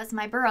same as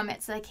my burrow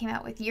mitts that I came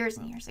out with years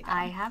and years ago.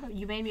 I have.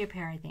 You made me a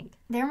pair, I think.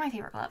 They're my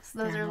favorite gloves.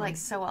 Those are really, like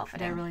so well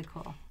fitting. They're really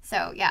cool.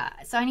 So yeah,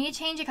 so I need to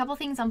change a couple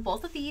things on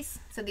both of these.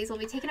 So these will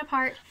be taken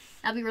apart.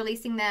 I'll be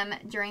releasing them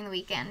during the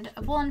weekend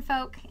of Woolen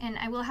Folk, and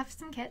I will have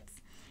some kits.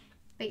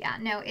 But yeah,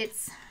 no,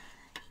 it's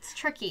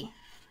tricky.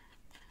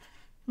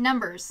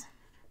 Numbers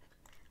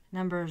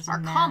are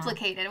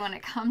complicated when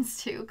it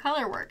comes to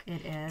color work.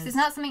 It is. It's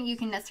not something you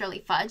can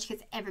necessarily fudge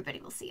because everybody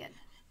will see it.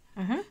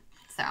 Mm-hmm.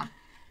 So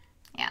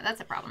yeah,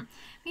 that's a problem.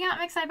 But yeah,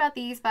 I'm excited about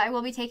these, but I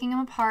will be taking them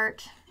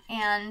apart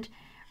and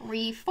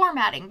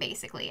reformatting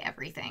basically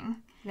everything.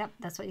 Yep,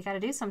 that's what you got to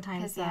do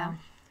sometimes. Yeah.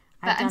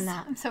 I've done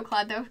that. I'm so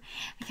glad though,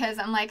 because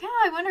I'm like,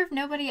 oh, I wonder if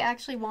nobody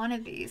actually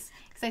wanted these.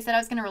 Because I said I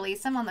was going to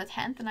release them on the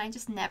 10th, and I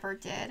just never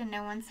did, and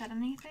no one said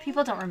anything.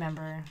 People don't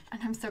remember.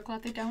 And I'm so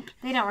glad they don't.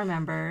 They don't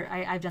remember.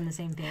 I've done the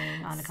same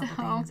thing on a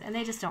couple things, and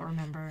they just don't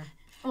remember.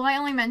 Well, I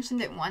only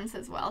mentioned it once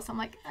as well, so I'm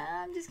like,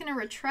 I'm just going to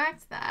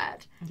retract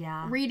that.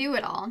 Yeah. Redo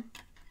it all.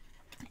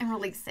 And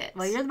release it.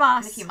 Well, you're the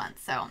boss. In a few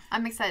months, so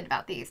I'm excited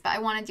about these. But I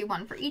want to do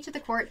one for each of the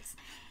quarts,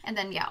 and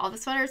then yeah, all the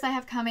sweaters I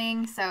have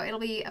coming. So it'll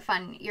be a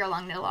fun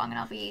year-long knit along, and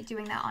I'll be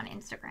doing that on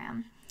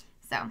Instagram.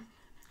 So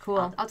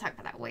cool. I'll talk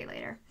about that way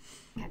later.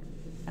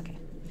 Okay.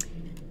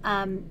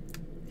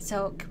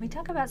 So can we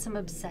talk about some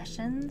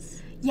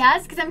obsessions?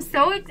 Yes, because I'm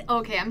so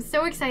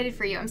excited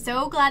for you. I'm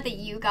so glad that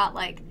you got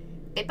like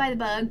bit by the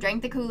bug,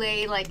 drank the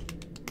Kool-Aid. Like,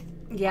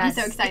 yes,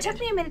 I'm so excited. It took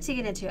me a minute to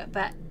get into it,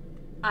 but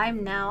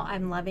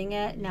I'm loving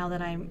it now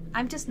that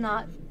I'm just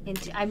not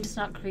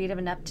creative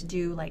enough to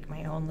do like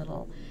my own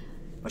little.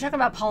 We're talking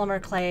about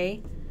polymer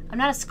clay. I'm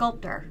not a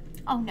sculptor.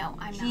 Oh no,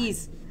 I'm not.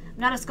 Jeez,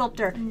 I'm not a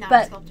sculptor. I'm not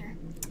but a sculptor.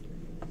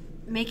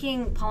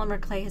 Making polymer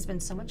clay has been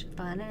so much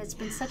fun, and it's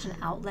been such an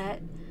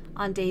outlet.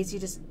 On days you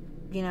just,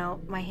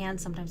 my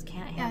hands sometimes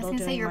can't handle. Yeah, I was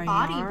gonna say your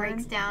body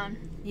breaks down.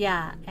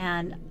 Yeah,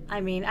 and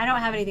I mean, I don't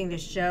have anything to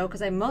show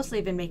because I've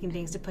mostly been making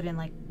things to put in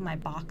like my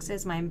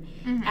boxes, my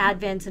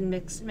advents and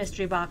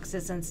mystery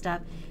boxes and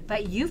stuff.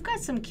 But you've got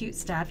some cute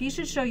stuff. You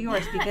should show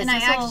yours because and I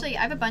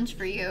have a bunch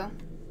for you.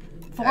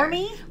 For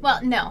me?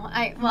 Well, no,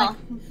 yeah. What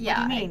do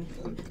you mean?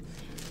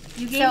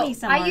 You gave me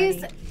some.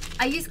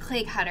 I use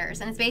clay cutters,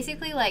 and it's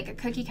basically like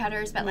cookie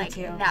cutters, but like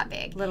that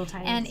big. Little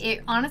tiny. And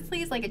it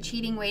honestly is like a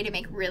cheating way to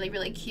make really,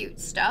 really cute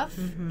stuff.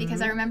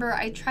 Because I remember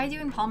I tried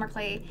doing polymer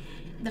clay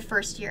the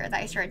first year that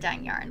I started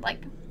dyeing yarn,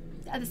 like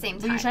at the same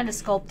time. Were you trying to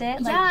sculpt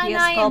it? Like, yeah, be a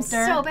and sculptor?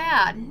 I am so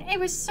bad. It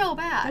was so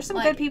bad. There's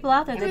some good people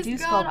out there that do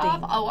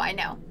sculpting. Oh, I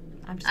know.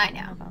 I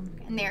know.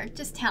 And they're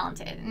just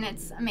talented, and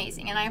it's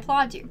amazing, and I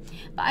applaud you.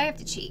 But I have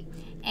to cheat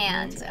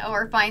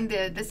or find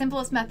the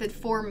simplest method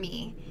for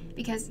me.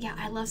 Because, yeah,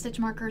 I love stitch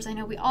markers. I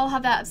know we all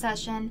have that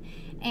obsession.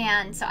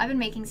 And so I've been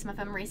making some of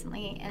them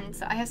recently. And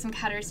so I have some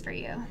cutters for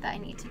you that I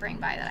need to bring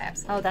by that I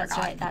absolutely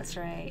forgot. That's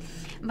right.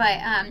 But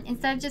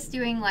instead of just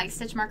doing, like,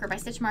 stitch marker by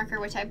stitch marker,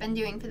 which I've been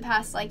doing for the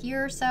past, like,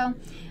 year or so,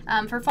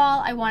 for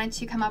fall, I wanted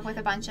to come up with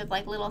a bunch of,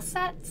 like, little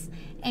sets.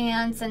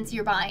 And since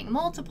you're buying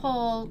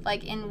multiple,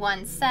 like, in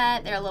one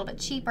set, they're a little bit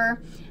cheaper.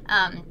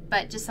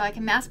 But just so I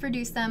can mass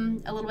produce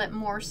them a little bit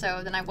more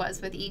so than I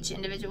was with each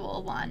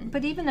individual one.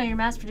 But even though you're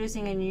mass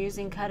producing and you're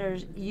using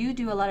cutters, you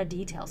do a lot of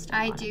detail stuff.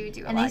 I do a lot of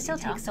detail. And they still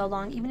take so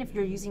long, even if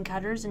you're using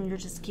cutters and you're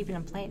just keeping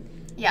them plain.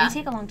 Yeah. They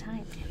take a long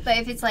time. But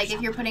if it's like, if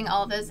you're putting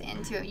all of those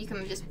into it, you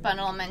can just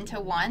bundle them into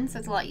one, so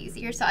it's a lot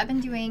easier. So I've been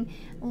doing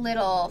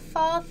little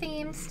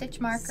fall-themed stitch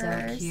markers.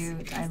 So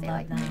cute. I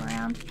love them.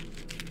 Around.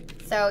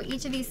 So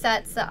each of these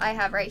sets that I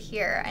have right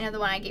here, I know the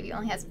one I gave you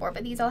only has 4,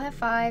 but these all have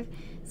 5.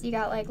 So you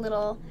got like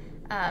little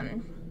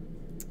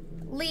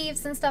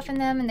leaves and stuff in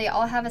them, and they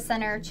all have a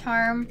center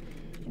charm,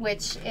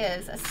 which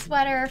is a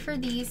sweater for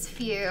these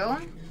few.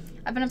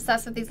 I've been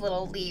obsessed with these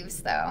little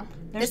leaves though.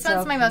 This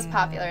one's my most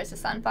popular. It's the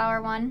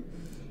sunflower one.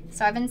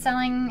 So I've been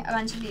selling a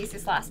bunch of these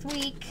this last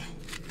week,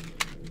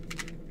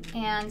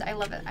 and I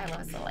love it. I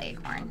love this little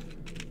acorn.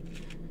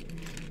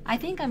 I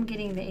think I'm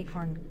getting the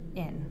acorn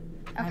in.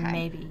 Okay.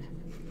 Maybe.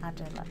 I have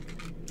to look.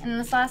 And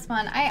this last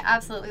one, I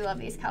absolutely love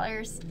these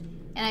colors.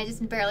 And I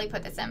just barely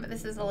put this in, but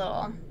this is a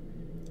little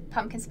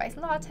pumpkin spice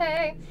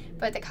latte.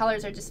 But the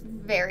colors are just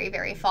very,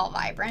 very fall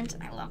vibrant.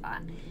 I love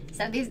that.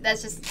 So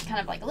that's just kind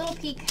of like a little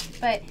peek.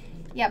 But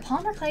yeah,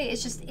 polymer clay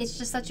is it's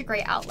just such a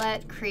great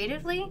outlet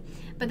creatively.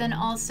 But then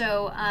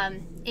also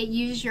it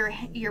uses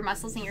your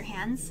muscles in your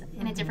hands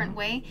in a different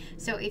way.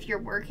 So if you're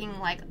working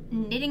like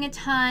knitting a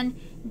ton,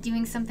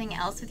 doing something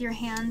else with your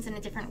hands in a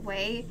different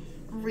way,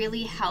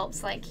 really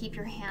helps like keep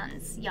your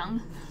hands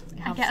young,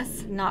 I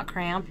guess. Not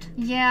cramped.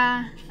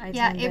 Yeah.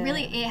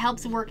 It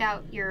helps work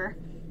out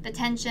the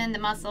tension, the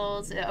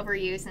muscles, the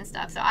overuse and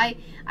stuff. So I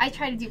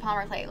try to do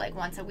polymer clay like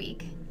once a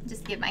week,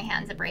 just give my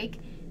hands a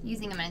break,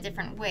 using them in a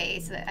different way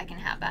so that I can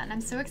have that. And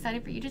I'm so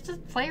excited for you to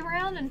just play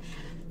around. And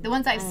the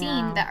ones I've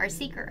seen that are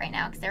secret right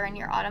now, because they're in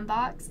your autumn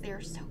box,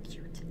 they're so cute.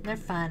 They're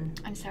fun.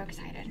 I'm so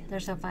excited. They're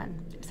so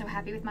fun. I'm so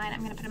happy with mine. I'm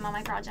going to put them on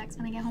my projects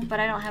when I get home.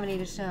 But I don't have any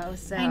to show,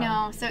 so. I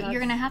know. So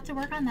you're going to have to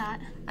work on that.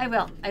 I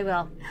will.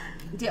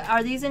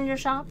 Are these in your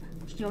shop?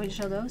 Do you want me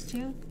to show those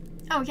too?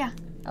 Oh, yeah.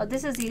 Oh,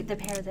 this is the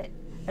pair that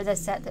or the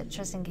set that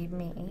Trysten gave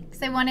me.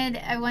 Because I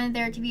wanted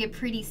there to be a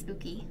pretty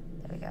spooky.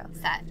 There we go.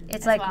 Set.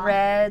 It's like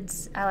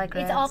reds. I like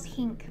reds. It's all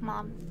pink,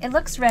 Mom. It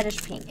looks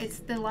reddish pink. It's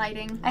the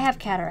lighting. I have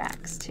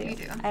cataracts too. You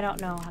do. I don't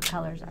know how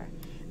colors are.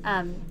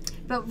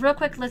 But real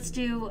quick, let's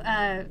do.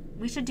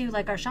 We should do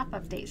like our shop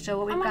update. Show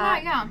what we've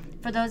got. God, yeah.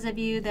 For those of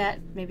you that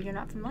maybe you're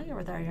not familiar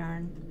with our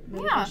yarn,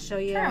 maybe we can show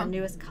you our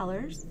newest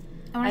colors.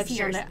 I want to see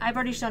yours. I've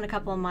already shown a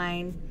couple of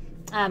mine.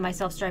 My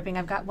self striping.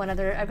 I've got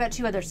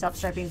two other self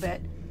striping, but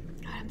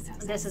I'm so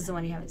excited. This is the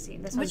one you haven't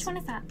seen. Which one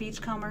is that?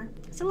 Beachcomber.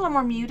 It's a little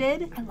more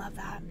muted. I love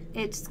that.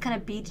 It's kind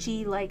of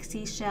beachy, like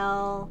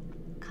seashell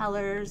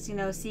colors, you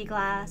know, sea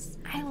glass.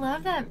 I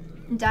love that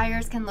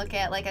dyers can look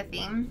at like a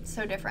theme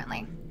so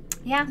differently.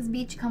 Yeah. Because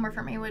Beachcomber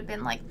for me would have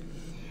been like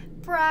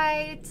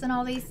brights and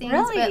all these things.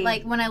 Really? But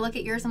like when I look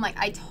at yours, I'm like,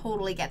 I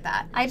totally get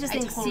that. I just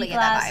think totally sea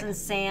glass and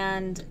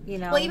sand, you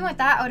know. Well, even with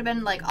that, I would have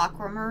been like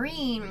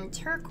aquamarine,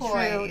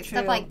 turquoise,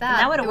 stuff like that. And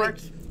that would have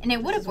worked. And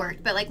it would have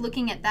worked. But like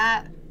looking at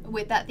that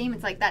with that theme,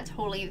 it's like that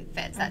totally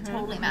fits. That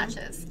totally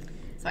matches.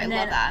 So I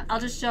love that. I'll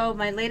just show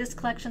my latest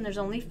collection. There's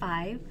only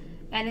 5,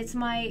 and it's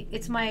one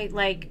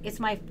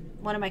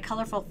of my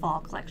colorful fall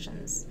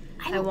collections.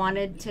 I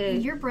wanted to.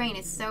 Your brain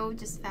is so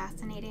just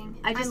fascinating.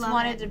 I just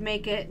wanted to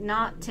make it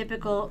not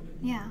typical,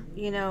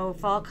 you know,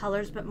 fall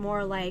colors, but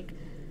more like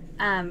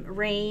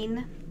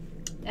rain.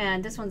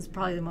 And this one's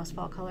probably the most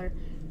fall color,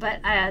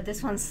 but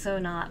this one's so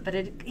not. But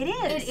it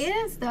is. It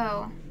is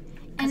though,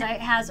 because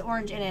it has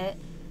orange in it.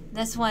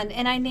 This one,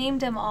 and I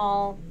named them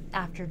all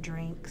after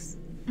drinks.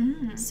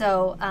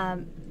 So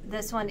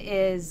this one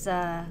is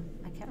I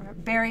can't remember,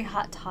 berry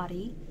hot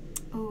toddy.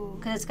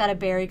 Because it's got a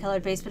berry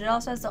colored base, but it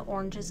also has the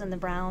oranges and the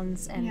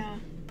browns and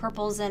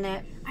purples in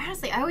it.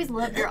 Honestly, I always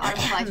loved your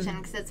autumn collection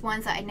because it's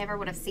ones that I never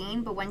would have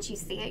seen, but once you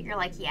see it, you're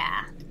like,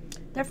 yeah.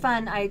 They're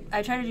fun. I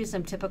try to do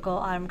some typical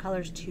autumn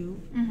colors too.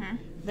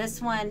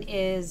 This one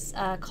is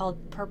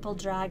called Purple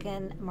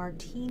Dragon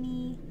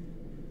Martini.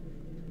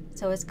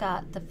 So it's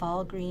got the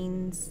fall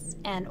greens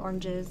and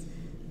oranges.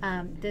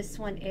 This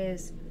one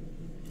is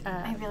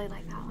I really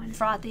like that one.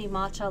 Frothy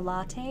Matcha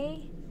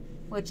Latte,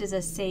 which is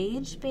a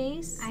sage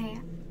base. I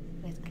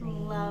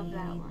love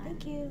that one.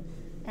 Thank you.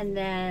 And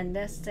then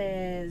this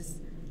is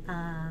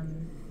I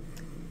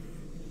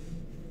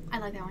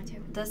like that one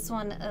too. This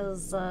one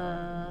is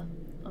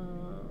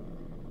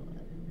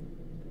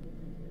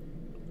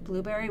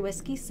Blueberry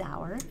Whiskey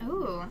Sour.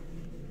 Ooh.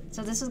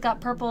 So this has got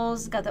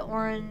purples, got the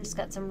orange, it's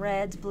got some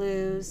reds,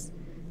 blues.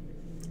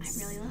 I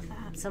really love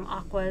that. Some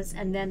aquas.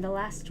 And then the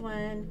last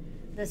one,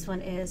 this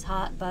one is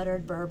Hot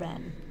Buttered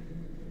Bourbon.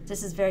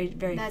 This is very,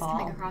 very fall. That's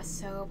coming across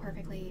so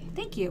perfectly.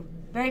 Thank you.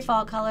 Very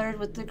fall colored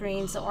with the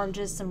greens, the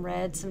oranges, some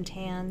reds, some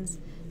tans.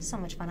 So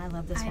much fun. I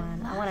love this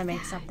one. I want to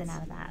make something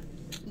out of that.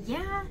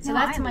 Yeah. So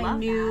that's my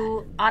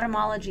new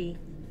autumnology.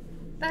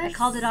 I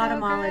called it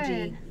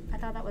autumnology. Good. I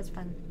thought that was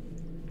fun.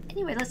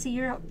 Anyway, let's see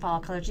your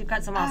fall colors. You've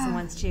got some awesome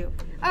ones too.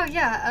 Oh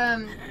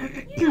yeah.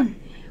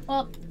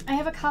 Well, I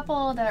have a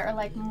couple that are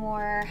like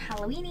more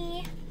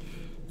Halloween-y.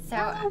 So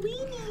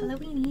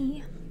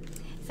Halloween-y.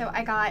 So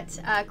I got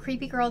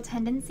Creepy Girl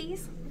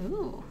Tendencies.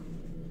 Ooh.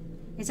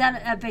 Is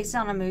that based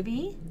on a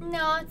movie?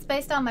 No, it's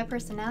based on my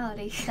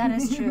personality. That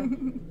is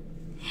true.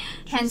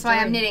 Hence why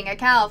I'm knitting a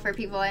cowl for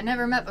people I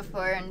never met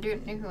before and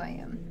don't know who I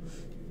am.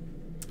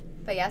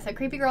 But yeah, so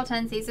Creepy Girl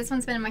Tendencies. This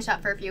one's been in my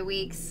shop for a few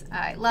weeks.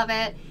 I love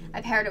it.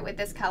 I paired it with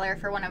this color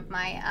for one of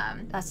my...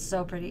 that's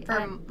so pretty.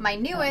 For my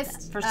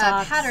newest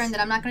pattern that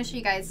I'm not going to show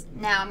you guys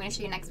now. I'm going to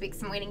show you next week.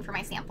 So I'm waiting for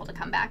my sample to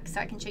come back so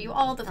I can show you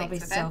all the things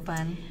with it. That'll be so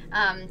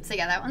fun. So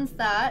yeah, that one's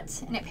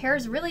that. And it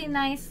pairs really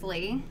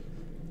nicely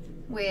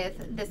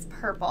with this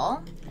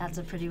purple. That's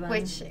a pretty one.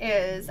 Which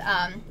is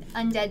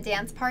Undead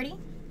Dance Party.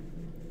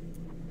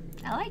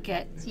 I like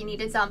it. So you need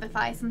to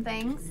zombify some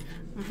things.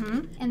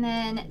 And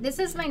then this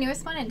is my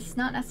newest one. It's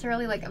not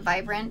necessarily like a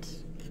vibrant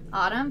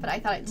autumn, but I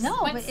thought it just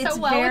went so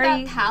well with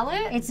that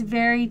palette. It's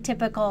very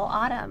typical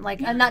autumn. Like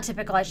not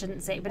typical, I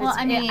shouldn't say, but well,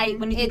 when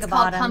you think of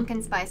autumn, it's called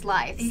Pumpkin Spice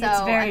Life. So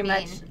it's very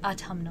much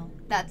autumnal.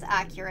 That's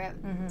accurate.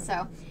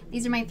 So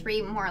these are my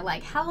 3 more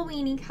like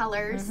Halloween-y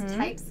colors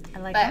types. I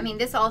like that. I mean,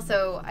 this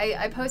also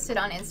I posted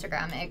on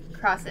Instagram. It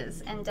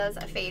crosses and does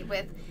a fade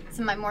with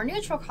some of my more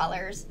neutral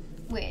colors,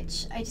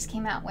 which I just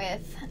came out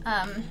with.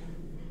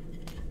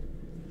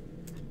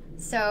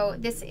 So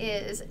this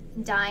is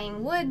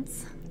Dying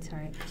Woods.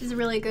 Sorry. Which is a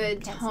really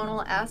good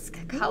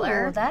tonal-esque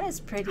color. Oh, that is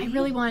pretty. I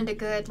really wanted a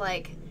good,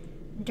 like,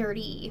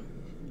 dirty,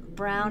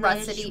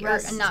 brownish,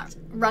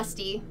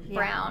 rusty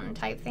brown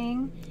type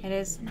thing. It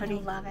is pretty. I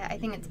love it. I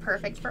think it's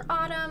perfect for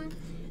autumn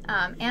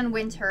and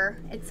winter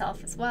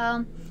itself as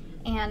well.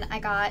 And I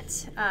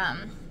got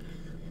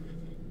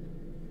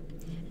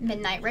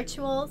Midnight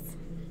Rituals.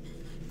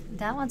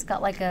 That one's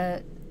got like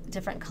a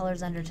different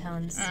colors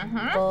undertones,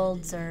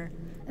 golds or.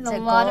 There's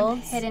a lot of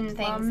hidden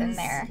things in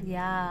there.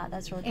 Yeah,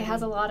 that's really good. It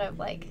has a lot of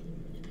like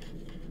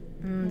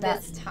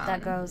this tone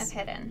that goes of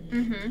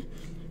hidden.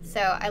 So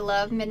I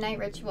love Midnight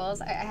Rituals.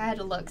 I had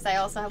to look because I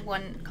also have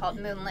one called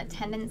Moonlit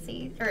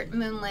Tendencies or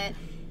Moonlit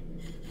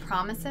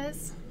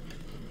Promises.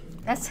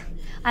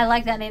 I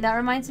like that name. That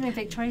reminds me of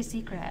Victoria's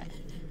Secret.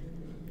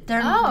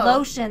 Their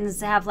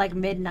lotions have like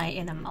midnight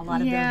in them. A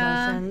lot of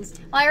their lotions.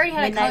 Well, I already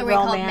had a colorway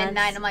called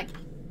Midnight. I'm like,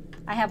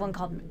 I have one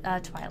called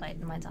Twilight,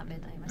 and mine's not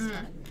Midnight.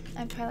 I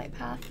have Twilight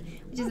Path,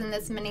 which is in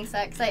this mini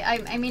set. Cause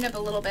I made up a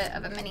little bit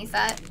of a mini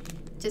set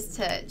just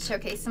to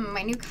showcase some of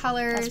my new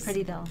colors. That's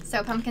pretty though.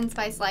 So Pumpkin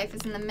Spice Life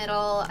is in the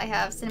middle. I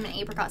have Cinnamon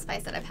Apricot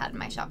Spice that I've had in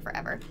my shop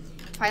forever.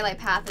 Twilight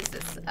Path is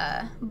this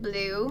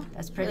blue.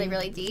 That's pretty. Really,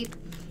 really deep.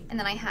 And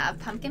then I have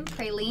Pumpkin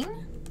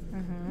Praline,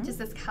 which is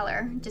this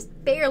color. Just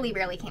barely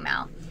came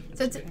out.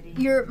 So it's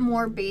your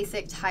more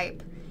basic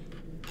type,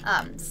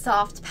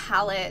 soft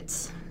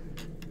palette,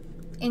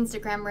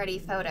 Instagram ready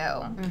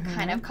photo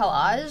kind of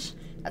collage.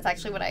 That's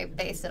actually what I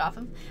based it off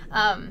of.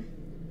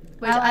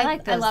 Which I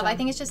like this. I love. I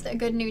think it's just a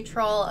good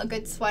neutral, a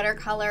good sweater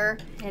color.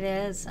 It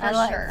is.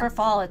 For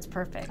fall, it's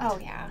perfect. Oh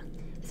yeah,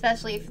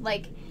 especially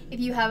if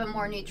you have a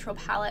more neutral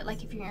palette,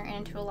 like if you're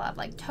into a lot of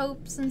like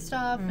taupes and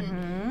stuff,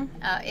 and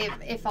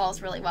it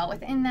falls really well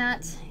within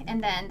that.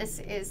 And then this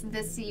is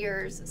this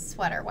year's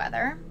sweater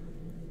weather.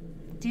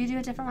 Do you do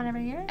a different one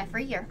every year?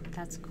 Every year.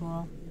 That's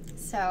cool.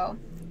 So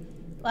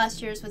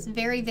last year's was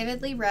very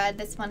vividly red.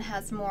 This one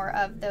has more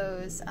of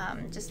those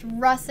just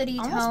russety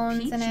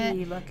tones in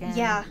it. Looking.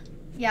 Yeah.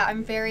 Yeah,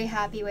 I'm very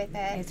happy with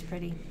it. It's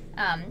pretty.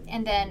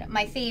 And then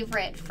my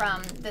favorite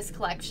from this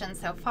collection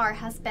so far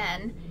has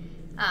been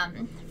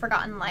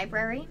Forgotten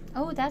Library.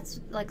 Oh,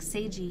 that's like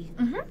sagey.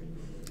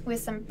 With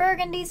some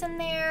burgundies in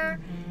there.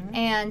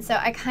 And so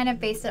I kind of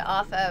based it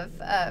off of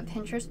a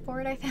Pinterest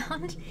board I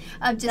found.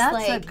 Of just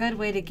that's a good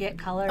way to get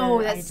color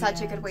that's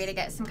such a good way to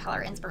get some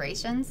color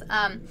inspirations.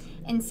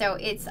 And so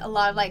it's a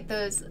lot of like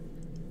those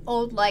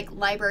old like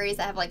libraries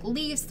that have like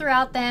leaves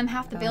throughout them,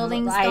 half the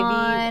building's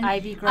gone,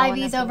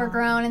 ivy's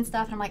overgrown and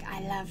stuff, and I'm like,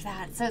 I love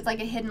that. So it's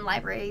like a hidden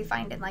library you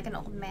find in like an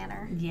old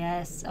manor.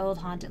 Yes, old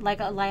haunted,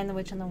 like a Lion, the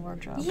Witch, and the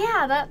Wardrobe.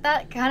 Yeah,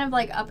 that kind of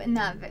like up in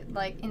that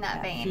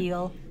vein.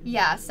 Feel.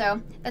 Yeah, so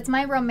that's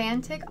my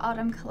romantic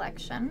autumn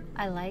collection.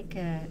 I like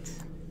it.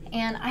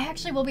 And I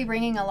actually will be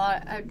bringing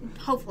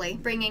hopefully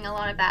bringing a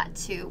lot of that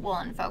to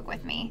Woolen Folk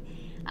with me.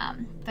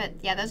 But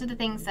yeah, those are the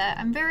things that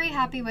I'm very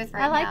happy with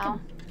now.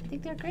 Them. I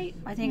think they're great.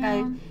 I think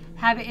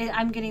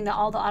I'm getting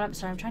all the autumn.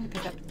 Sorry, I'm trying to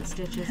pick up the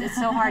stitches. It's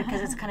so hard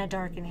because it's kind of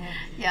dark in here.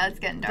 Yeah, it's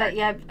getting dark. But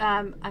yeah,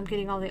 I'm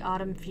getting all the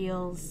autumn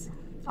feels,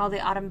 all the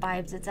autumn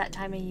vibes. It's that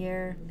time of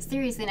year.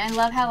 Seriously, and I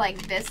love how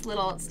like this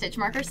little stitch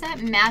marker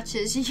set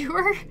matches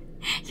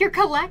your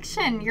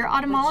collection, your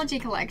autumnology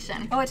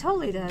collection. Oh, it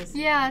totally does.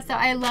 Yeah, so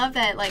I love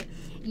that like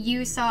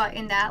you saw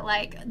in that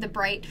like the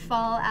bright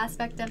fall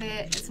aspect of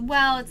it as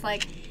well. It's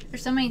like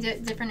there's so many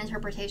different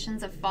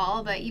interpretations of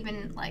fall, but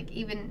even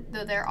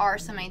though there are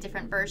so many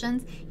different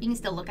versions, you can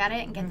still look at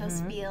it and get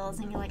those feels,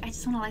 and you're like, I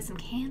just want to light some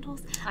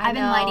candles. I've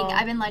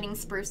been lighting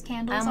spruce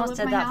candles. I almost all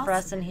over did my that house. for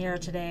us in here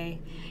today.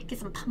 Get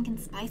some pumpkin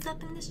spice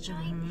up in this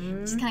joint,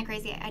 which is kind of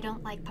crazy. I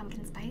don't like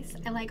pumpkin spice.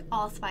 I like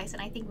allspice,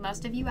 and I think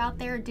most of you out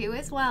there do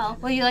as well.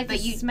 Well, you like the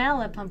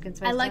smell of pumpkin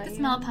spice. I like the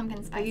smell of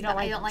pumpkin spice, but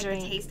I don't like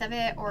the taste of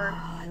it or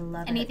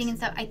anything and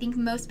stuff. I think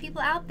most people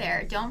out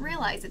there don't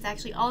realize it's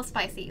actually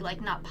allspice that you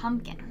like, not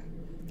pumpkin.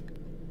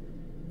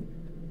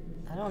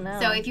 I don't know.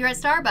 So if you're at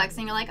Starbucks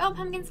and you're like, oh,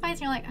 pumpkin spice,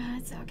 and you're like, oh,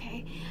 it's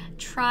okay.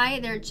 Try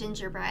their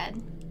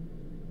gingerbread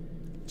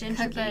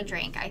cookie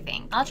drink, I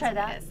think. I'll try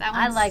that.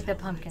 I like the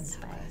pumpkin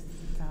spice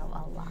a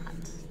lot.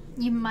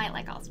 You might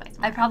like allspice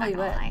more. I probably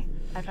would. I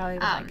probably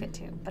would like it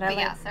too. But I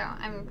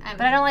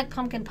don't like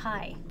pumpkin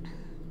pie.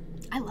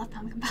 I love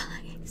pumpkin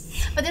pie.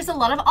 But there's a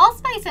lot of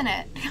allspice in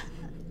it.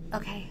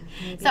 Okay.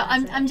 So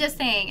I'm just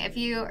saying, if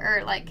you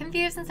are like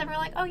confused and stuff, you're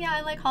like, oh yeah,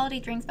 I like holiday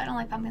drinks, but I don't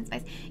like pumpkin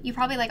spice. You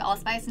probably like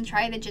allspice, and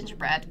try the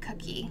gingerbread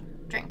cookie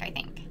drink, I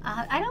think.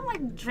 I don't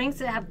like drinks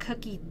that have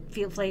cookie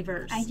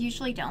flavors. I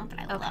usually don't, but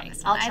I love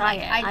this one. I'll try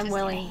it. I'm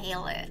willing. I just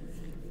inhale it.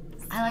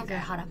 I like their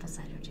hot apple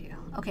cider too.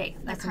 Okay,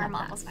 that's caramel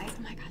apple spice.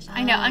 Oh my gosh.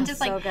 I know. I'm just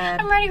so like, good.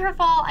 I'm ready for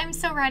fall. I'm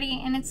so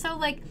ready, and it's so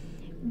like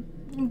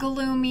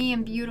gloomy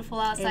and beautiful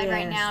outside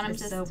right now, and I'm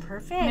just so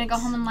perfect. I'm gonna go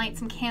home and light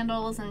some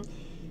candles and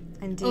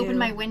open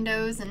my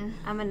windows, and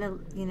I'm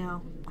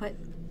gonna, quit.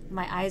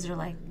 My eyes are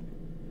like.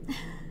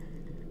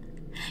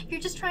 You're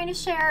just trying to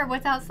share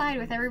what's outside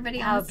with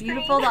everybody on the screen. How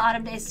beautiful the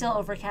autumn day. It's still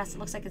overcast. It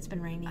looks like it's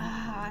been raining.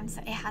 Oh,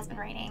 it has been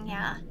raining.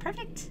 Yeah,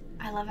 perfect.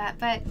 I love that.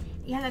 But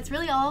yeah, that's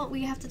really all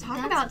we have to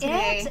talk about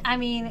today. I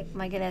mean,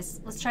 my goodness.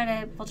 We'll try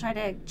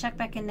to check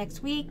back in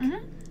next week.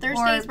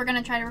 Thursdays we're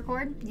gonna try to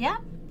record.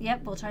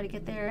 Yep. We'll try to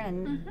get there,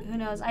 and who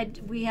knows?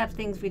 We have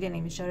things we didn't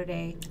even show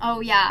today.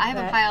 Oh yeah, I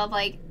have a pile of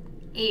like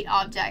 8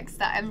 objects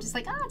that I'm just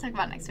like, I'll talk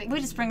about next week.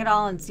 We just bring it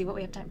all and see what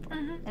we have time for.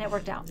 And it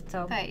worked out.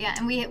 So. But yeah,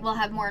 and we will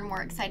have more and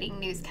more exciting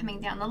news coming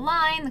down the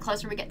line the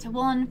closer we get to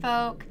Woolen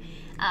Folk.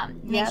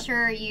 Make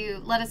sure you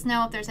let us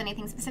know if there's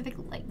anything specific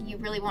like you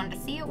really wanted to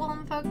see at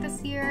Woolen Folk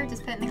this year.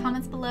 Just put it in the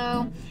comments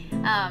below.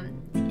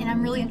 And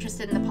I'm really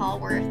interested in the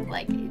Polwarth,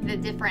 like the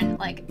different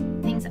like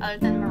things other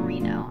than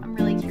merino. I'm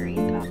really curious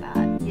about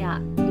that.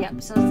 Yeah.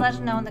 Yep. So let us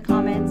know in the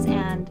comments,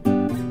 and I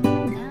think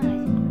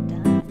we're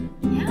done.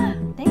 Yeah.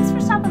 Thanks for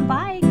stopping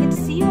by.